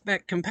like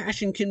respect.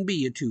 Compassion can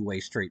be a two-way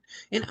street.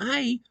 And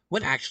I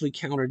would actually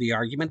counter the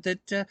argument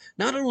that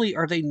not only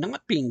are they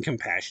not being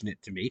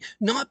compassionate to me,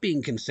 not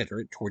being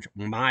considerate towards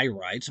my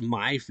rights,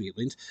 my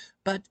feelings,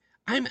 but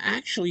I'm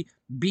actually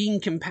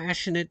being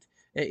compassionate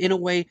in a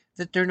way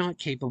that they're not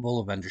capable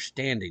of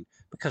understanding,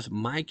 because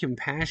my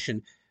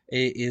compassion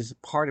is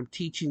part of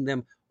teaching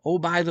them, oh,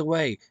 by the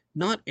way,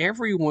 not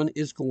everyone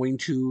is going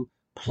to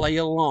play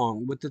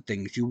along with the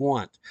things you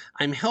want.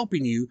 I'm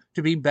helping you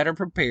to be better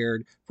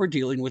prepared for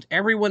dealing with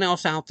everyone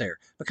else out there,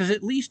 because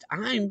at least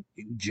I'm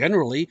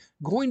generally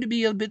going to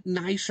be a bit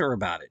nicer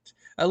about it,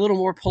 a little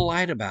more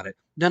polite about it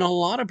than a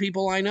lot of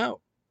people I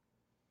know.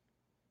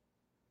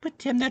 But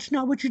Tim, that's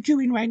not what you're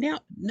doing right now.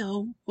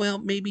 No, well,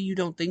 maybe you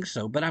don't think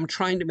so, but I'm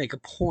trying to make a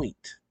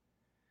point.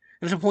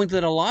 And it's a point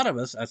that a lot of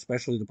us,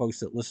 especially the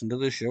folks that listen to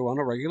this show on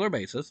a regular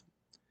basis,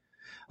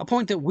 a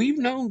point that we've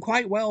known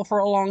quite well for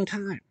a long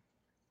time.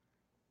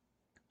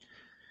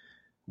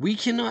 We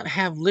cannot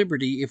have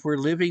liberty if we're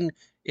living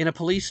in a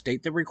police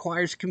state that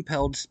requires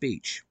compelled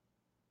speech.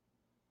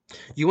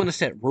 You want to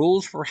set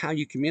rules for how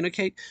you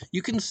communicate?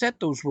 You can set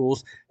those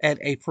rules at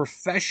a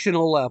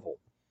professional level.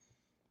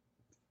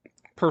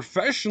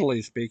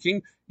 Professionally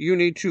speaking, you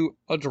need to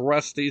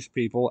address these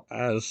people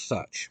as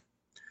such.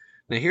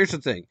 Now, here's the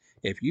thing.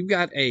 If you've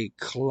got a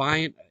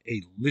client,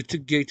 a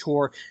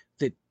litigator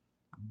that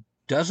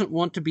doesn't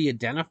want to be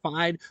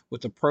identified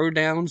with the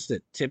pronouns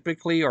that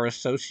typically are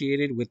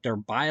associated with their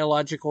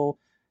biological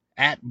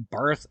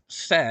at-birth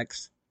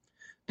sex,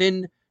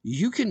 then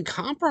you can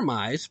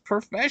compromise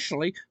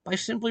professionally by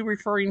simply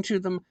referring to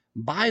them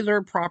by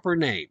their proper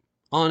name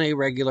on a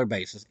regular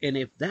basis. And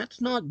if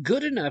that's not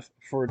good enough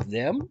for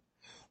them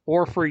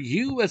or for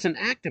you as an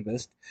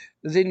activist,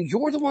 then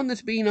you're the one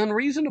that's being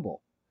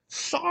unreasonable.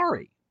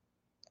 Sorry.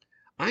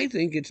 I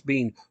think it's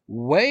being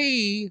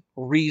way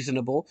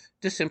reasonable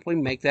to simply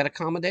make that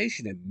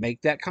accommodation and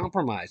make that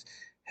compromise.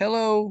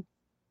 Hello,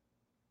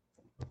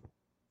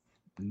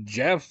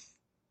 Jeff,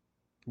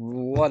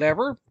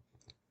 whatever.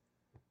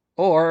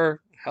 Or,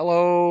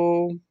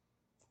 hello,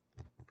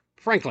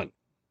 Franklin.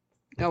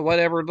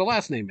 Whatever the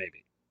last name may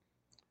be.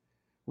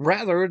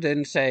 Rather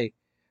than say,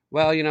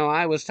 well,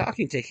 I was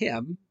talking to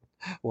him.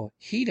 Well,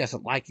 he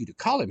doesn't like you to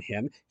call him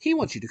him. He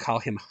wants you to call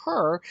him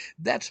her.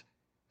 That's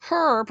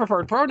her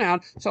preferred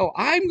pronoun, so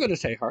I'm going to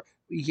say her.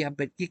 Yeah,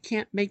 but you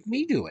can't make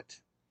me do it.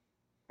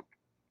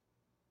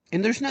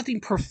 And there's nothing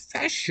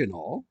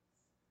professional,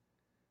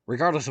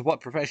 regardless of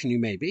what profession you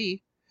may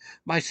be,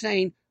 by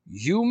saying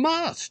you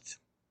must.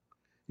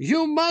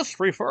 You must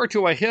refer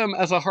to a him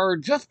as a her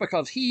just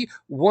because he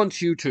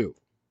wants you to.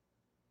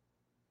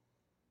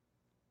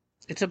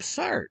 It's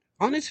absurd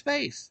on its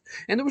face.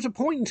 And there was a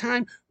point in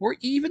time where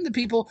even the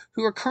people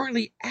who are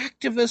currently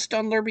activists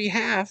on their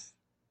behalf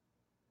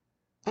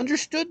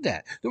understood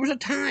that. There was a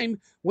time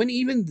when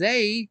even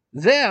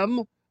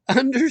them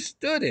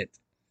understood it.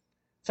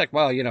 It's like,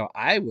 well,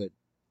 I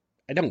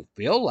don't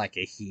feel like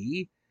a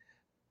he,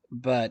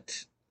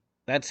 but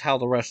that's how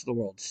the rest of the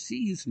world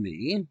sees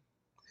me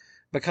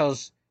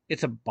because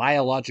it's a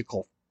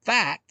biological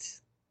fact,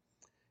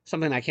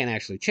 something I can't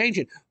actually change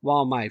it,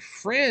 while my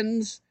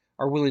friends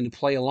are willing to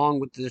play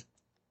along with the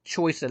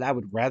choice that I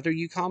would rather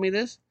you call me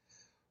this.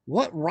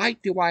 What right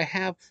do I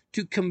have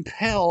to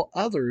compel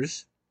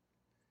others,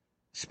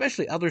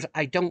 especially others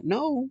I don't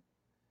know,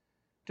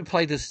 to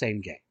play this same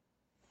game?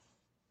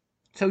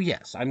 So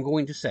yes, I'm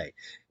going to say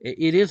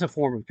it is a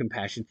form of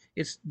compassion.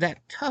 It's that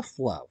tough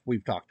love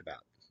we've talked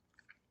about.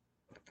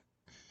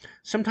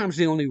 Sometimes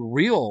the only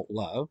real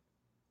love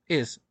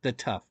is the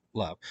tough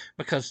love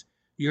because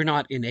you're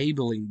not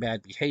enabling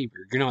bad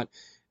behavior. You're not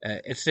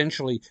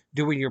essentially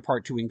doing your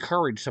part to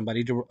encourage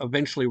somebody to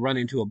eventually run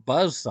into a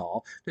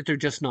buzzsaw that they're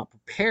just not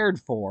prepared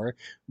for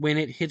when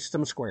it hits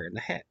them square in the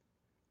head.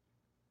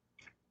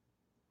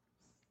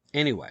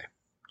 Anyway,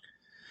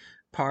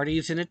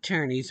 parties and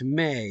attorneys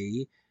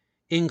may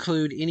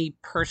include any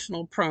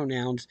personal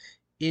pronouns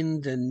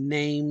in the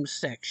name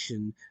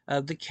section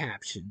of the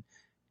caption,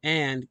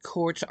 and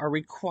courts are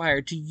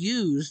required to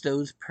use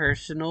those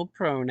personal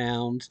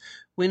pronouns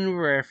when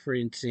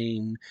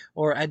referencing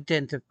or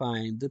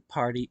identifying the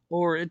party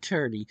or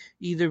attorney,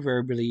 either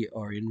verbally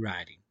or in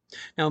writing.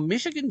 Now,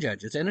 Michigan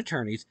judges and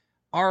attorneys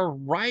are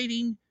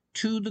writing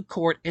to the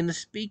court and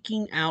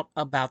speaking out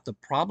about the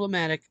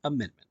problematic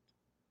amendment.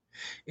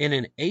 In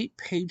an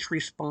 8-page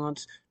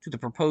response to the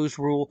proposed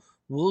rule,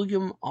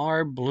 William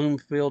R.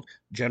 Bloomfield,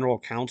 General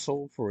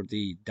Counsel for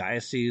the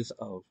Diocese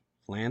of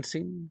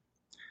Lansing,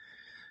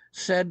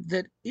 said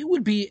that it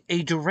would be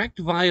a direct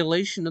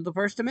violation of the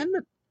First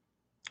Amendment.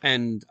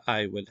 And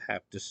I would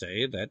have to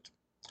say that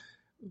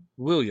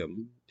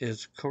William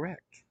is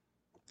correct.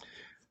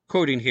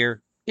 Quoting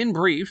here, in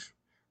brief,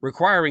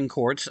 requiring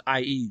courts,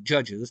 i.e.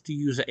 judges, to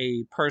use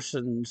a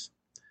person's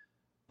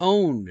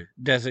own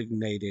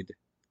designated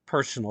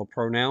personal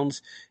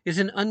pronouns is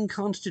an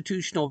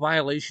unconstitutional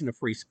violation of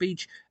free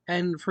speech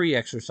and free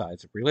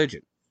exercise of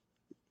religion.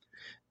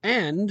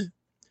 And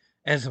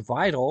as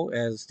vital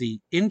as the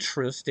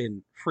interest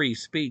in free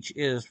speech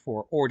is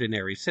for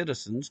ordinary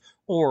citizens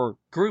or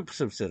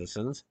groups of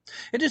citizens,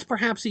 it is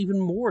perhaps even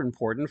more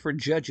important for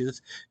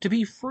judges to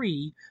be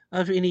free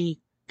of any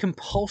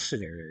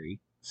compulsory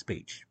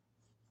speech.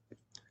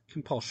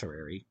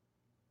 Compulsory.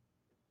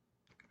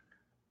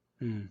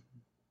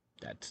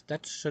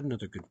 That's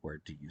another good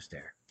word to use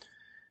there.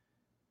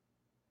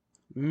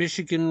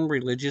 Michigan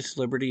religious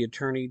liberty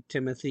attorney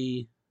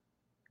Timothy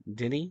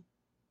Denny,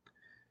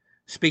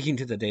 speaking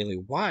to the Daily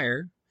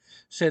Wire,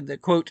 said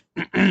that, quote,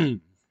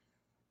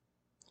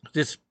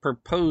 this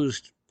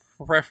proposed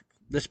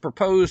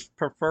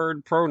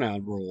preferred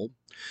pronoun rule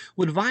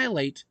would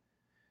violate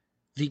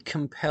the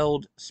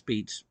compelled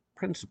speech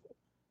principle.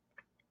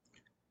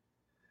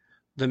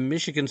 The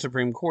Michigan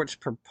Supreme Court's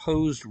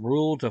proposed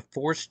rule to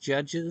force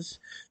judges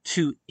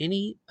to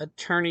any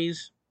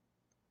attorney's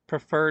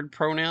preferred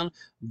pronoun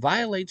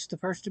violates the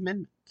First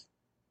Amendment.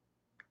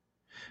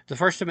 The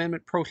First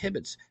Amendment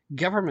prohibits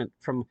government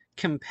from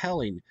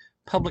compelling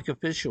public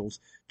officials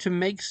to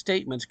make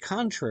statements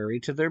contrary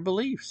to their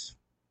beliefs.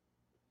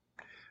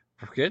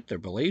 Forget their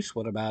beliefs.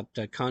 What about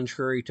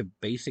contrary to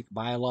basic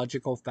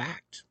biological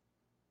fact?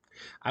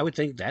 I would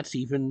think that's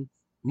even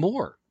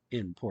more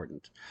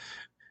important.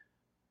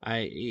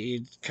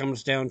 It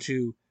comes down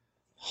to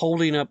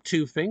holding up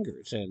two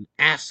fingers and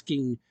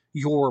asking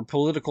your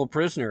political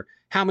prisoner,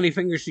 how many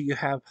fingers do you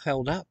have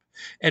held up?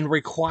 And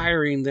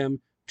requiring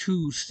them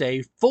to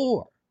say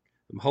 4.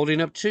 I'm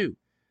holding up 2.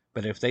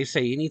 But if they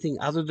say anything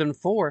other than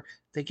 4,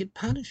 they get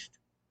punished.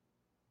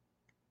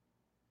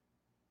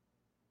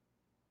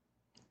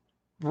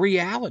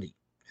 Reality,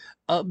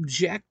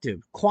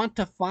 objective,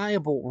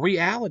 quantifiable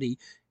reality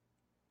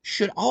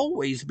should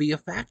always be a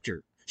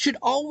factor, should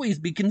always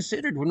be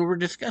considered when we're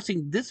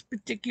discussing this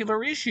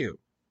particular issue.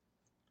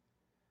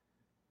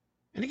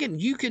 And again,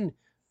 you can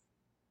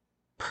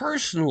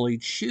personally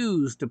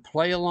choose to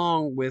play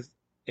along with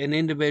an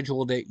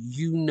individual that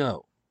you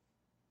know.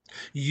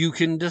 You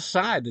can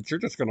decide that you're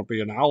just going to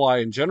be an ally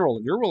in general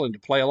and you're willing to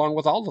play along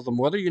with all of them,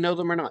 whether you know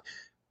them or not.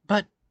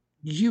 But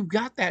you've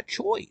got that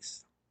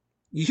choice.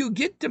 You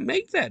get to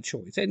make that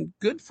choice, and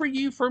good for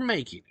you for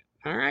making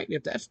it. All right,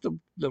 if that's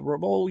the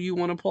role you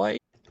want to play,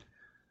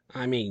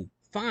 I mean,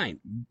 fine,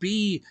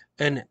 be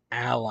an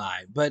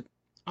ally. But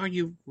are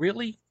you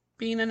really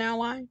being an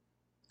ally?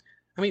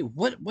 I mean,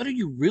 what are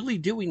you really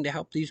doing to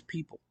help these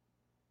people?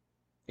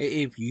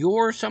 If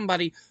you're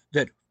somebody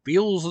that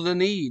feels the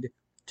need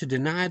to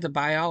deny the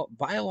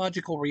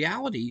biological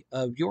reality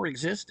of your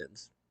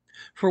existence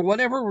for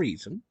whatever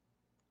reason,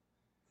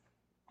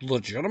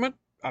 legitimate,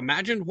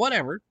 imagined,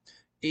 whatever,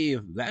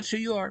 if that's who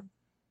you are,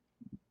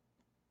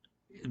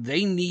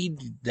 they need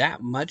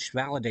that much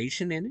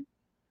validation in it.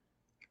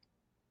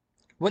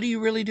 What are you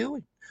really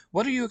doing?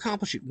 What are you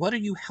accomplishing? What are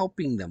you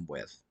helping them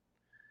with?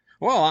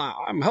 Well,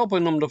 I'm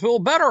helping them to feel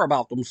better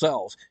about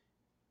themselves.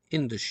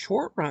 In the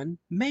short run,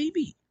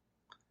 maybe.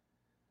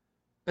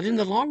 But in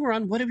the long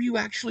run, what have you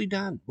actually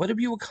done? What have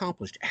you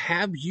accomplished?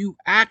 Have you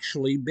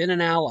actually been an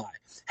ally?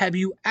 Have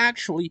you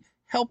actually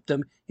helped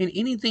them in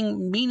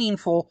anything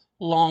meaningful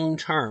long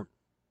term?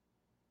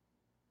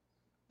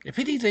 If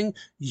anything,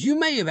 you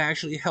may have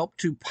actually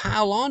helped to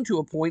pile on to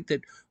a point that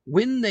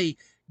when they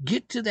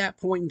get to that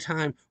point in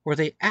time where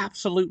they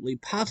absolutely,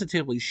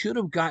 positively should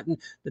have gotten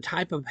the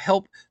type of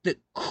help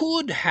that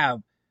could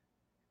have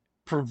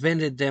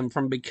prevented them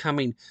from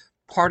becoming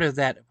part of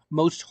that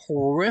most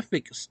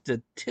horrific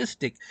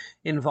statistic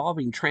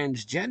involving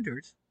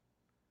transgenders,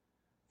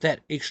 that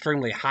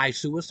extremely high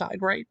suicide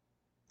rate.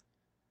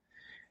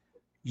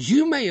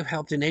 You may have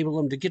helped enable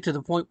them to get to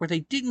the point where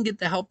they didn't get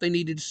the help they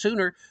needed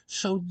sooner,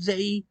 so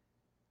they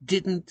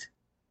didn't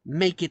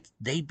make it.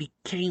 They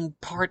became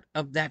part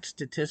of that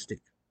statistic.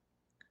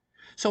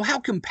 So how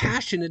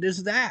compassionate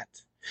is that?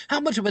 How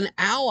much of an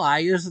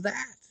ally is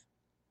that?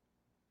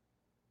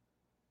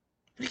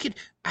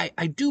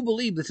 I do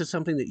believe this is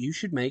something that you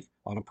should make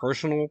on a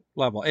personal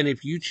level. And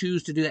if you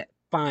choose to do that,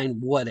 fine,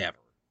 whatever.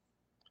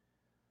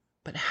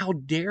 But how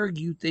dare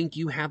you think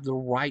you have the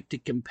right to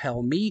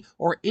compel me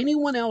or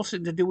anyone else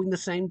into doing the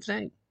same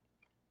thing?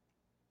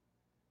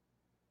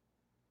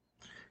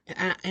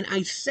 And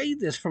I say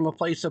this from a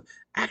place of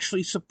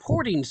actually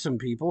supporting some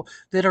people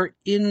that are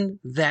in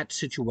that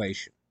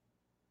situation.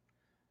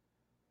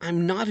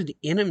 I'm not an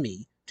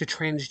enemy to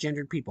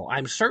transgendered people.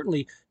 I'm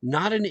certainly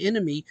not an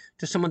enemy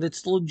to someone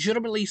that's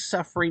legitimately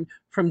suffering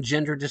from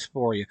gender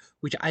dysphoria,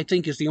 which I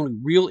think is the only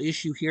real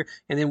issue here.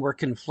 And then we're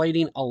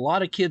conflating a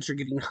lot of kids are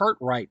getting hurt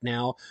right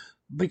now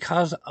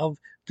because of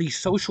the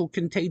social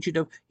contagion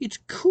of it's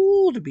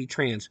cool to be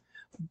trans.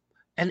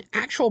 An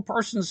actual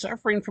person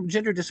suffering from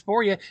gender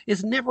dysphoria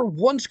is never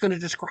once going to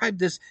describe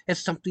this as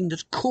something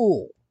that's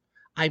cool.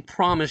 I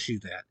promise you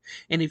that.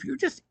 And if you're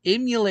just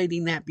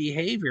emulating that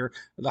behavior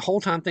the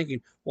whole time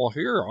thinking, well,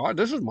 here,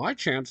 this is my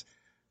chance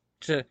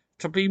to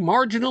be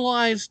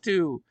marginalized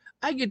too.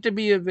 I get to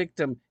be a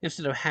victim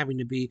instead of having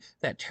to be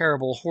that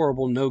terrible,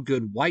 horrible, no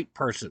good white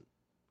person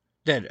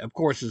that, of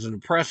course, is an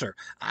oppressor.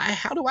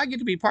 How do I get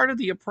to be part of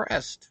the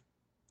oppressed?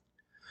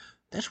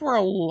 That's where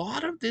a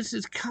lot of this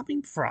is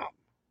coming from.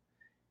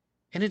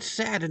 And it's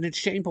sad and it's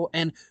shameful.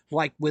 And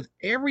like with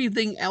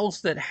everything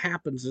else that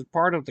happens as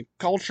part of the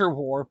culture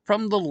war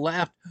from the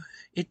left,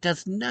 it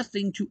does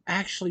nothing to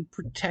actually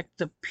protect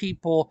the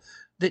people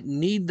that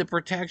need the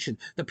protection,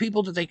 the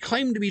people that they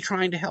claim to be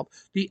trying to help.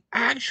 The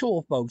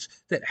actual folks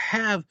that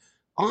have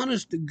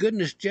honest to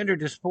goodness gender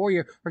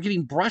dysphoria are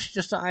getting brushed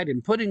aside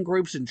and put in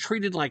groups and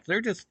treated like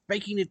they're just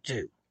faking it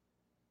too.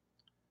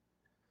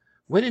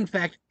 When in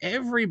fact,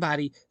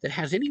 everybody that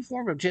has any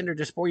form of gender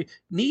dysphoria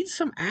needs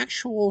some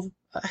actual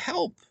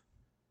help.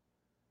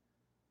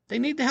 They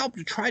need the help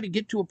to try to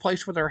get to a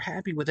place where they're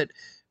happy with it,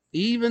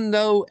 even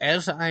though,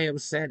 as I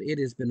have said, it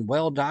has been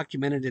well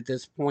documented at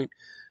this point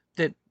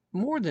that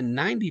more than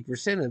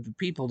 90% of the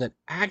people that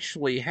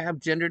actually have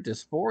gender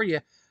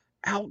dysphoria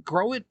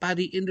outgrow it by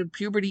the end of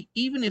puberty,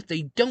 even if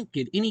they don't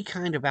get any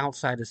kind of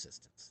outside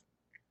assistance.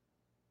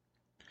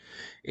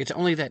 It's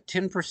only that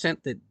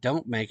 10% that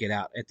don't make it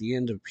out at the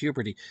end of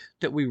puberty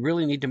that we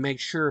really need to make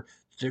sure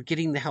they're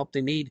getting the help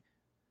they need.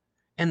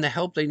 and the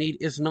help they need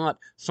is not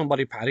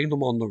somebody patting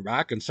them on the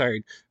back and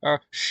saying,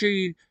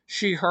 she,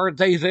 her,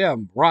 they,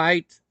 them,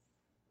 right?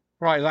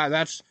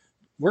 Right,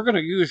 we're going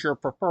to use your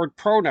preferred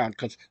pronoun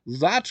because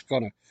that's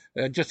going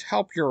to just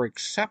help your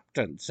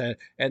acceptance,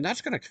 and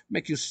that's going to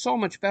make you so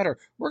much better.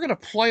 We're going to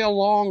play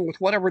along with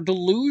whatever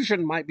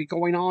delusion might be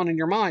going on in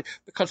your mind,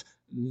 because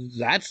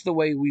that's the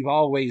way we've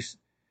always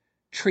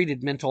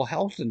treated mental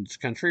health in this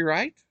country,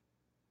 right?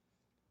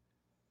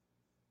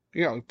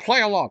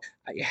 Play along.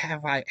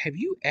 Have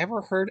you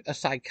ever heard a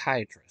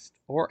psychiatrist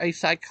or a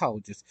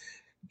psychologist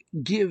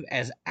give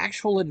as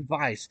actual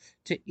advice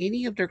to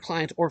any of their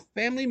clients or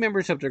family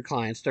members of their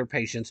clients, their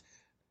patients,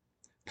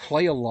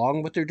 play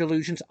along with their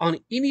delusions on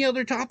any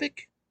other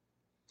topic?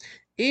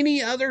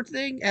 Any other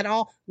thing at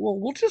all? Well,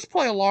 we'll just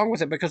play along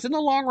with it because in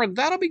the long run,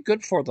 that'll be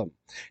good for them.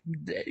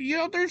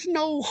 There's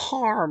no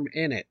harm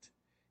in it.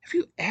 Have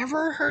you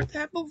ever heard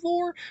that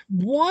before?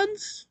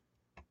 Once?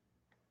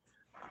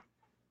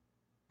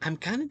 I'm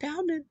kind of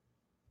down it.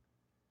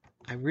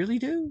 I really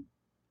do.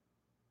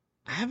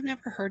 I have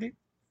never heard it.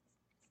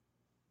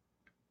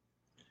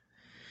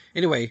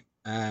 Anyway,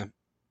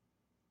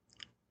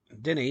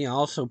 Denny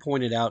also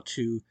pointed out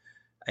to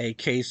a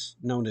case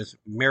known as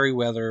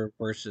Merriweather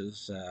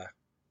versus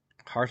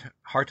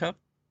Hartup,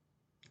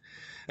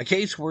 a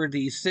case where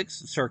the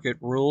Sixth Circuit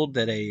ruled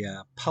that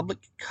a public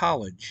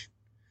college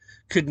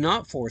could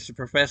not force a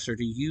professor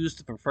to use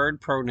the preferred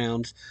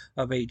pronouns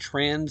of a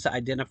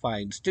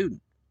trans-identifying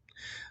student.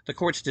 The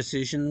court's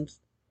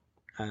decisions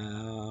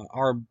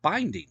are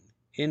binding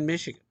in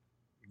Michigan.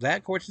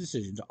 That court's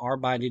decisions are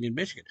binding in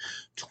Michigan.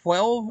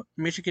 12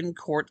 Michigan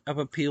Court of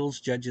Appeals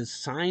judges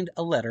signed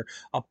a letter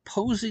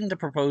opposing the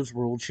proposed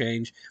rule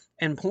change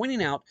and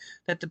pointing out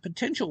that the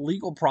potential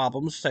legal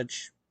problems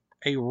such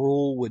a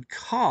rule would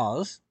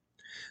cause,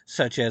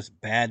 such as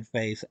bad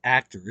faith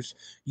actors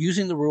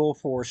using the rule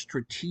for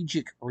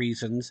strategic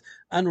reasons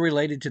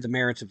unrelated to the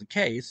merits of the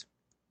case.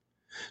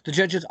 The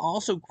judges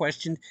also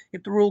questioned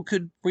if the rule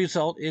could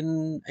result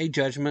in a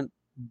judgment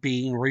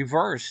being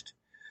reversed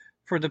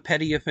for the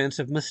petty offense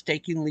of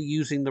mistakenly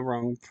using the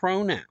wrong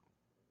pronoun.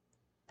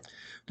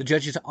 The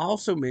judges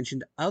also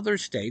mentioned other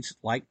states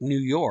like New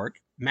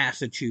York,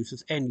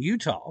 Massachusetts, and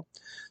Utah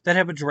that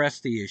have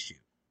addressed the issue,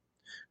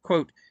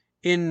 quote,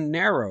 in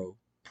narrow,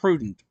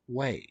 prudent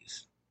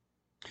ways.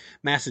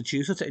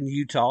 Massachusetts and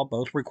Utah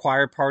both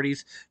require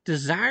parties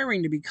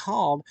desiring to be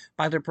called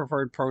by their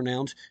preferred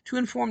pronouns to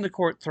inform the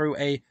court through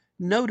a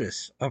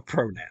notice of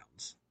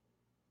pronouns.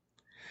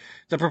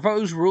 The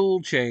proposed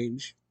rule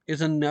change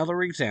is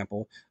another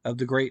example of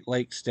the Great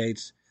Lakes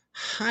state's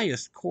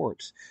highest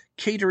courts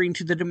catering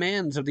to the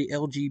demands of the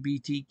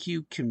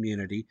LGBTQ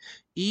community,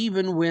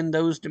 even when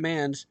those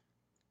demands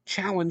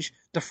challenge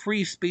the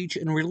free speech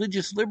and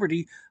religious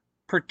liberty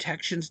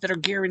protections that are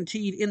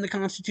guaranteed in the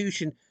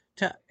Constitution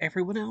to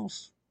everyone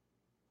else.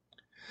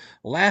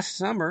 Last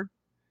summer,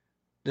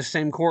 the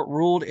same court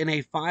ruled in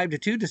a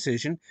 5-2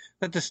 decision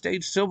that the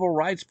state's civil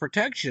rights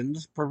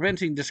protections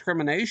preventing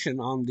discrimination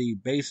on the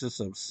basis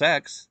of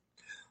sex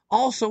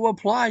also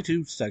apply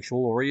to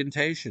sexual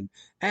orientation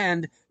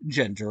and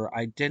gender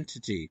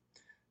identity,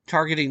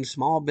 targeting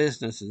small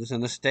businesses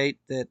in a state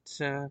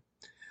that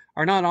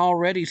are not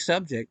already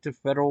subject to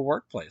federal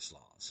workplace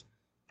laws.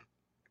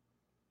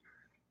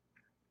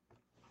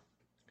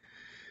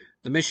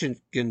 The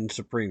Michigan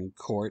Supreme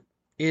Court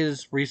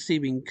is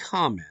receiving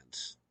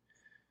comments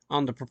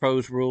on the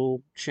proposed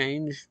rule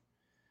change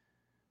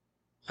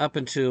up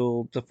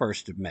until the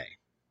 1st of May.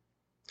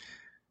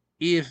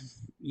 If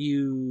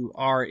you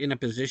are in a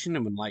position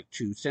and would like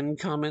to send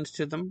comments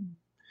to them,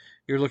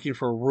 you're looking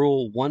for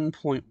Rule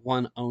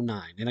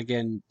 1.109. And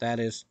again, that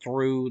is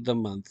through the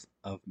month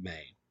of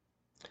May.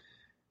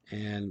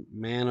 And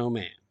man, oh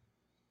man,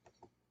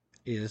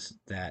 is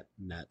that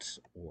nuts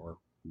or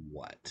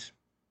what?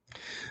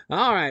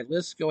 All right,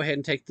 let's go ahead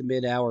and take the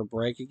mid-hour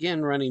break.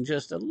 Again, running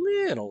just a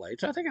little late,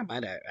 so I think I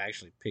might have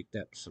actually picked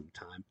up some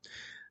time.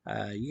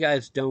 You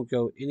guys don't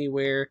go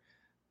anywhere.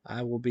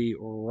 I will be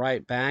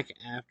right back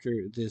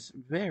after this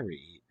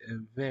very,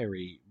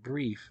 very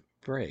brief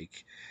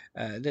break.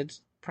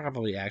 That's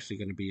probably actually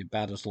going to be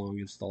about as long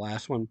as the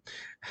last one.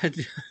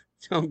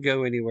 Don't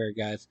go anywhere,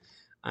 guys.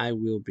 I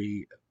will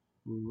be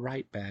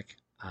right back.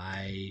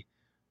 I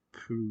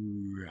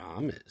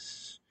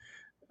promise.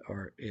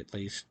 Or at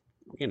least,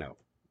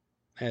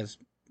 as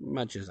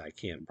much as I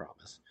can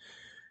promise.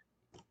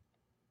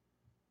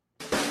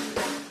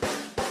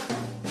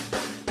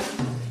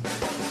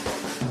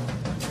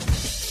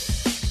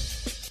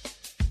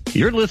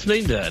 You're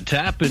listening to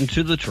Tap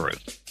Into the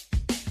Truth.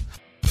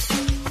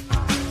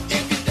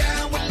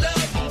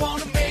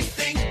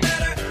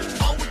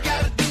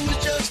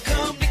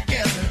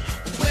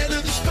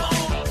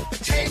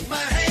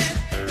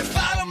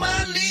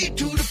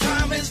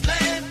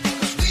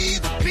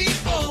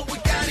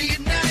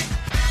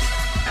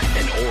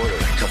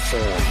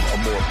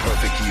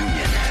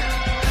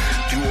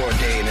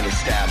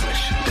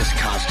 Establish this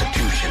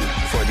Constitution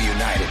for the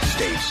United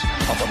States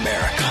of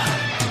America.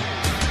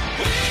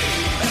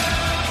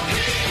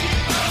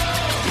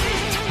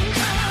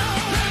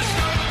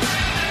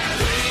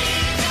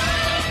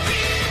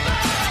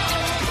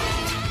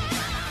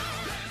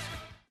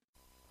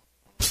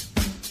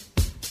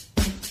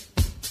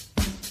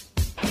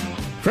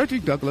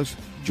 Frederick Douglass,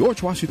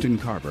 George Washington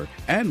Carver,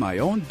 and my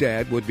own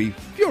dad would be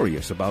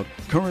furious about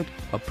current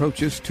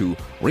approaches to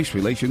race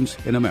relations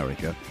in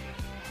America.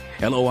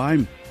 Hello,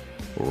 I'm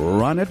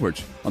Ron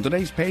Edwards. On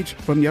today's page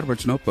from the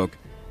Edwards Notebook,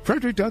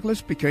 Frederick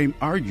Douglass became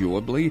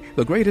arguably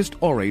the greatest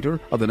orator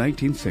of the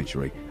 19th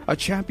century, a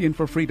champion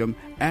for freedom,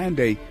 and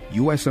a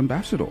U.S.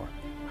 ambassador.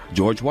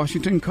 George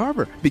Washington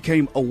Carver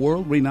became a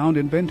world-renowned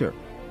inventor.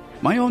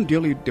 My own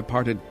dearly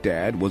departed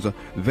dad was a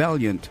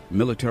valiant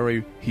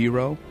military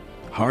hero,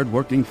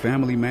 hard-working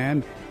family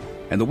man,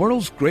 and the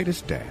world's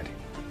greatest dad.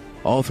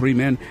 All three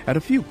men had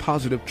a few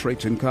positive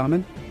traits in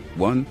common.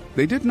 One,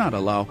 they did not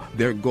allow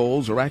their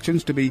goals or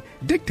actions to be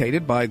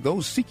dictated by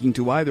those seeking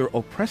to either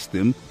oppress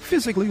them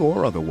physically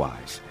or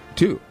otherwise.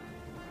 Two,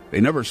 they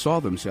never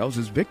saw themselves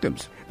as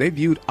victims. They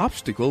viewed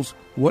obstacles,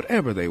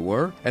 whatever they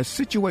were, as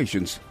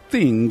situations,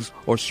 things,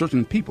 or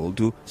certain people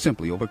to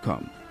simply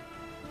overcome.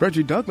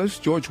 Frederick Douglass,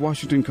 George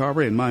Washington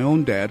Carver, and my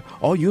own dad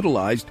all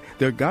utilized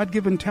their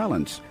God-given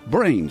talents,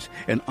 brains,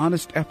 and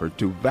honest effort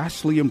to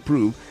vastly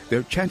improve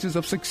their chances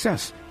of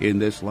success in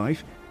this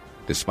life.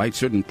 Despite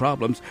certain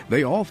problems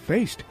they all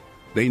faced,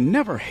 they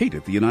never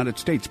hated the United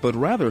States, but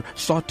rather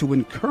sought to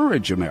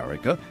encourage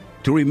America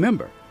to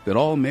remember that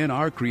all men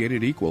are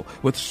created equal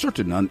with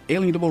certain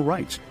unalienable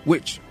rights,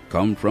 which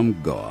come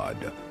from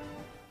God.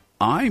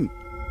 I'm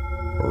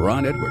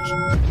Ron Edwards.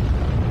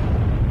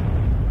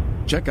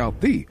 Check out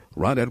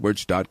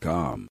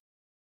theronedwards.com.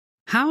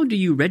 How do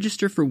you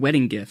register for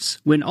wedding gifts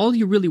when all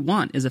you really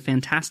want is a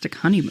fantastic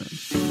honeymoon?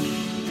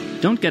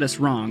 Don't get us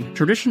wrong,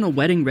 traditional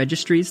wedding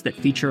registries that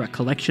feature a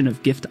collection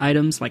of gift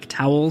items like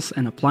towels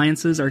and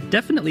appliances are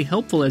definitely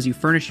helpful as you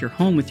furnish your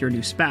home with your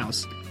new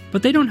spouse,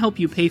 but they don't help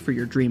you pay for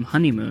your dream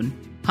honeymoon.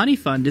 Honey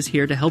Fund is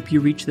here to help you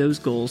reach those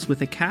goals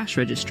with a cash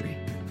registry.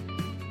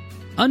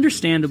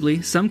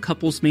 Understandably, some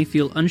couples may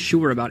feel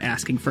unsure about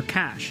asking for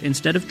cash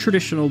instead of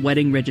traditional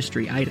wedding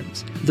registry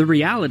items. The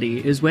reality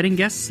is wedding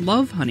guests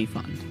love Honey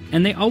Fund,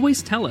 and they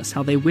always tell us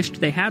how they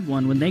wished they had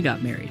one when they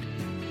got married.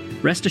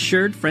 Rest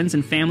assured, friends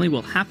and family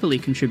will happily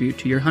contribute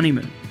to your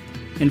honeymoon.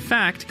 In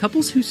fact,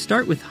 couples who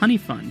start with Honey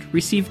Fund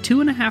receive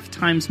 2.5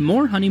 times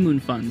more honeymoon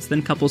funds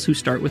than couples who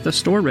start with a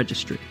store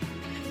registry.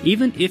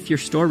 Even if your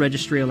store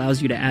registry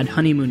allows you to add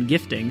honeymoon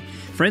gifting,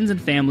 friends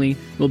and family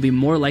will be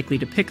more likely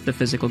to pick the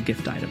physical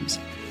gift items.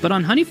 But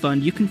on Honey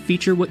Fund, you can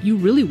feature what you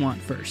really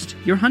want first,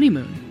 your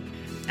honeymoon.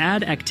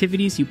 Add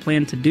activities you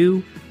plan to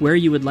do, where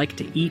you would like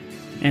to eat,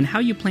 and how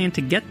you plan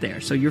to get there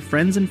so your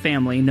friends and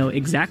family know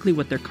exactly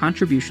what their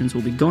contributions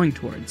will be going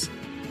towards.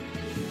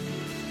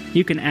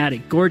 You can add a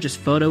gorgeous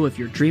photo of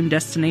your dream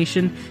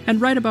destination and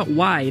write about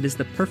why it is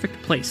the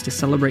perfect place to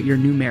celebrate your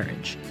new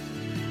marriage.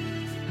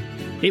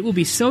 It will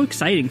be so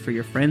exciting for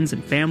your friends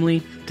and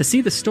family to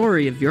see the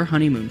story of your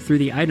honeymoon through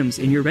the items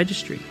in your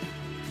registry.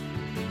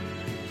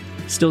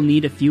 Still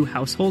need a few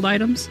household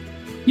items?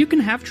 You can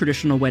have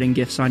traditional wedding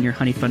gifts on your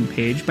Honey Fund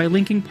page by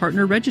linking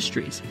partner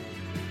registries.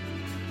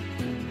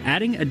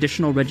 Adding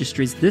additional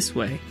registries this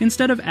way,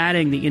 instead of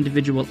adding the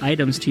individual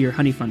items to your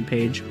Honey Fund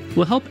page,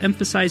 will help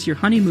emphasize your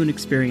honeymoon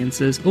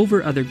experiences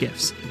over other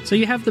gifts, so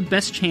you have the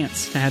best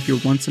chance to have your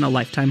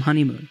once-in-a-lifetime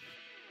honeymoon.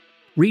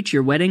 Reach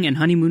your wedding and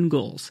honeymoon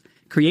goals.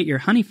 Create your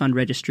Honey Fund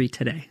registry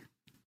today.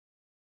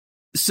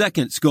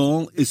 Second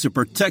Skull is a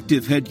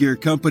protective headgear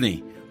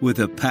company with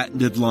a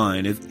patented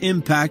line of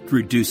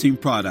impact-reducing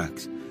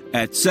products.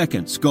 At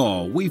Second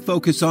Skull, we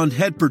focus on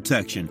head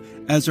protection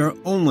as our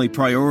only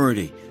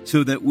priority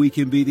so that we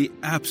can be the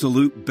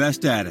absolute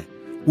best at it.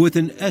 With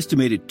an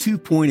estimated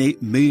 2.8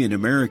 million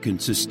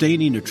Americans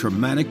sustaining a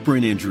traumatic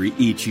brain injury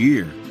each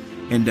year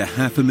and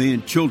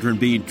 500,000 children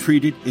being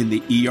treated in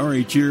the ER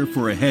each year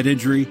for a head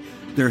injury,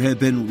 there have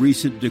been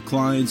recent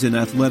declines in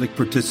athletic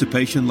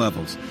participation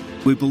levels.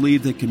 We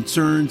believe that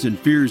concerns and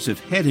fears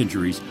of head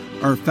injuries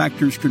are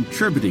factors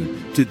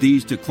contributing to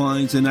these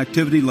declines in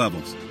activity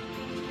levels.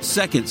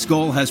 Second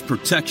Skull has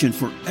protection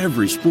for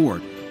every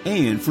sport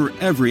and for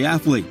every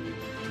athlete.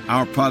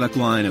 Our product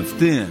line of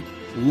thin,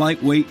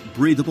 lightweight,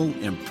 breathable,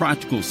 and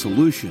practical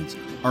solutions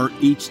are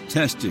each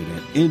tested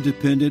at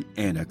independent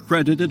and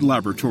accredited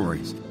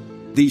laboratories.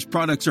 These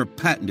products are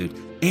patented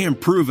and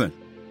proven.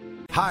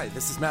 Hi,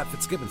 this is Matt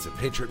Fitzgibbons at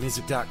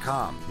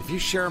PatriotMusic.com. If you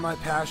share my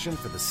passion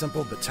for the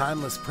simple but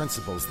timeless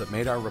principles that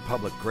made our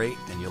republic great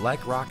and you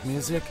like rock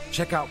music,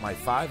 check out my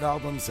 5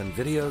 albums and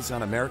videos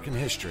on American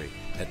history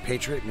at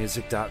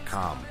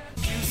PatriotMusic.com.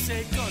 You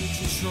say gun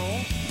control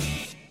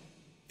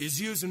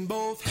is using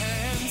both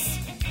hands.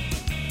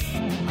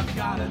 I've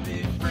gotta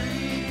be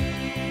free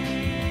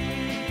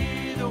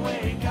the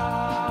way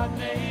God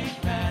made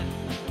men,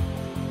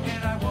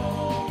 and I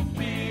won't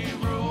be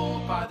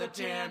ruled by the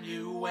damn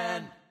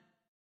UN.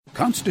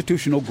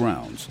 Constitutional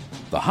Grounds,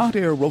 the hot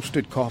air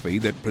roasted coffee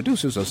that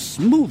produces a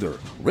smoother,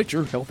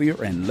 richer,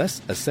 healthier, and less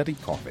acidic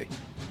coffee.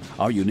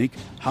 Our unique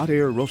hot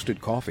air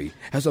roasted coffee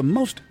has a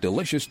most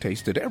delicious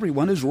taste that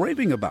everyone is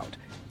raving about.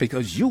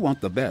 Because you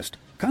want the best,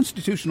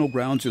 Constitutional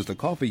Grounds is the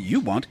coffee you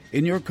want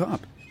in your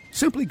cup.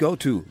 Simply go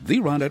to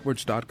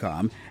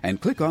theronedwards.com and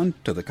click on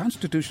to the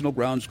Constitutional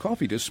Grounds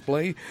coffee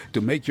display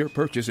to make your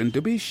purchase, and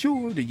to be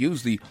sure to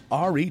use the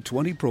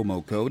RE20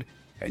 promo code,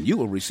 and you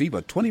will receive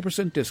a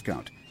 20%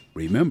 discount.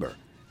 Remember,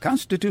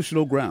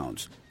 Constitutional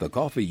Grounds, the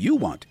coffee you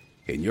want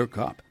in your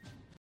cup.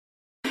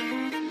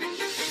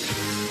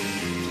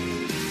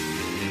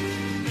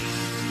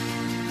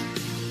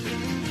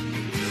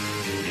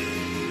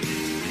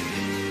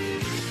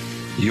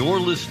 You're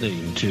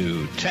listening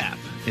to Tap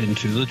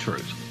into the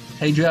Truth.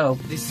 Hey, Joe.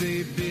 They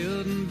say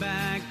building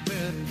back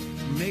better,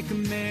 make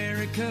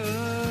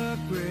America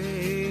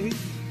great.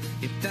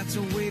 If that's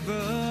a wave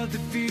of the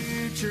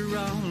future,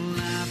 all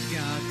I've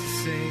got to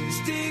say,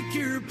 stick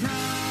your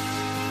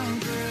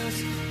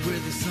progress where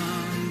the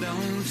sun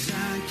don't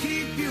shine.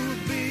 Keep your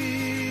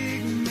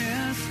big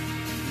mess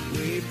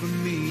away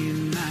from me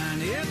and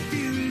mine. If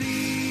you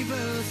leave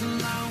us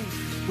alone,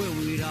 well,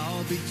 we'd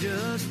all be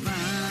just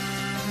fine.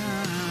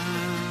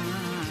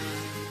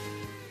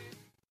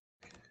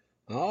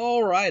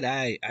 All right,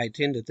 I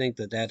tend to think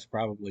that that's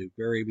probably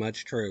very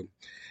much true.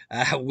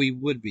 We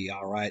would be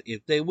all right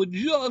if they would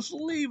just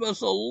leave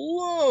us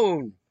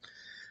alone.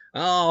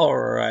 All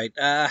right,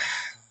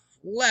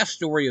 last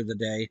story of the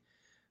day,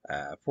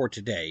 for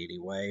today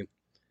anyway.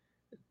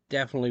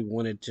 Definitely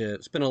wanted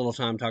to spend a little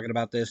time talking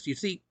about this. You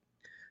see,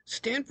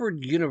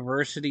 Stanford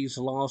University's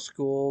law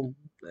school,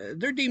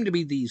 they're deemed to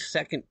be the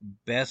second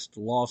best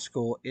law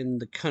school in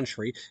the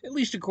country, at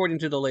least according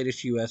to the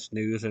latest U.S.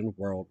 News and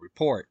World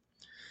Report.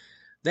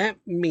 That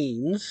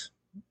means,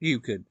 you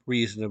could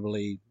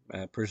reasonably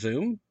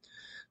presume,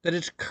 that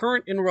its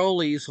current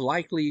enrollees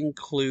likely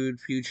include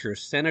future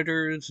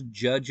senators,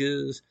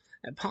 judges,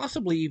 and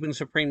possibly even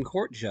Supreme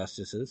Court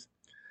justices,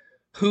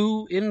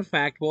 who, in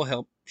fact, will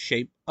help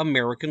shape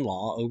American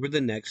law over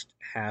the next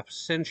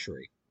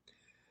half-century.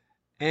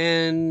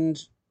 And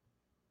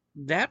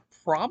that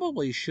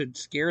probably should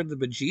scare the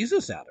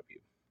bejesus out of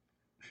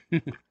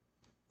you.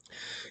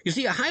 You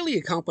see, a highly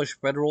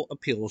accomplished federal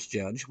appeals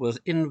judge was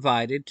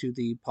invited to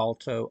the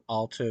Palo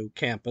Alto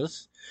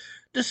campus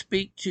to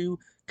speak to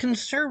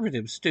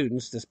conservative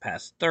students this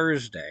past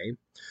Thursday,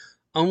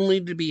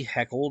 only to be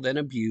heckled and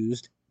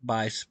abused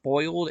by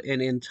spoiled and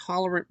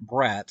intolerant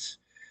brats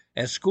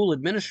as school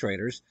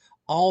administrators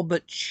all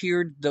but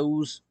cheered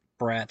those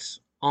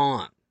brats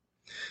on.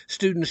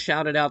 Students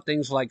shouted out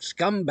things like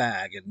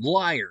scumbag and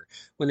liar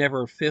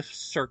whenever Fifth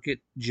Circuit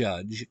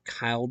Judge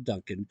Kyle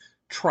Duncan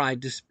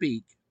tried to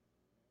speak.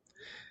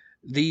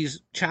 These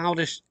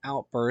childish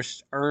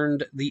outbursts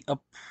earned the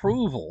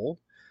approval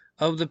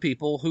of the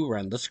people who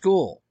run the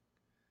school.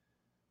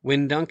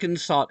 When Duncan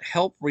sought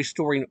help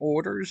restoring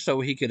order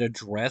so he could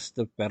address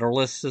the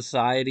Federalist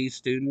Society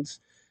students,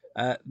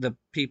 the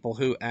people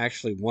who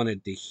actually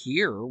wanted to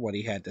hear what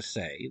he had to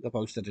say, the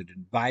folks that had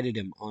invited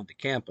him onto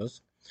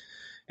campus,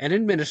 an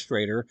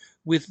administrator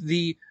with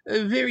the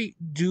very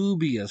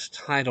dubious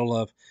title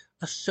of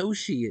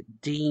Associate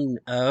Dean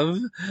of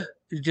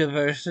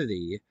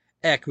Diversity,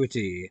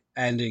 Equity,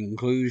 and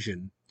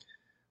Inclusion,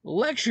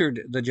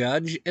 lectured the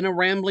judge in a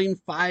rambling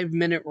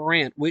 5-minute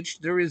rant, which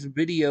there is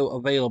video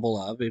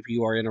available of if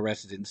you are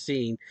interested in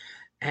seeing.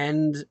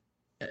 And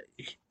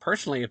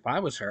personally, if I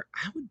was her,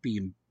 I would be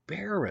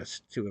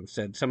embarrassed to have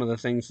said some of the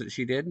things that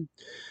she did.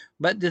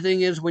 But the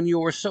thing is, when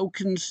you're so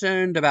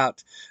concerned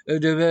about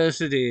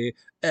diversity,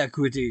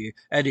 equity,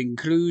 and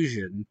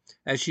inclusion,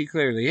 as she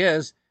clearly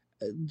is,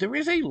 there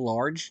is a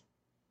large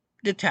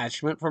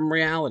detachment from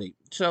reality.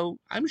 So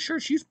I'm sure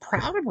she's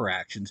proud of her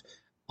actions,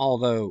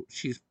 although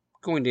she's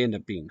going to end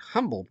up being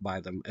humbled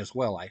by them as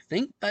well, I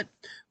think, but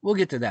we'll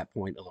get to that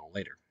point a little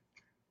later.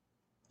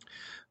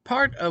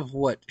 Part of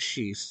what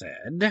she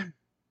said,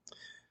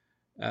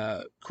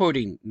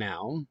 quoting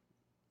now,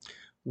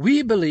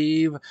 "We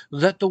believe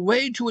that the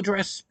way to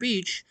address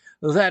speech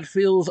that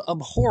feels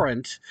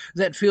abhorrent,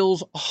 that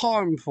feels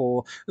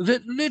harmful,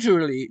 that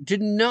literally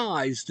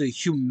denies the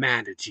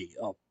humanity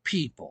of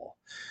people,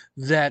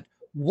 that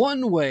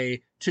one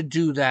way to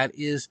do that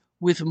is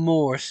with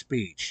more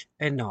speech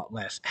and not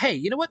less." Hey,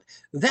 you know what?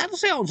 That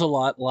sounds a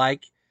lot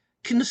like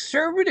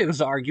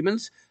conservatives'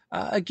 arguments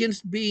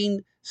against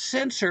being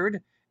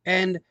censored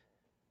and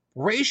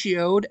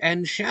ratioed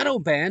and shadow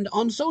banned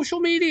on social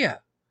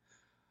media.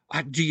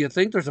 Do you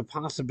think there's a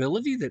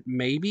possibility that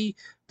maybe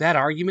that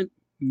argument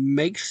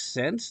makes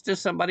sense to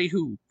somebody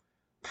who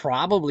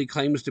probably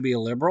claims to be a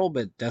liberal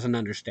but doesn't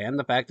understand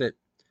the fact that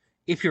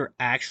if you're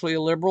actually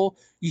a liberal,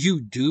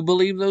 you do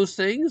believe those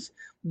things?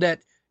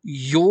 That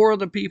you're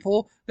the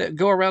people that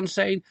go around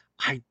saying,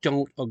 I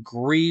don't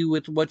agree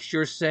with what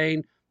you're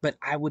saying, but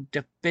I would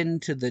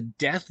defend to the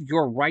death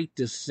your right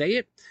to say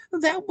it?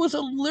 That was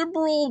a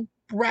liberal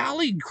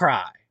rallying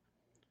cry.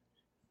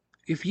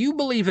 If you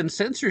believe in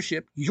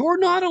censorship, you're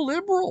not a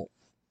liberal.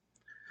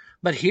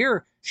 But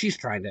here, she's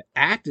trying to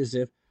act as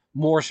if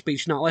more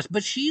speech, not less,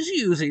 but she's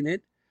using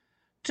it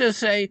to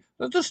say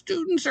that the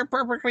students are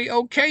perfectly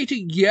okay to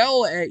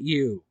yell at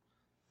you,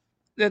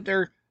 that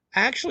they're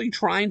actually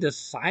trying to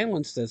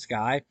silence this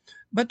guy,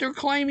 but they're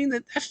claiming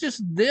that that's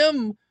just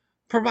them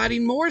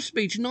providing more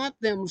speech, not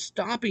them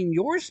stopping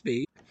your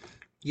speech.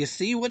 You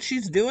see what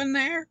she's doing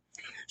there?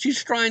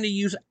 She's trying to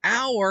use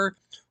our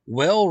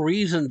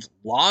well-reasoned,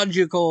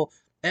 logical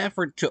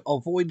effort to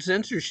avoid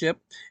censorship,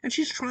 and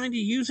she's trying to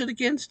use it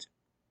against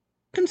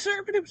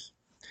conservatives.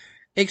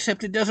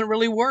 Except it doesn't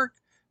really work,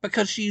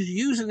 because she's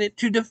using it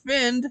to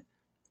defend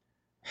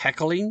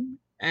heckling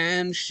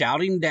and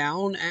shouting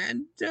down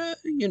and, a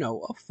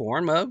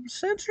form of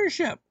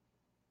censorship.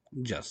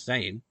 Just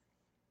saying.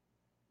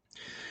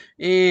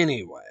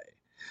 Anyway,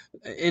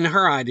 in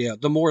her idea,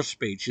 the more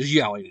speech is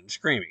yelling and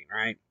screaming,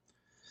 right?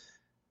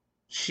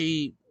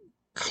 She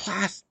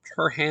clasped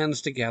her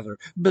hands together,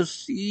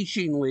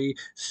 beseechingly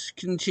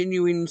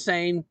continuing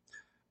saying,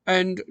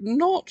 "And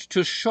not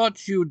to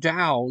shut you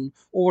down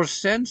or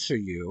censor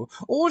you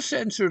or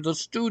censor the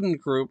student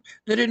group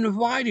that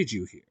invited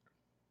you here.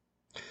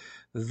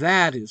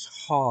 That is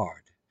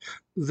hard.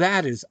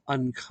 That is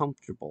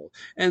uncomfortable.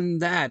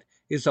 And that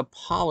is a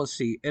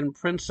policy and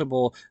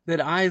principle that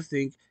I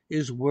think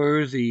is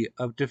worthy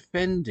of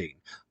defending.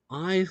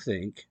 I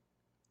think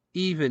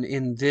even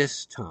in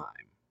this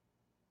time."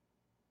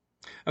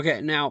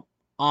 Okay, now,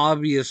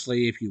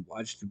 obviously, if you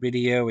watch the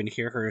video and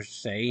hear her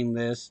saying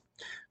this,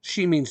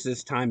 she means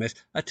this time as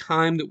a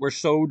time that we're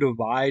so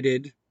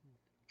divided.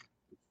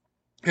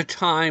 A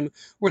time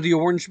where the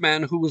orange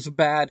man who was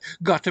bad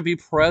got to be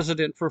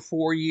president for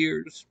 4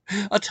 years.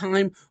 A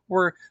time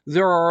where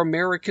there are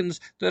Americans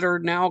that are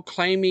now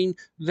claiming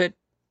that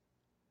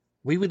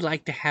we would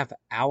like to have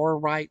our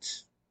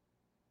rights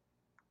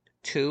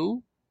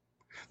too.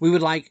 We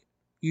would like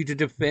you to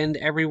defend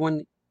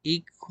everyone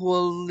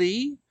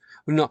equally.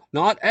 No,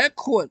 not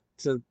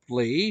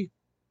equitably,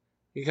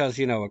 because,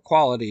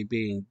 equality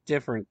being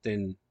different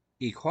than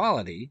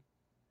equality.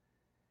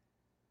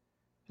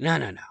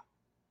 No.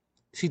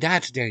 See,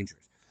 that's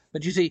dangerous.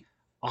 But you see,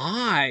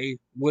 I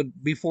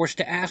would be forced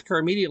to ask her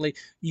immediately,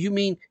 you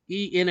mean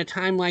in a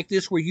time like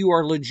this where you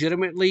are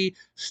legitimately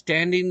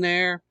standing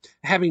there,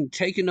 having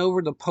taken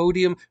over the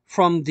podium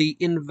from the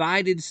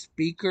invited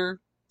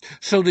speaker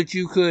so that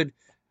you could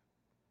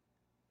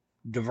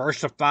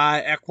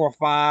diversify,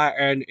 equify,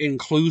 and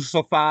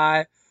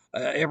inclusify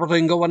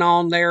everything going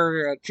on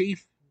there,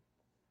 Chief?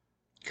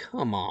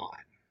 Come on.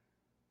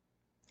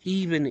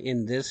 Even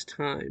in this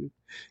time,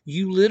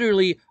 you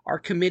literally are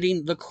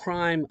committing the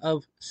crime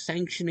of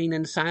sanctioning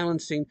and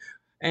silencing,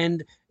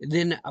 and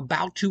then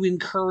about to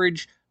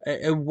encourage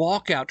a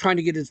walkout, trying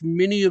to get as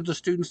many of the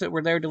students that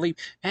were there to leave.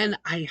 And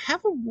I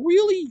have a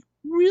really,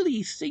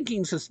 really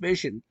sinking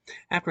suspicion,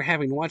 after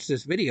having watched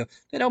this video,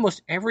 that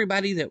almost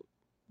everybody that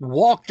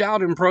walked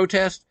out in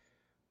protest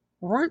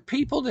weren't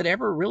people that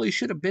ever really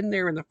should have been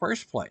there in the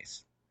first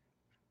place.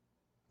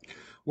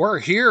 We're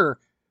here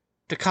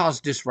to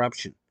cause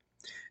disruption.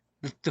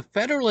 The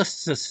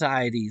Federalist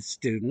Society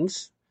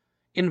students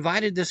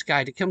invited this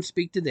guy to come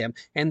speak to them,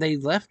 and they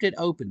left it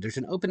open. There's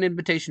an open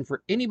invitation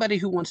for anybody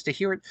who wants to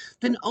hear it.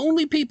 Then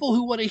only people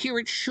who want to hear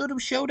it should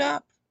have showed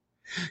up.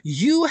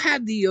 You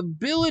had the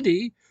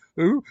ability,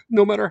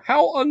 no matter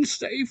how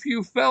unsafe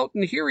you felt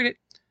in hearing it,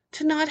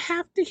 to not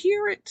have to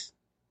hear it.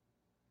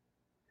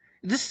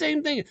 The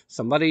same thing.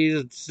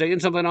 Somebody's saying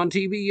something on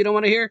TV you don't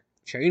want to hear?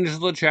 Change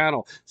the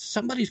channel.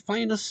 Somebody's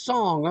playing a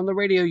song on the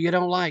radio you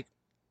don't like?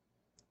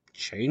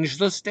 Change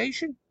the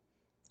station.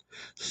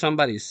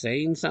 Somebody's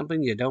saying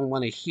something you don't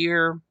want to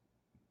hear?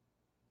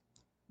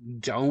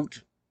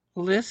 Don't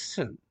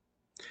listen.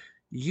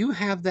 You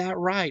have that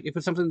right if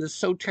it's something that's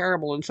so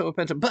terrible and so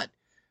offensive. But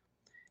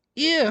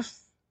if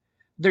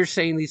they're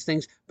saying these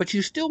things, but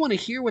you still want to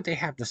hear what they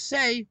have to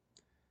say,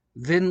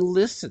 then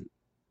listen.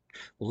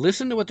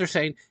 Listen to what they're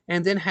saying,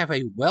 and then have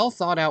a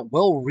well-thought-out,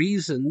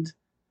 well-reasoned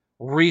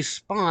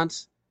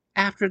response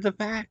after the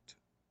fact.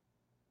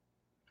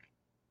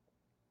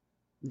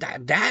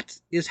 That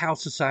is how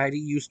society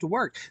used to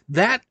work.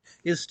 That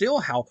is still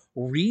how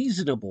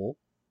reasonable,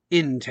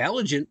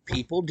 intelligent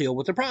people deal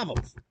with the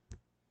problems.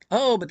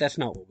 Oh, but that's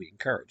not what we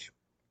encourage.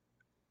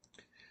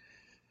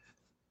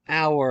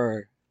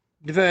 Our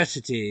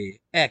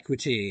diversity,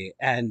 equity,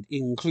 and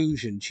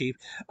inclusion chief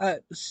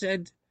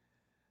said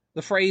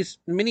the phrase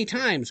many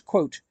times,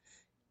 quote,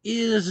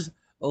 "Is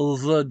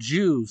the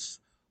juice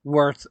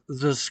worth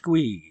the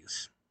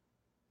squeeze?"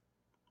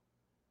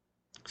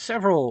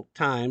 Several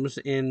times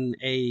in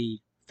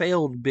a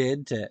failed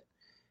bid to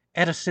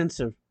add a sense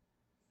of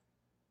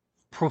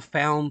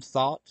profound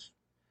thought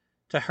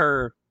to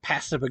her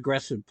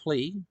passive-aggressive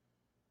plea.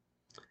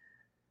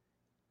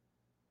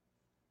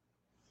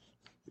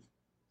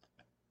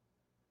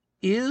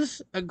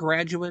 Is a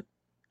graduate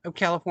of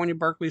California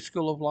Berkeley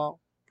School of Law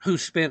who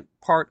spent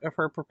part of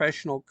her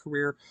professional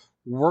career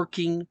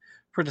working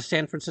for the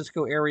San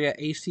Francisco area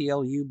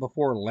ACLU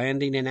before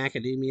landing in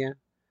academia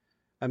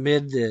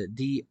amid the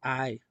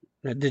DEI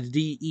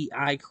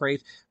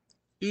craze.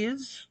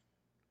 Is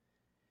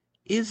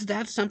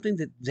that something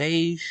that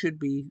they should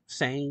be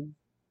saying?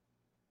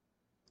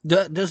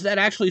 Does that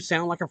actually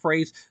sound like a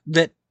phrase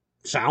that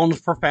sounds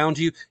profound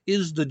to you?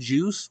 Is the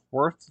juice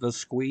worth the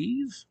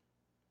squeeze?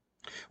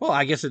 Well,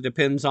 I guess it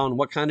depends on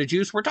what kind of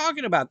juice we're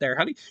talking about there,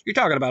 honey. You're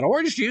talking about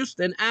orange juice,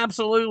 then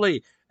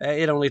absolutely.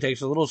 It only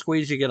takes a little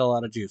squeeze, you get a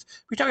lot of juice.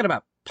 If you're talking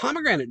about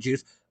pomegranate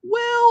juice,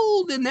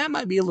 well, then that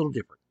might be a little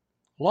different.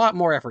 A lot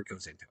more effort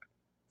goes into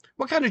it.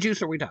 What kind of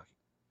juice are we talking?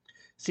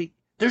 See,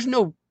 there's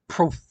no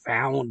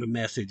profound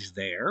message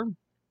there.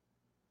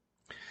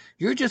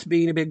 You're just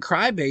being a big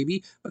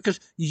crybaby because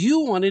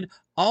you wanted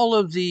all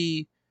of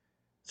the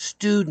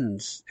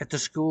students at the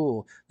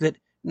school that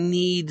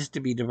needs to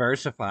be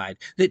diversified,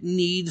 that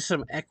needs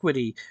some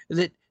equity,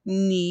 that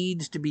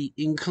needs to be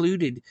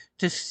included,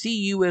 to see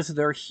you as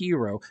their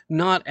hero,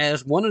 not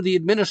as one of the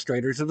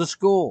administrators of the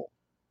school.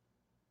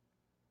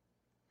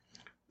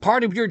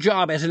 Part of your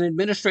job as an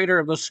administrator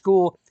of the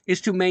school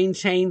is to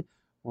maintain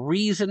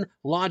reason,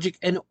 logic,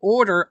 and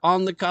order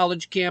on the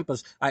college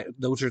campus.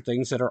 Those are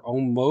things that are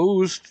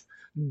almost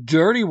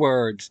dirty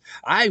words.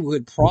 I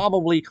would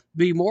probably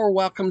be more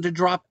welcome to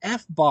drop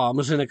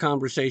F-bombs in a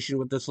conversation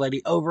with this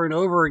lady over and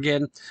over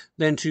again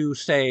than to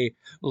say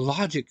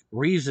logic,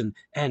 reason,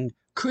 and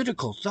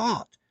critical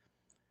thought.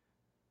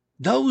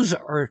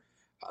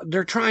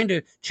 They're trying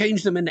to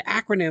change them into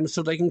acronyms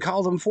so they can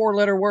call them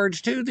 4-letter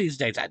words too these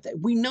days.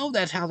 We know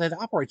that's how that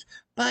operates.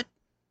 But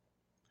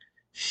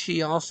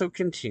she also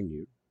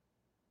continued,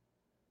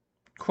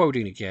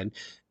 quoting again,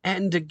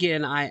 "And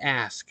again I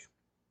ask,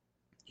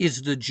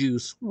 is the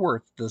juice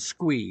worth the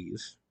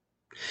squeeze?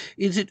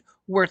 Is it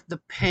worth the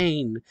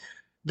pain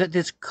that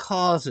this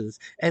causes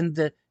and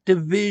the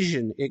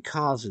division it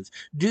causes?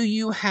 Do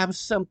you have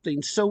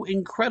something so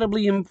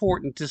incredibly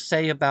important to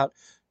say about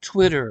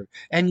Twitter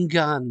and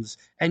guns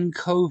and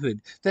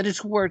COVID that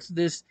it's worth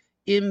this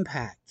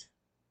impact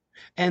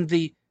and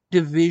the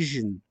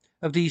division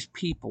of these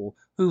people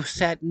who've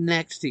sat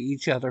next to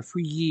each other for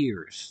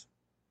years?"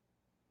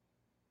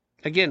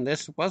 Again,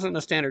 this wasn't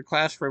a standard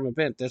classroom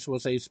event. This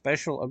was a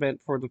special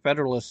event for the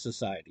Federalist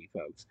Society,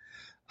 folks.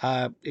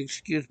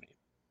 Excuse me.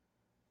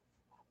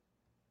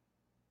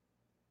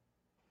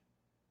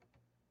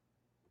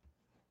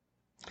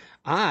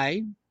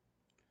 I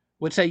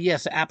would say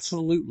yes,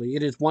 absolutely.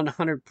 It is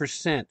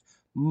 100%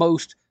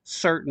 most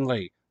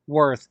certainly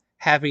worth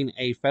having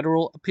a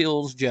federal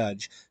appeals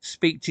judge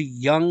speak to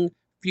young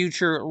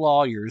future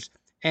lawyers,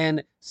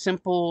 and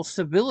simple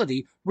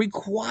civility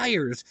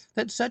requires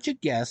that such a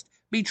guest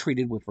be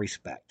treated with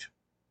respect.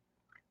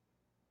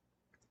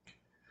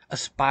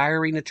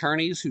 Aspiring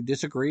attorneys who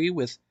disagree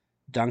with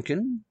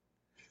Duncan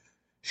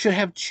should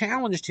have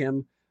challenged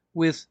him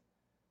with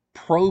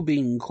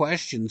probing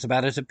questions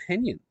about his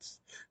opinions,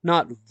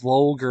 not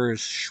vulgar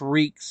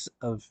shrieks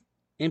of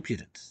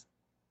impudence.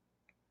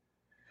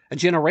 A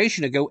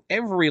generation ago,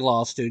 every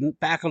law student,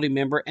 faculty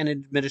member, and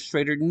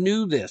administrator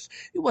knew this.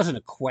 It wasn't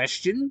a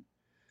question.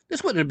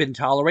 This wouldn't have been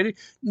tolerated.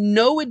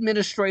 No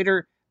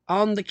administrator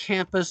on the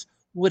campus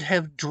would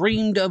have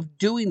dreamed of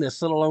doing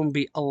this, let alone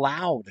be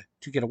allowed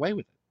to get away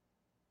with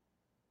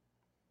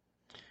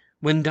it.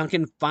 When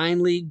Duncan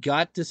finally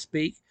got to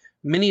speak,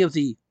 many of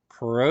the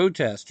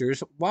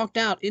protesters walked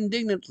out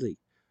indignantly,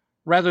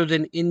 rather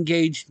than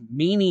engage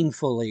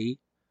meaningfully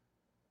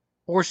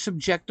or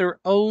subject their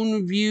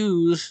own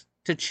views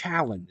to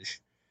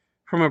challenge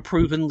from a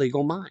proven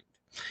legal mind.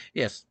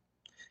 Yes,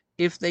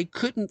 if they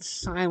couldn't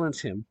silence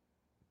him,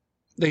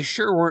 they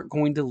sure weren't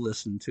going to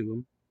listen to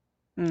him.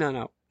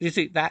 No. You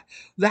see,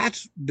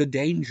 that's the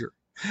danger.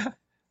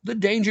 The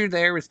danger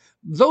there is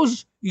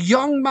those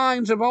young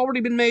minds have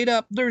already been made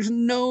up. There's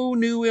no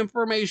new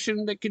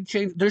information that could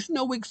change. There's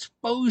no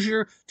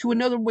exposure to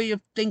another way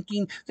of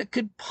thinking that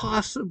could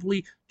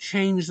possibly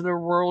change their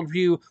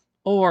worldview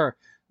or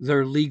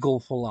their legal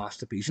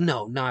philosophies.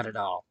 No, not at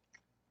all.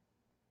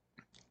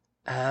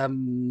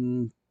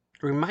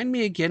 Remind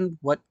me again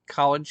what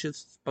college is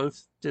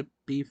supposed to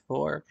be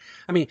for.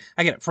 I mean,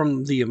 I get it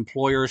from the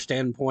employer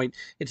standpoint.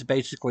 It's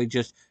basically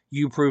just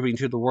you proving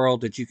to the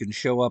world that you can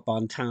show up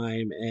on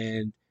time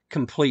and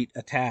complete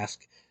a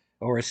task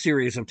or a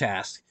series of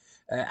tasks.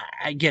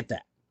 I get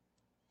that.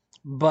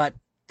 But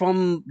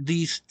from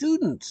the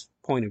student's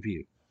point of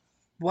view,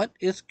 what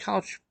is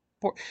college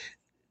for?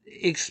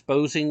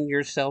 Exposing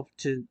yourself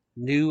to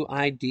new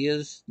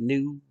ideas,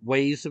 new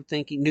ways of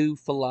thinking, new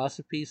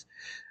philosophies,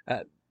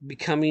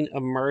 becoming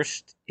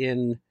immersed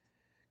in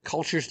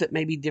cultures that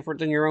may be different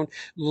than your own,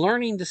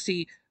 learning to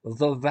see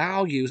the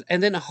values,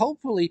 and then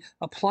hopefully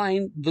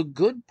applying the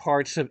good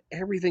parts of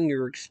everything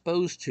you're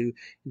exposed to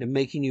into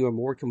making you a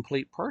more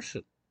complete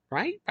person,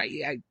 right?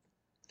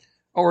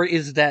 Or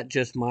is that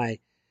just my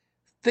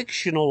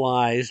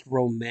fictionalized,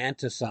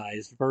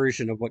 romanticized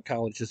version of what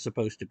college is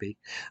supposed to be?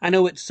 I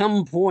know at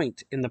some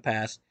point in the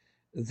past,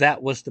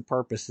 that was the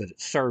purpose that it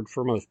served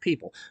for most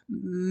people.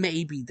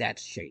 Maybe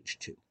that's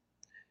changed too.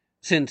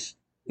 Since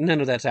none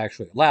of that's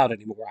actually allowed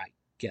anymore, I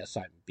guess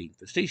I'm being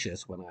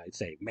facetious when I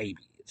say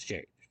maybe it's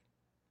changed.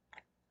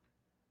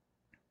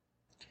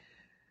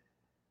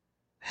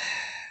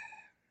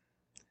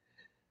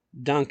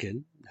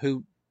 Duncan,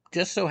 who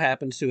just so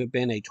happens to have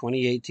been a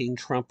 2018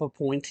 Trump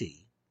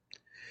appointee,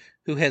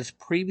 who has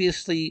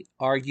previously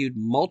argued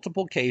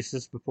multiple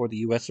cases before the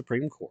U.S.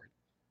 Supreme Court,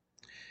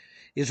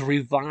 is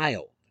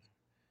reviled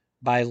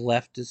by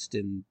leftists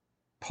in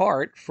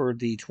part for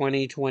the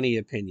 2020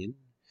 opinion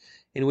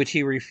in which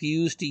he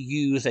refused to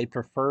use a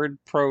preferred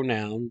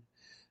pronoun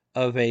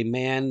of a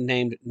man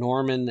named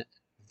Norman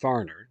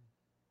Varner,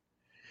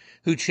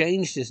 who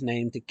changed his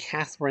name to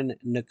Catherine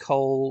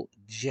Nicole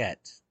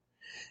Jett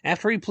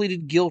after he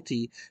pleaded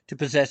guilty to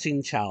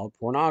possessing child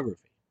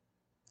pornography.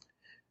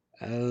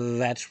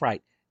 That's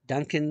right.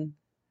 Duncan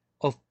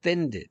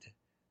offended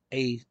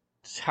a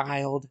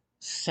child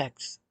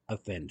sex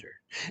offender,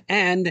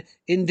 and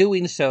in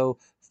doing so,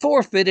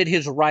 forfeited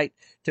his right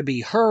to be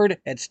heard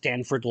at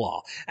Stanford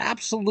Law.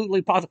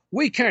 Absolutely positive.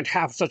 We can't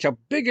have such a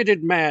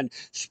bigoted man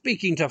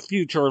speaking to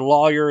future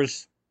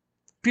lawyers,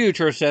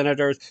 future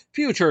senators,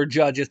 future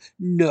judges.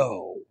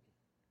 No.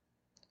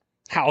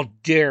 How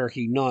dare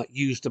he not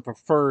use the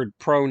preferred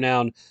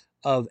pronoun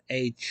of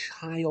a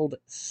child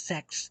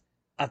sex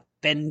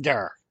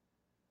offender?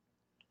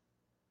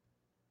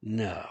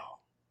 No.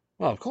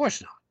 Well, of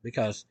course not,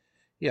 because,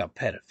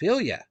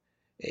 pedophilia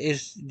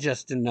is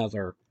just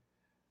another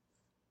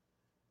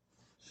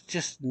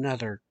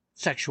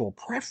sexual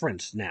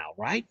preference now,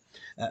 right?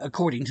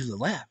 According to the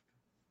left.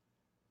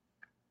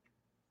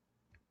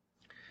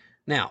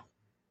 Now,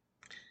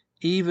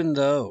 even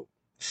though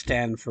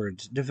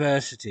Stanford's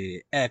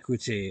diversity,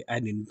 equity,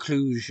 and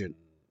inclusion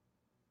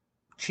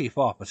chief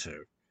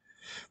officer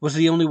was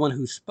the only one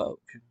who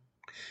spoke,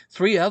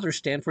 3 other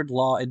Stanford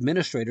law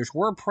administrators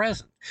were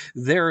present,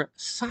 their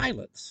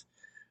silence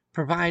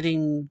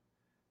providing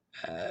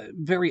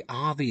very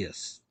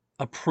obvious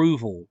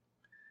approval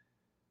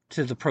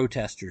to the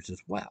protesters as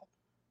well.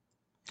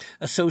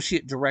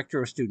 Associate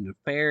Director of Student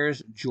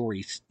Affairs,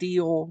 Jory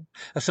Steele,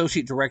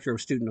 Associate Director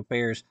of Student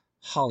Affairs,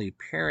 Holly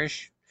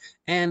Parrish,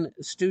 and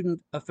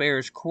Student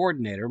Affairs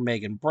Coordinator,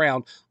 Megan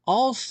Brown,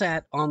 all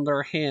sat on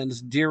their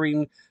hands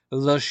during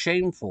the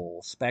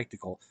shameful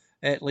spectacle,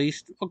 at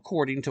least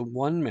according to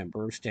one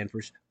member of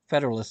Stanford's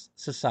Federalist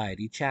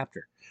Society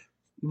chapter.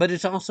 But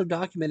it's also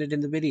documented in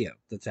the video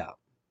that's out.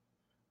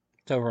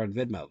 It's over on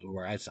Vidmo,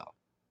 where I saw.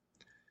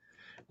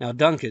 Now,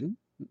 Duncan,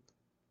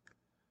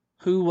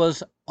 who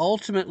was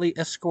ultimately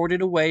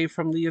escorted away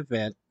from the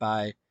event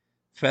by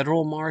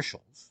federal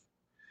marshals,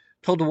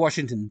 told the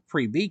Washington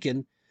Free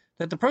Beacon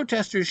that the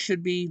protesters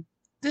should be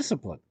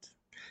disciplined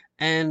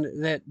and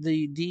that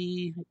the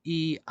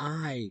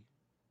DEI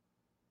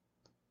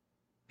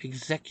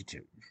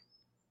executive,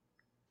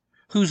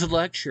 whose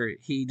lecture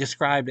he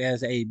described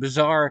as a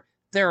bizarre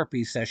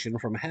therapy session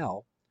from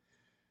hell,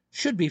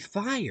 should be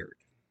fired.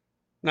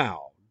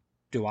 Now,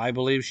 do I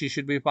believe she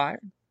should be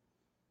fired?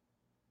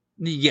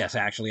 Yes,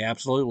 actually,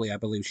 absolutely, I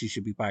believe she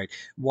should be fired.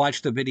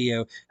 Watch the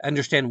video,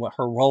 understand what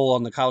her role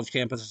on the college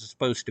campus is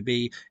supposed to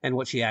be, and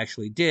what she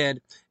actually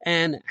did,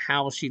 and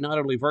how she not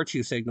only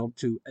virtue signaled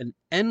to an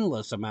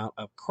endless amount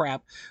of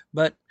crap,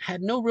 but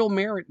had no real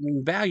merit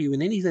and value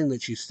in anything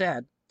that she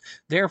said.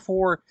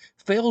 Therefore,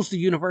 fails the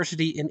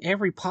university in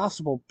every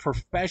possible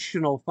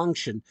professional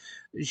function.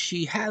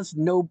 She has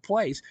no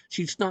place.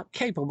 She's not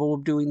capable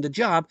of doing the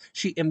job.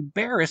 She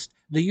embarrassed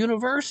the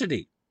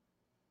university.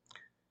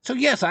 So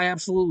yes, I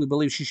absolutely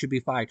believe she should be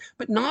fired,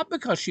 but not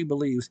because she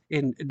believes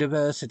in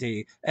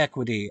diversity,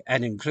 equity,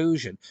 and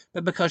inclusion,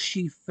 but because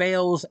she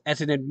fails as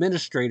an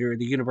administrator at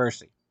the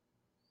university,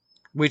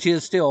 which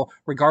is still,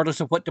 regardless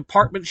of what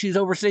department she's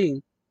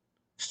overseeing,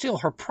 still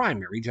her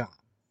primary job.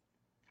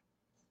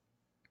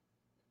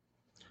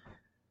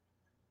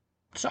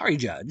 Sorry,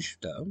 Judge,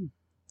 though.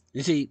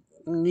 You see,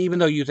 even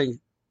though you think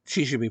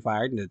she should be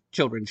fired and the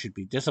children should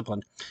be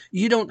disciplined,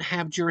 you don't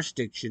have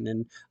jurisdiction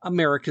in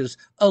America's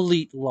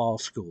elite law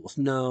schools.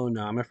 No,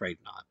 I'm afraid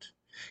not.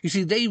 You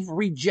see, they've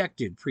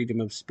rejected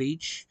freedom of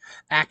speech,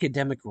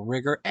 academic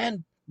rigor,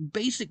 and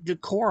basic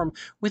decorum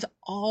with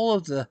all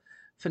of the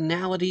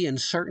finality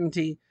and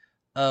certainty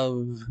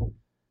of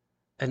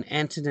an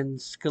Antonin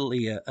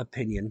Scalia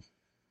opinion.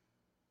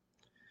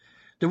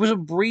 There was a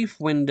brief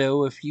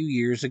window a few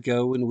years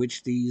ago in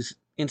which these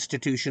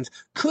institutions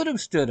could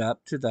have stood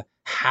up to the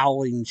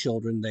howling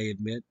children they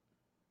admit.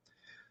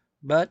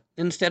 But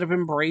instead of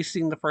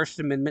embracing the First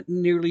Amendment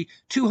and nearly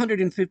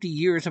 250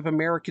 years of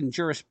American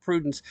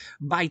jurisprudence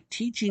by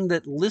teaching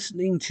that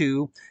listening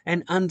to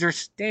and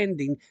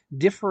understanding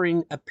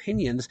differing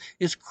opinions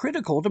is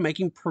critical to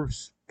making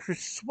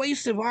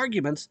persuasive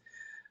arguments,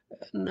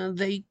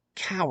 they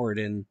cowered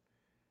and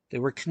they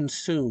were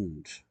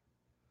consumed.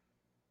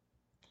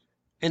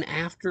 And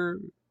after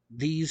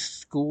these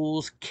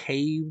schools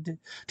caved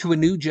to a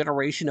new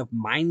generation of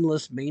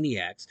mindless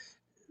maniacs,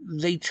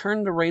 they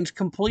turned the reins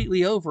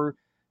completely over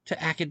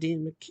to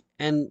academic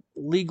and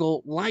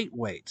legal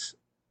lightweights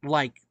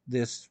like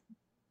this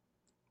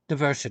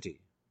diversity,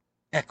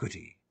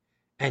 equity,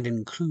 and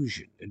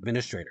inclusion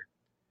administrator.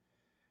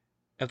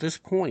 At this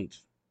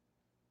point,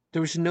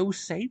 there is no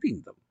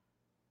saving them.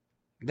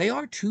 They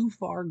are too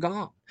far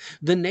gone.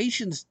 The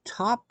nation's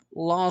top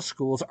law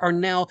schools are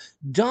now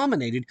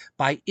dominated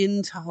by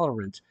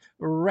intolerant,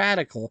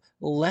 radical,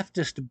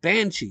 leftist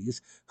banshees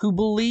who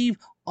believe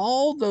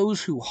all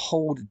those who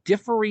hold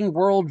differing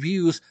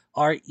worldviews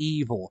are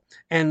evil,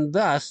 and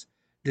thus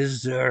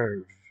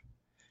deserving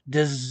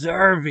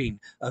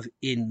of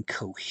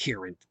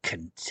incoherent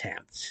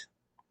contempt.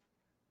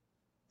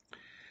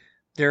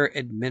 Their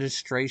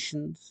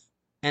administrations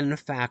and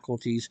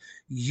faculties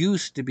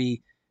used to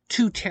be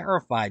too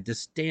terrified to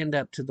stand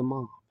up to the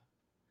mob.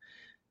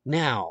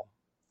 Now,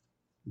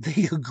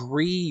 they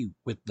agree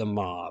with the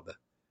mob.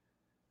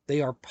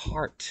 They are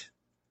part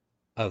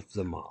of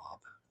the mob.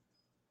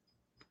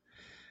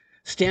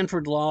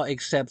 Stanford Law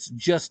accepts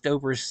just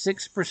over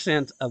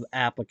 6% of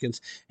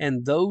applicants,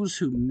 and those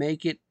who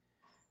make it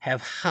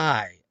have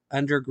high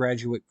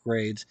undergraduate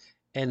grades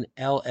and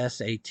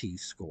LSAT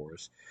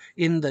scores,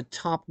 in the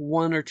top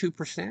 1 or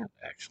 2%,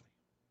 actually.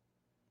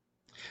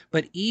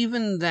 But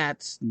even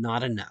that's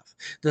not enough.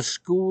 The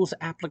school's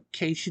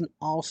application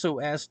also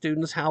asks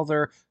students how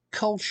their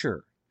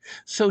culture,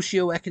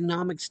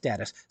 socioeconomic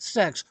status,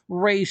 sex,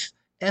 race,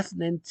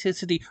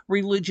 ethnicity,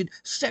 religion,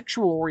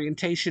 sexual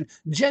orientation,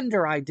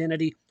 gender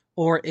identity,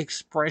 or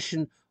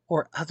expression,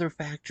 or other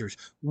factors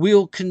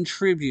will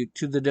contribute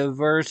to the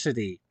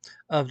diversity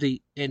of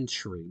the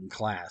entering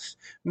class,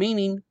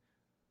 meaning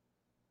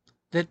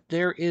that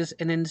there is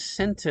an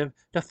incentive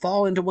to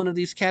fall into one of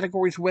these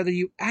categories, whether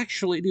you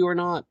actually do or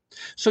not.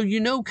 So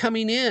you know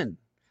coming in,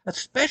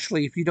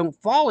 especially if you don't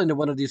fall into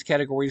one of these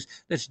categories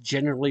that's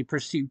generally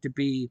perceived to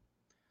be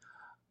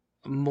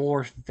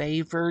more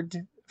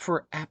favored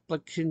for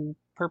applicant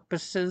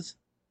purposes.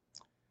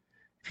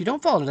 If you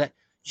don't fall into that,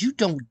 you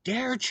don't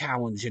dare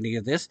challenge any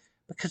of this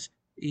because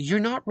you're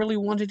not really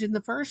wanted in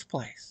the first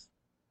place.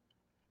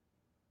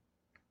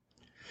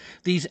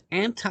 These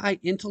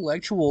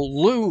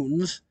anti-intellectual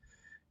loons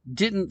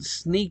didn't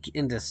sneak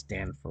into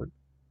Stanford,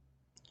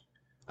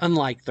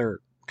 unlike their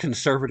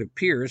conservative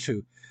peers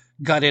who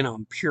got in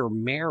on pure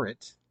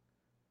merit.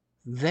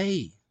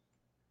 The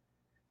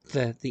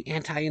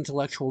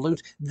anti-intellectual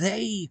loons,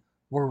 they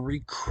were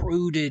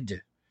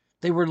recruited.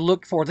 They were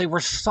looked for. They were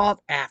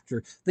sought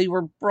after. They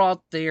were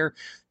brought there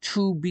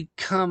to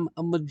become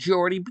a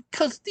majority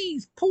because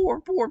these poor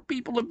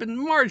people have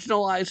been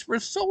marginalized for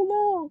so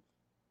long.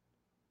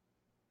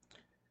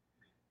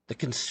 The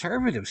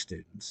conservative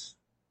students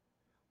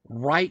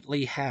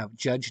rightly have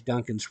Judge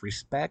Duncan's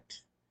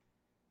respect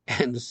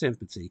and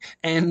sympathy,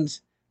 and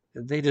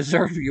they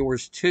deserve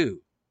yours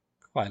too,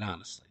 quite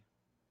honestly.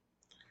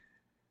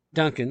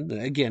 Duncan,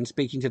 again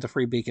speaking to the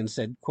Free Beacon,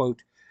 said,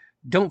 quote,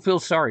 "Don't feel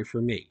sorry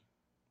for me.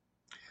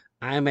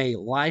 I'm a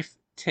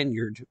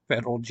life-tenured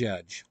federal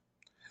judge.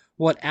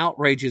 What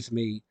outrages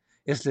me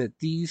is that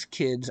these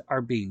kids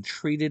are being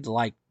treated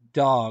like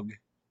dog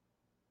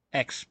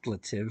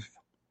expletive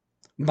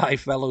by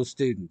fellow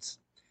students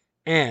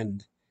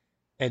and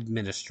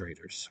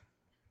administrators."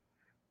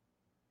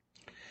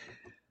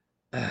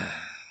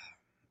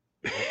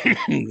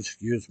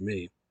 Excuse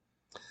me.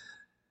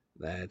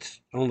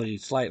 That's only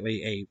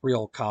slightly a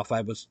real cough.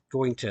 I was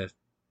going to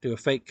do a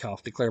fake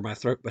cough to clear my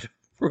throat, but a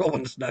real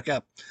one snuck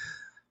up.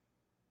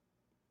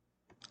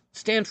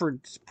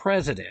 Stanford's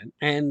president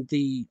and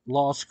the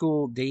law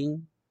school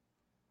dean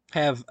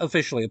have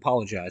officially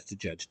apologized to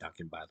Judge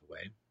Duncan, by the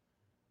way.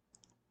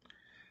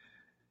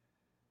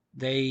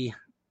 They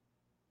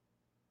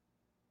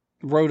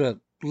wrote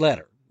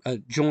a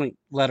joint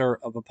letter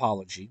of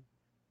apology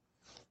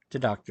to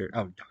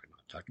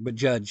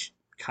Judge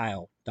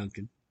Kyle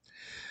Duncan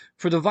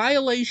for the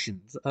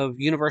violations of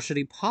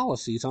university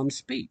policies on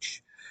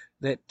speech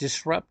that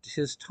disrupt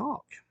his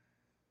talk.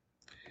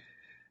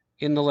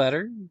 In the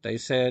letter, they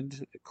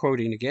said,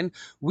 quoting again,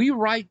 "We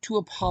write to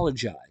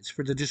apologize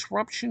for the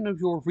disruption of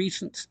your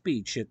recent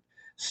speech at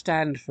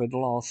Stanford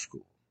Law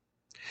School.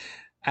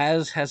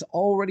 As has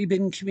already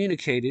been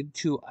communicated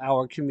to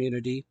our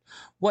community,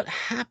 what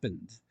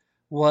happened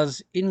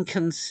was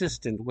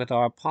inconsistent with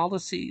our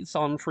policies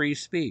on free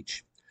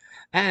speech,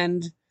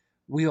 and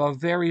we are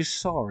very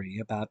sorry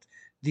about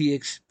the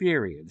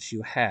experience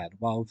you had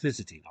while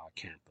visiting our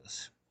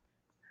campus."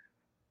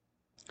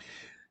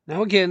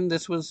 Now, again,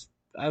 this was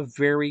a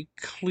very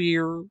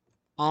clear,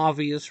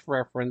 obvious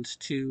reference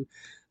to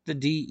the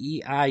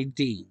DEI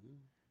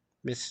dean,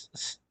 Miss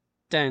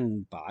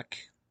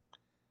Stenbach,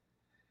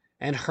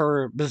 and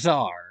her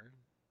bizarre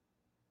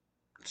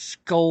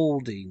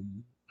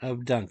scolding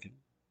of Duncan.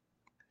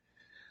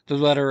 The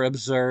letter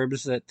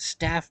observes that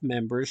staff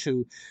members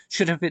who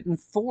should have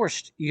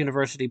enforced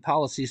university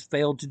policies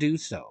failed to do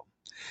so,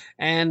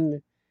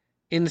 and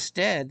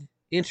instead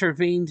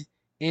intervened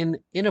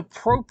in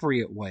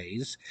inappropriate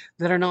ways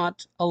that are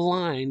not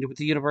aligned with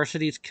the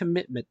university's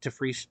commitment to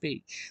free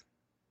speech.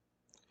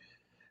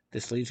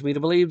 This leads me to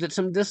believe that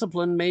some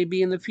discipline may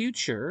be in the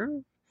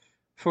future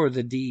for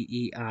the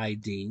DEI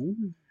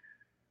dean.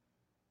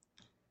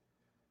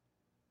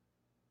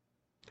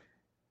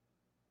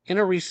 In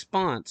a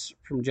response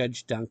from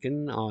Judge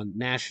Duncan on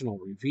National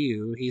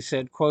Review, he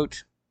said,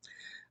 quote,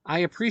 "I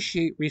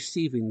appreciate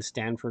receiving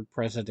Stanford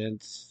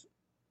president's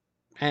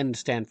and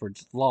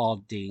Stanford's law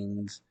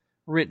dean's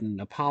written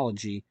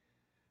apology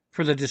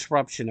for the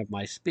disruption of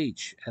my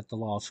speech at the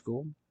law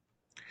school.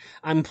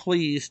 I'm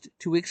pleased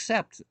to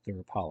accept their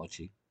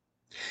apology.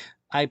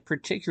 I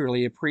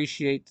particularly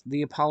appreciate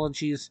the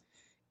apology's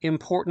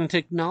important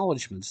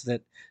acknowledgments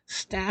that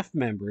staff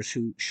members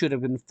who should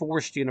have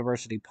enforced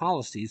university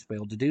policies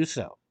failed to do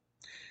so,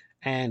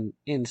 and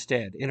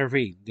instead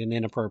intervened in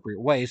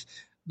inappropriate ways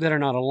that are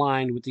not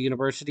aligned with the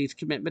university's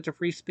commitment to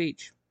free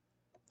speech,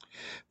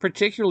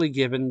 particularly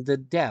given the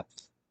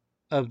depth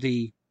of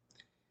the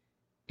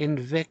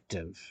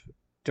invective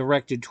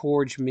directed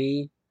towards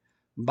me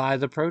by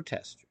the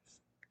protesters.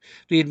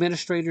 The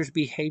administrator's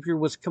behavior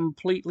was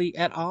completely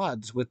at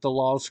odds with the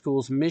law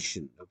school's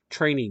mission of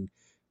training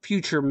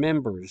future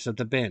members of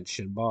the bench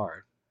and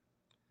bar.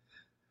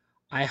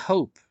 I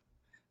hope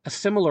a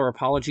similar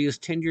apology is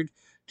tendered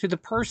to the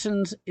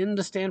persons in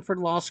the Stanford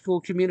Law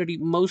School community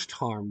most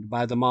harmed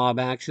by the mob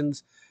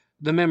actions,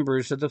 the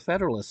members of the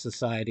Federalist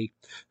Society,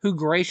 who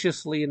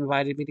graciously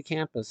invited me to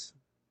campus.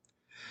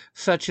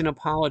 Such an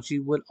apology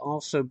would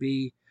also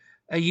be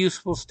a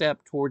useful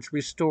step towards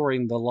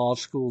restoring the law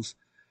school's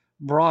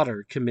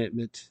broader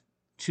commitment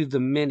to the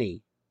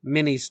many,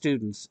 many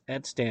students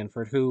at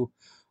Stanford who,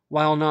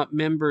 while not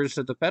members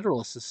of the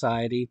Federalist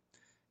Society,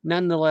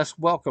 nonetheless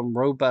welcome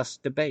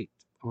robust debate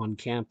on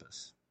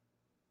campus.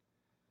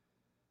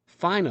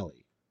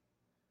 Finally,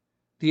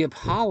 the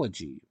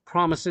apology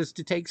promises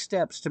to take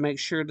steps to make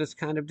sure this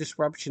kind of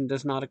disruption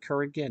does not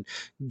occur again.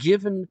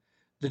 Given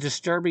the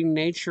disturbing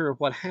nature of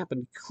what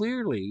happened,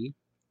 clearly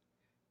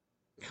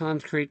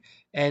concrete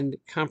and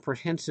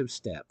comprehensive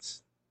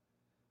steps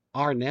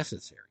are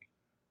necessary.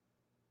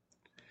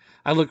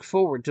 I look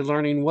forward to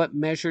learning what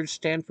measures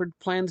Stanford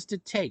plans to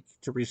take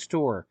to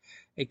restore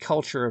a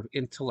culture of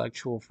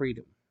intellectual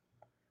freedom.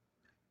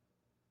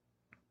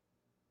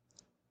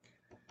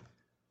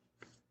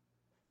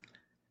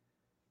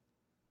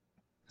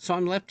 So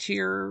I'm left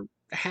here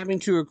having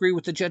to agree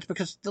with the judge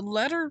because the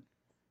letter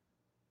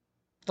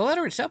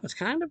itself is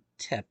kind of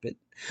tepid,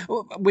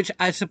 which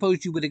I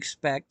suppose you would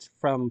expect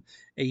from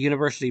a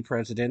university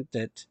president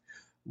that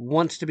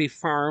wants to be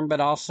firm but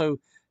also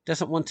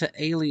doesn't want to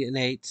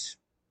alienate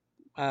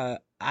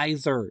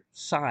either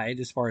side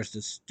as far as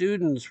the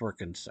students were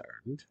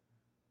concerned.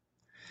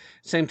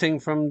 Same thing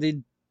from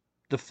the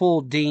full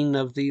dean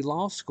of the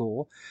law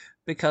school,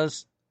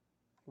 because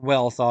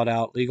well thought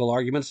out legal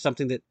arguments,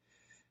 something that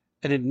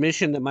an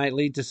admission that might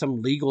lead to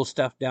some legal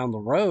stuff down the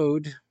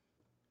road,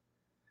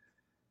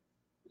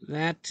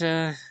 that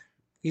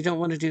you don't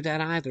want to do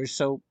that either.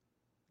 So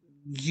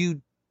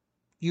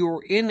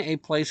you're in a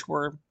place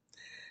where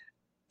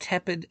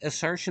tepid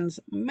assertions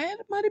might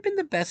have been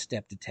the best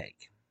step to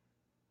take.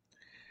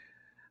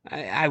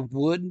 I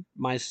would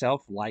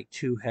myself like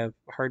to have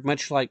heard,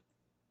 much like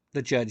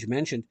the judge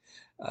mentioned,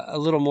 a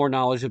little more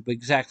knowledge of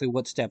exactly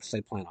what steps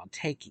they plan on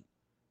taking.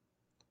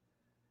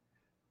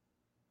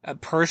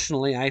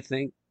 Personally, I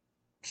think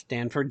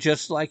Stanford,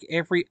 just like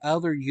every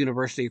other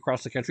university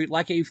across the country,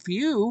 like a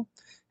few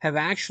have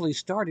actually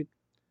started,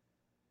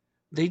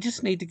 they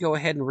just need to go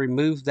ahead and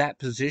remove that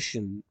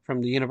position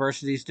from the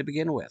universities to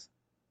begin with.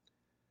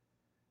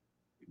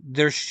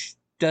 There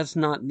does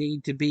not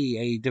need to be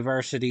a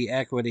diversity,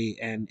 equity,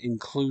 and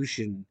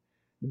inclusion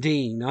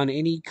dean on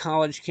any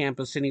college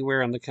campus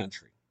anywhere in the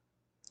country.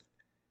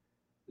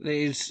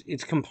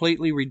 It's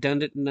completely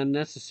redundant and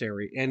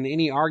unnecessary, and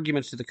any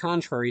arguments to the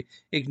contrary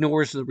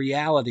ignores the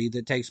reality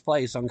that takes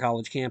place on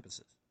college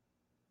campuses.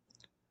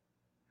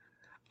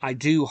 I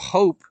do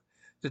hope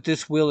that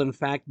this will, in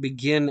fact,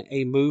 begin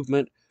a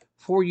movement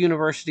for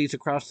universities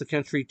across the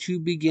country to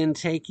begin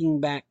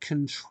taking back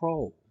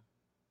control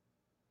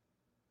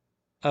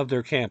of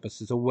their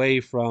campuses away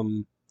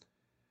from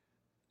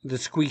the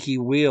squeaky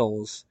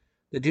wheels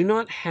that do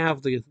not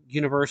have the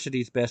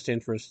university's best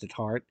interest at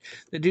heart,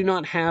 that do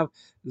not have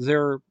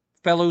their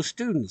fellow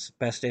students'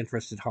 best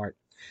interest at heart,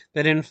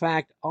 that in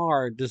fact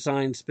are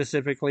designed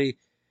specifically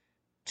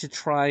to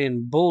try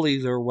and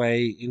bully their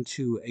way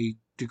into a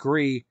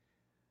degree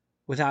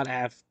without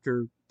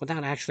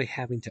actually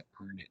having to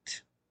earn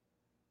it.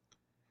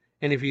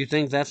 And if you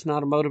think that's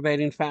not a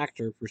motivating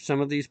factor for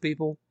some of these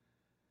people,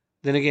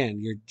 then again,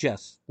 you're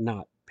just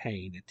not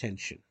paying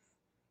attention.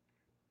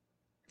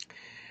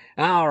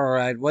 All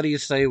right, what do you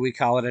say we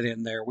call it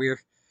in there? We're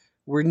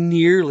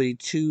nearly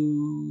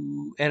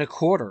 2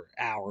 1/4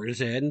 hours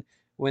in,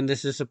 when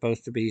this is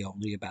supposed to be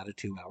only about a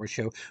 2-hour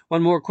show.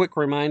 One more quick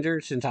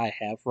reminder, since I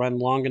have run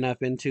long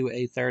enough into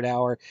a third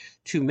hour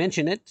to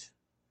mention it,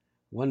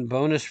 one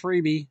bonus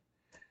freebie.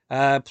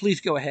 Please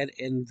go ahead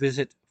and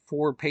visit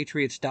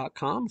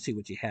forpatriots.com. See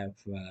what you have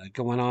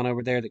going on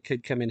over there that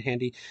could come in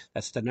handy.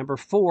 That's the number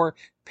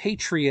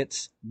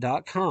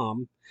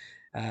 4patriots.com.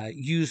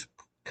 Use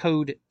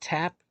code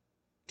TAPP,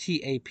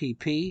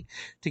 TAPP,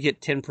 to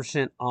get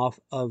 10% off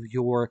of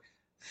your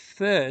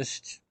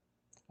first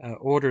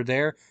order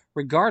there,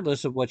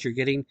 regardless of what you're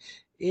getting,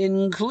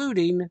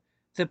 including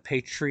the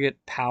Patriot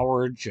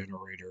Power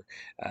Generator,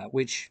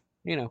 which,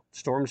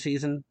 storm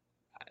season,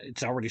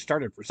 it's already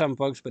started for some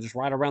folks, but it's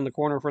right around the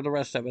corner for the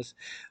rest of us.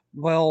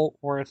 Well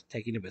worth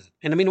taking a visit.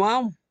 In the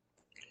meanwhile,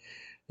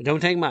 don't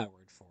take my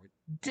word for it.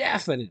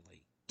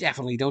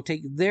 Definitely don't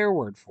take their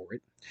word for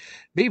it.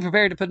 Be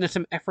prepared to put in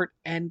some effort,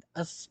 and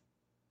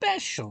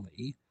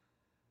especially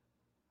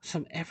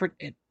some effort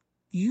at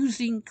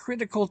using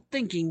critical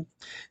thinking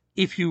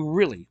if you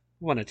really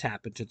want to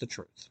tap into the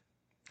truth.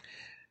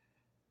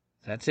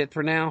 That's it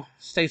for now.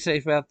 Stay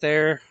safe out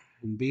there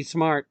and be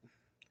smart.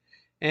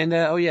 And,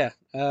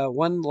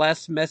 one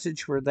last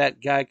message for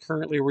that guy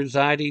currently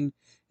residing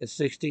at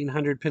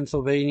 1600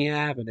 Pennsylvania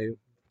Avenue.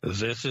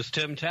 This is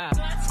Tim Tapp.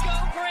 Let's go,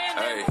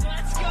 Brandon. Hey.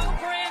 Let's go,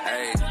 Brandon.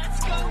 Hey. Let's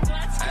go.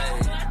 Let's go. Hey.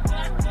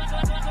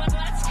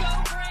 Let's go,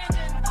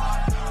 Brandon.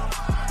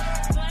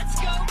 Let's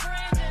go,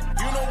 Brandon.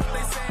 You know what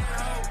they say,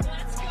 ho.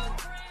 Let's go,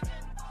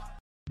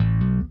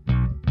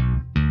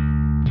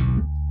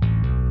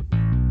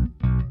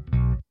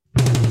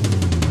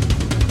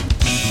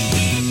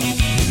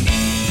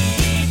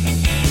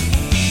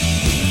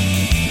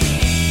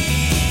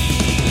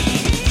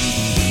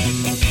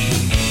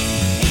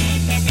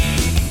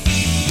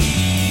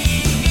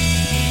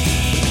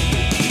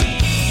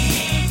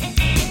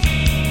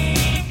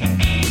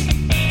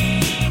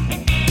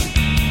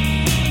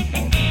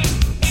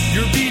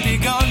 Your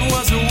BB gun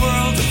was a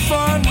world of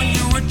fun when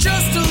you were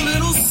just a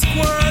little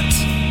squirt.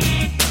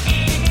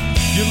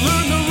 You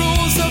learned the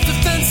rules of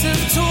defensive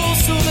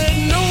tools so that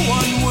no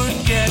one would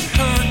get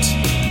hurt.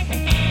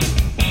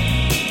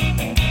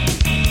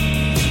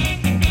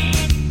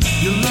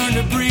 You learned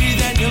to breathe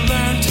and you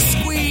learned to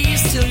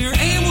squeeze till your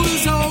aim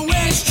was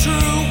always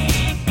true.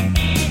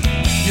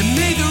 You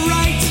made the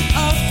rite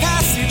of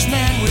passage,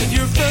 man, with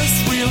your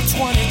first real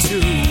 22.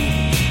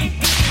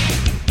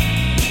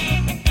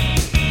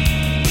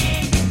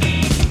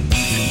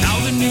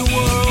 New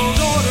World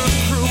Order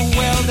crew,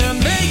 well, they're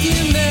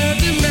making their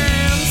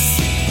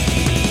demands.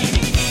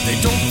 They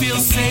don't feel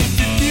safe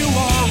if you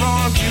are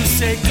armed. You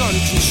say gun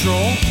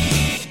control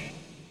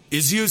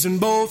is using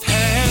both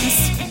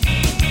hands.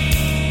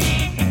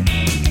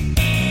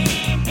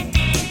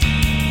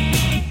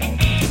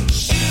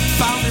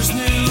 Founders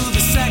knew the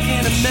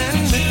Second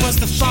Amendment was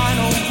the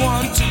final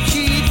one to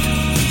keep,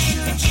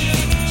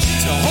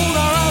 to hold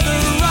our other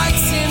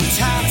rights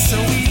intact so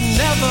we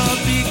never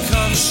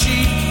become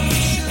sheep.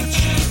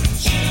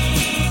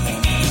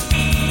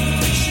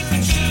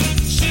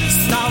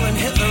 Stalin,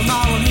 Hitler,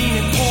 Mao,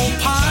 and Pol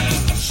Pot,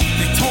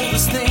 they told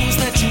us things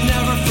that you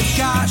never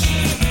forgot.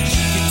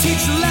 You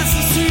teach the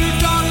lessons to your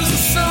daughters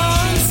and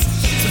sons,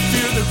 to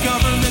fear the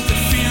government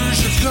that fears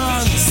your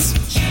guns.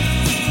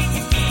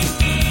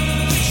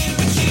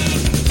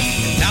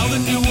 Now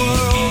the New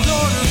World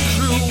Order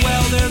crew,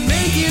 well, they're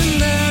making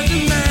their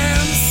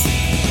demands.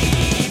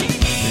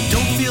 They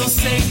don't feel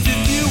safe if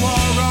you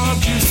are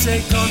armed. You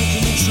say gun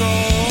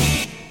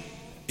control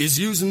is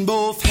using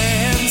both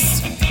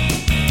hands.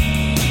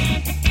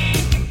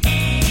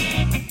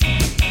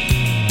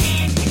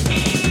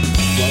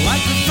 Well, I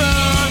prefer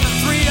the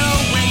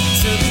 308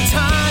 to the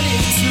tiny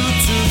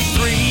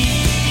 223.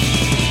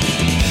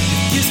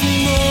 It gives me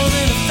more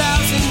than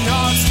 1,000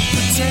 yards to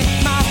protect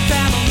my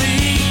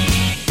family.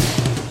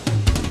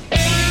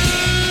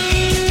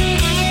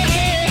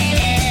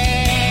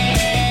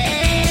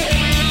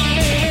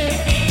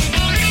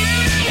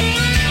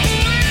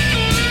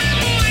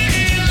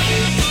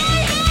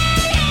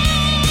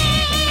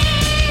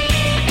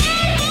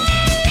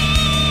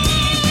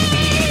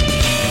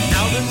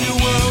 Now the New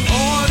World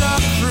Order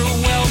crew,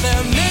 well,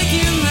 they're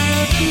making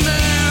their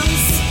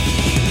demands.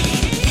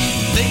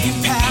 They can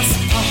pass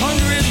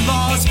 100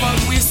 laws, but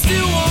we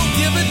still won't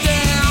give a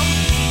damn.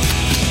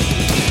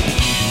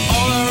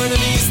 All our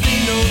enemies, they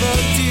know the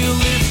deal.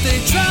 If they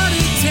try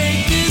to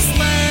take this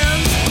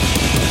land,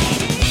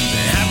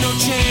 they have no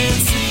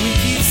chance if we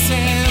keep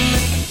saying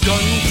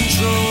gun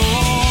control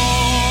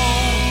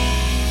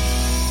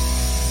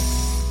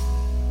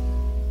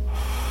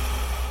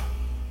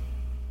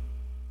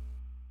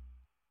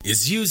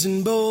is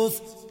using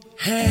both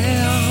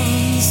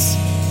hands.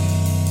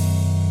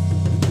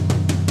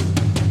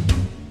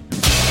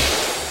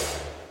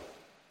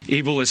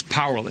 Evil is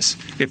powerless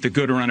if the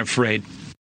good are unafraid.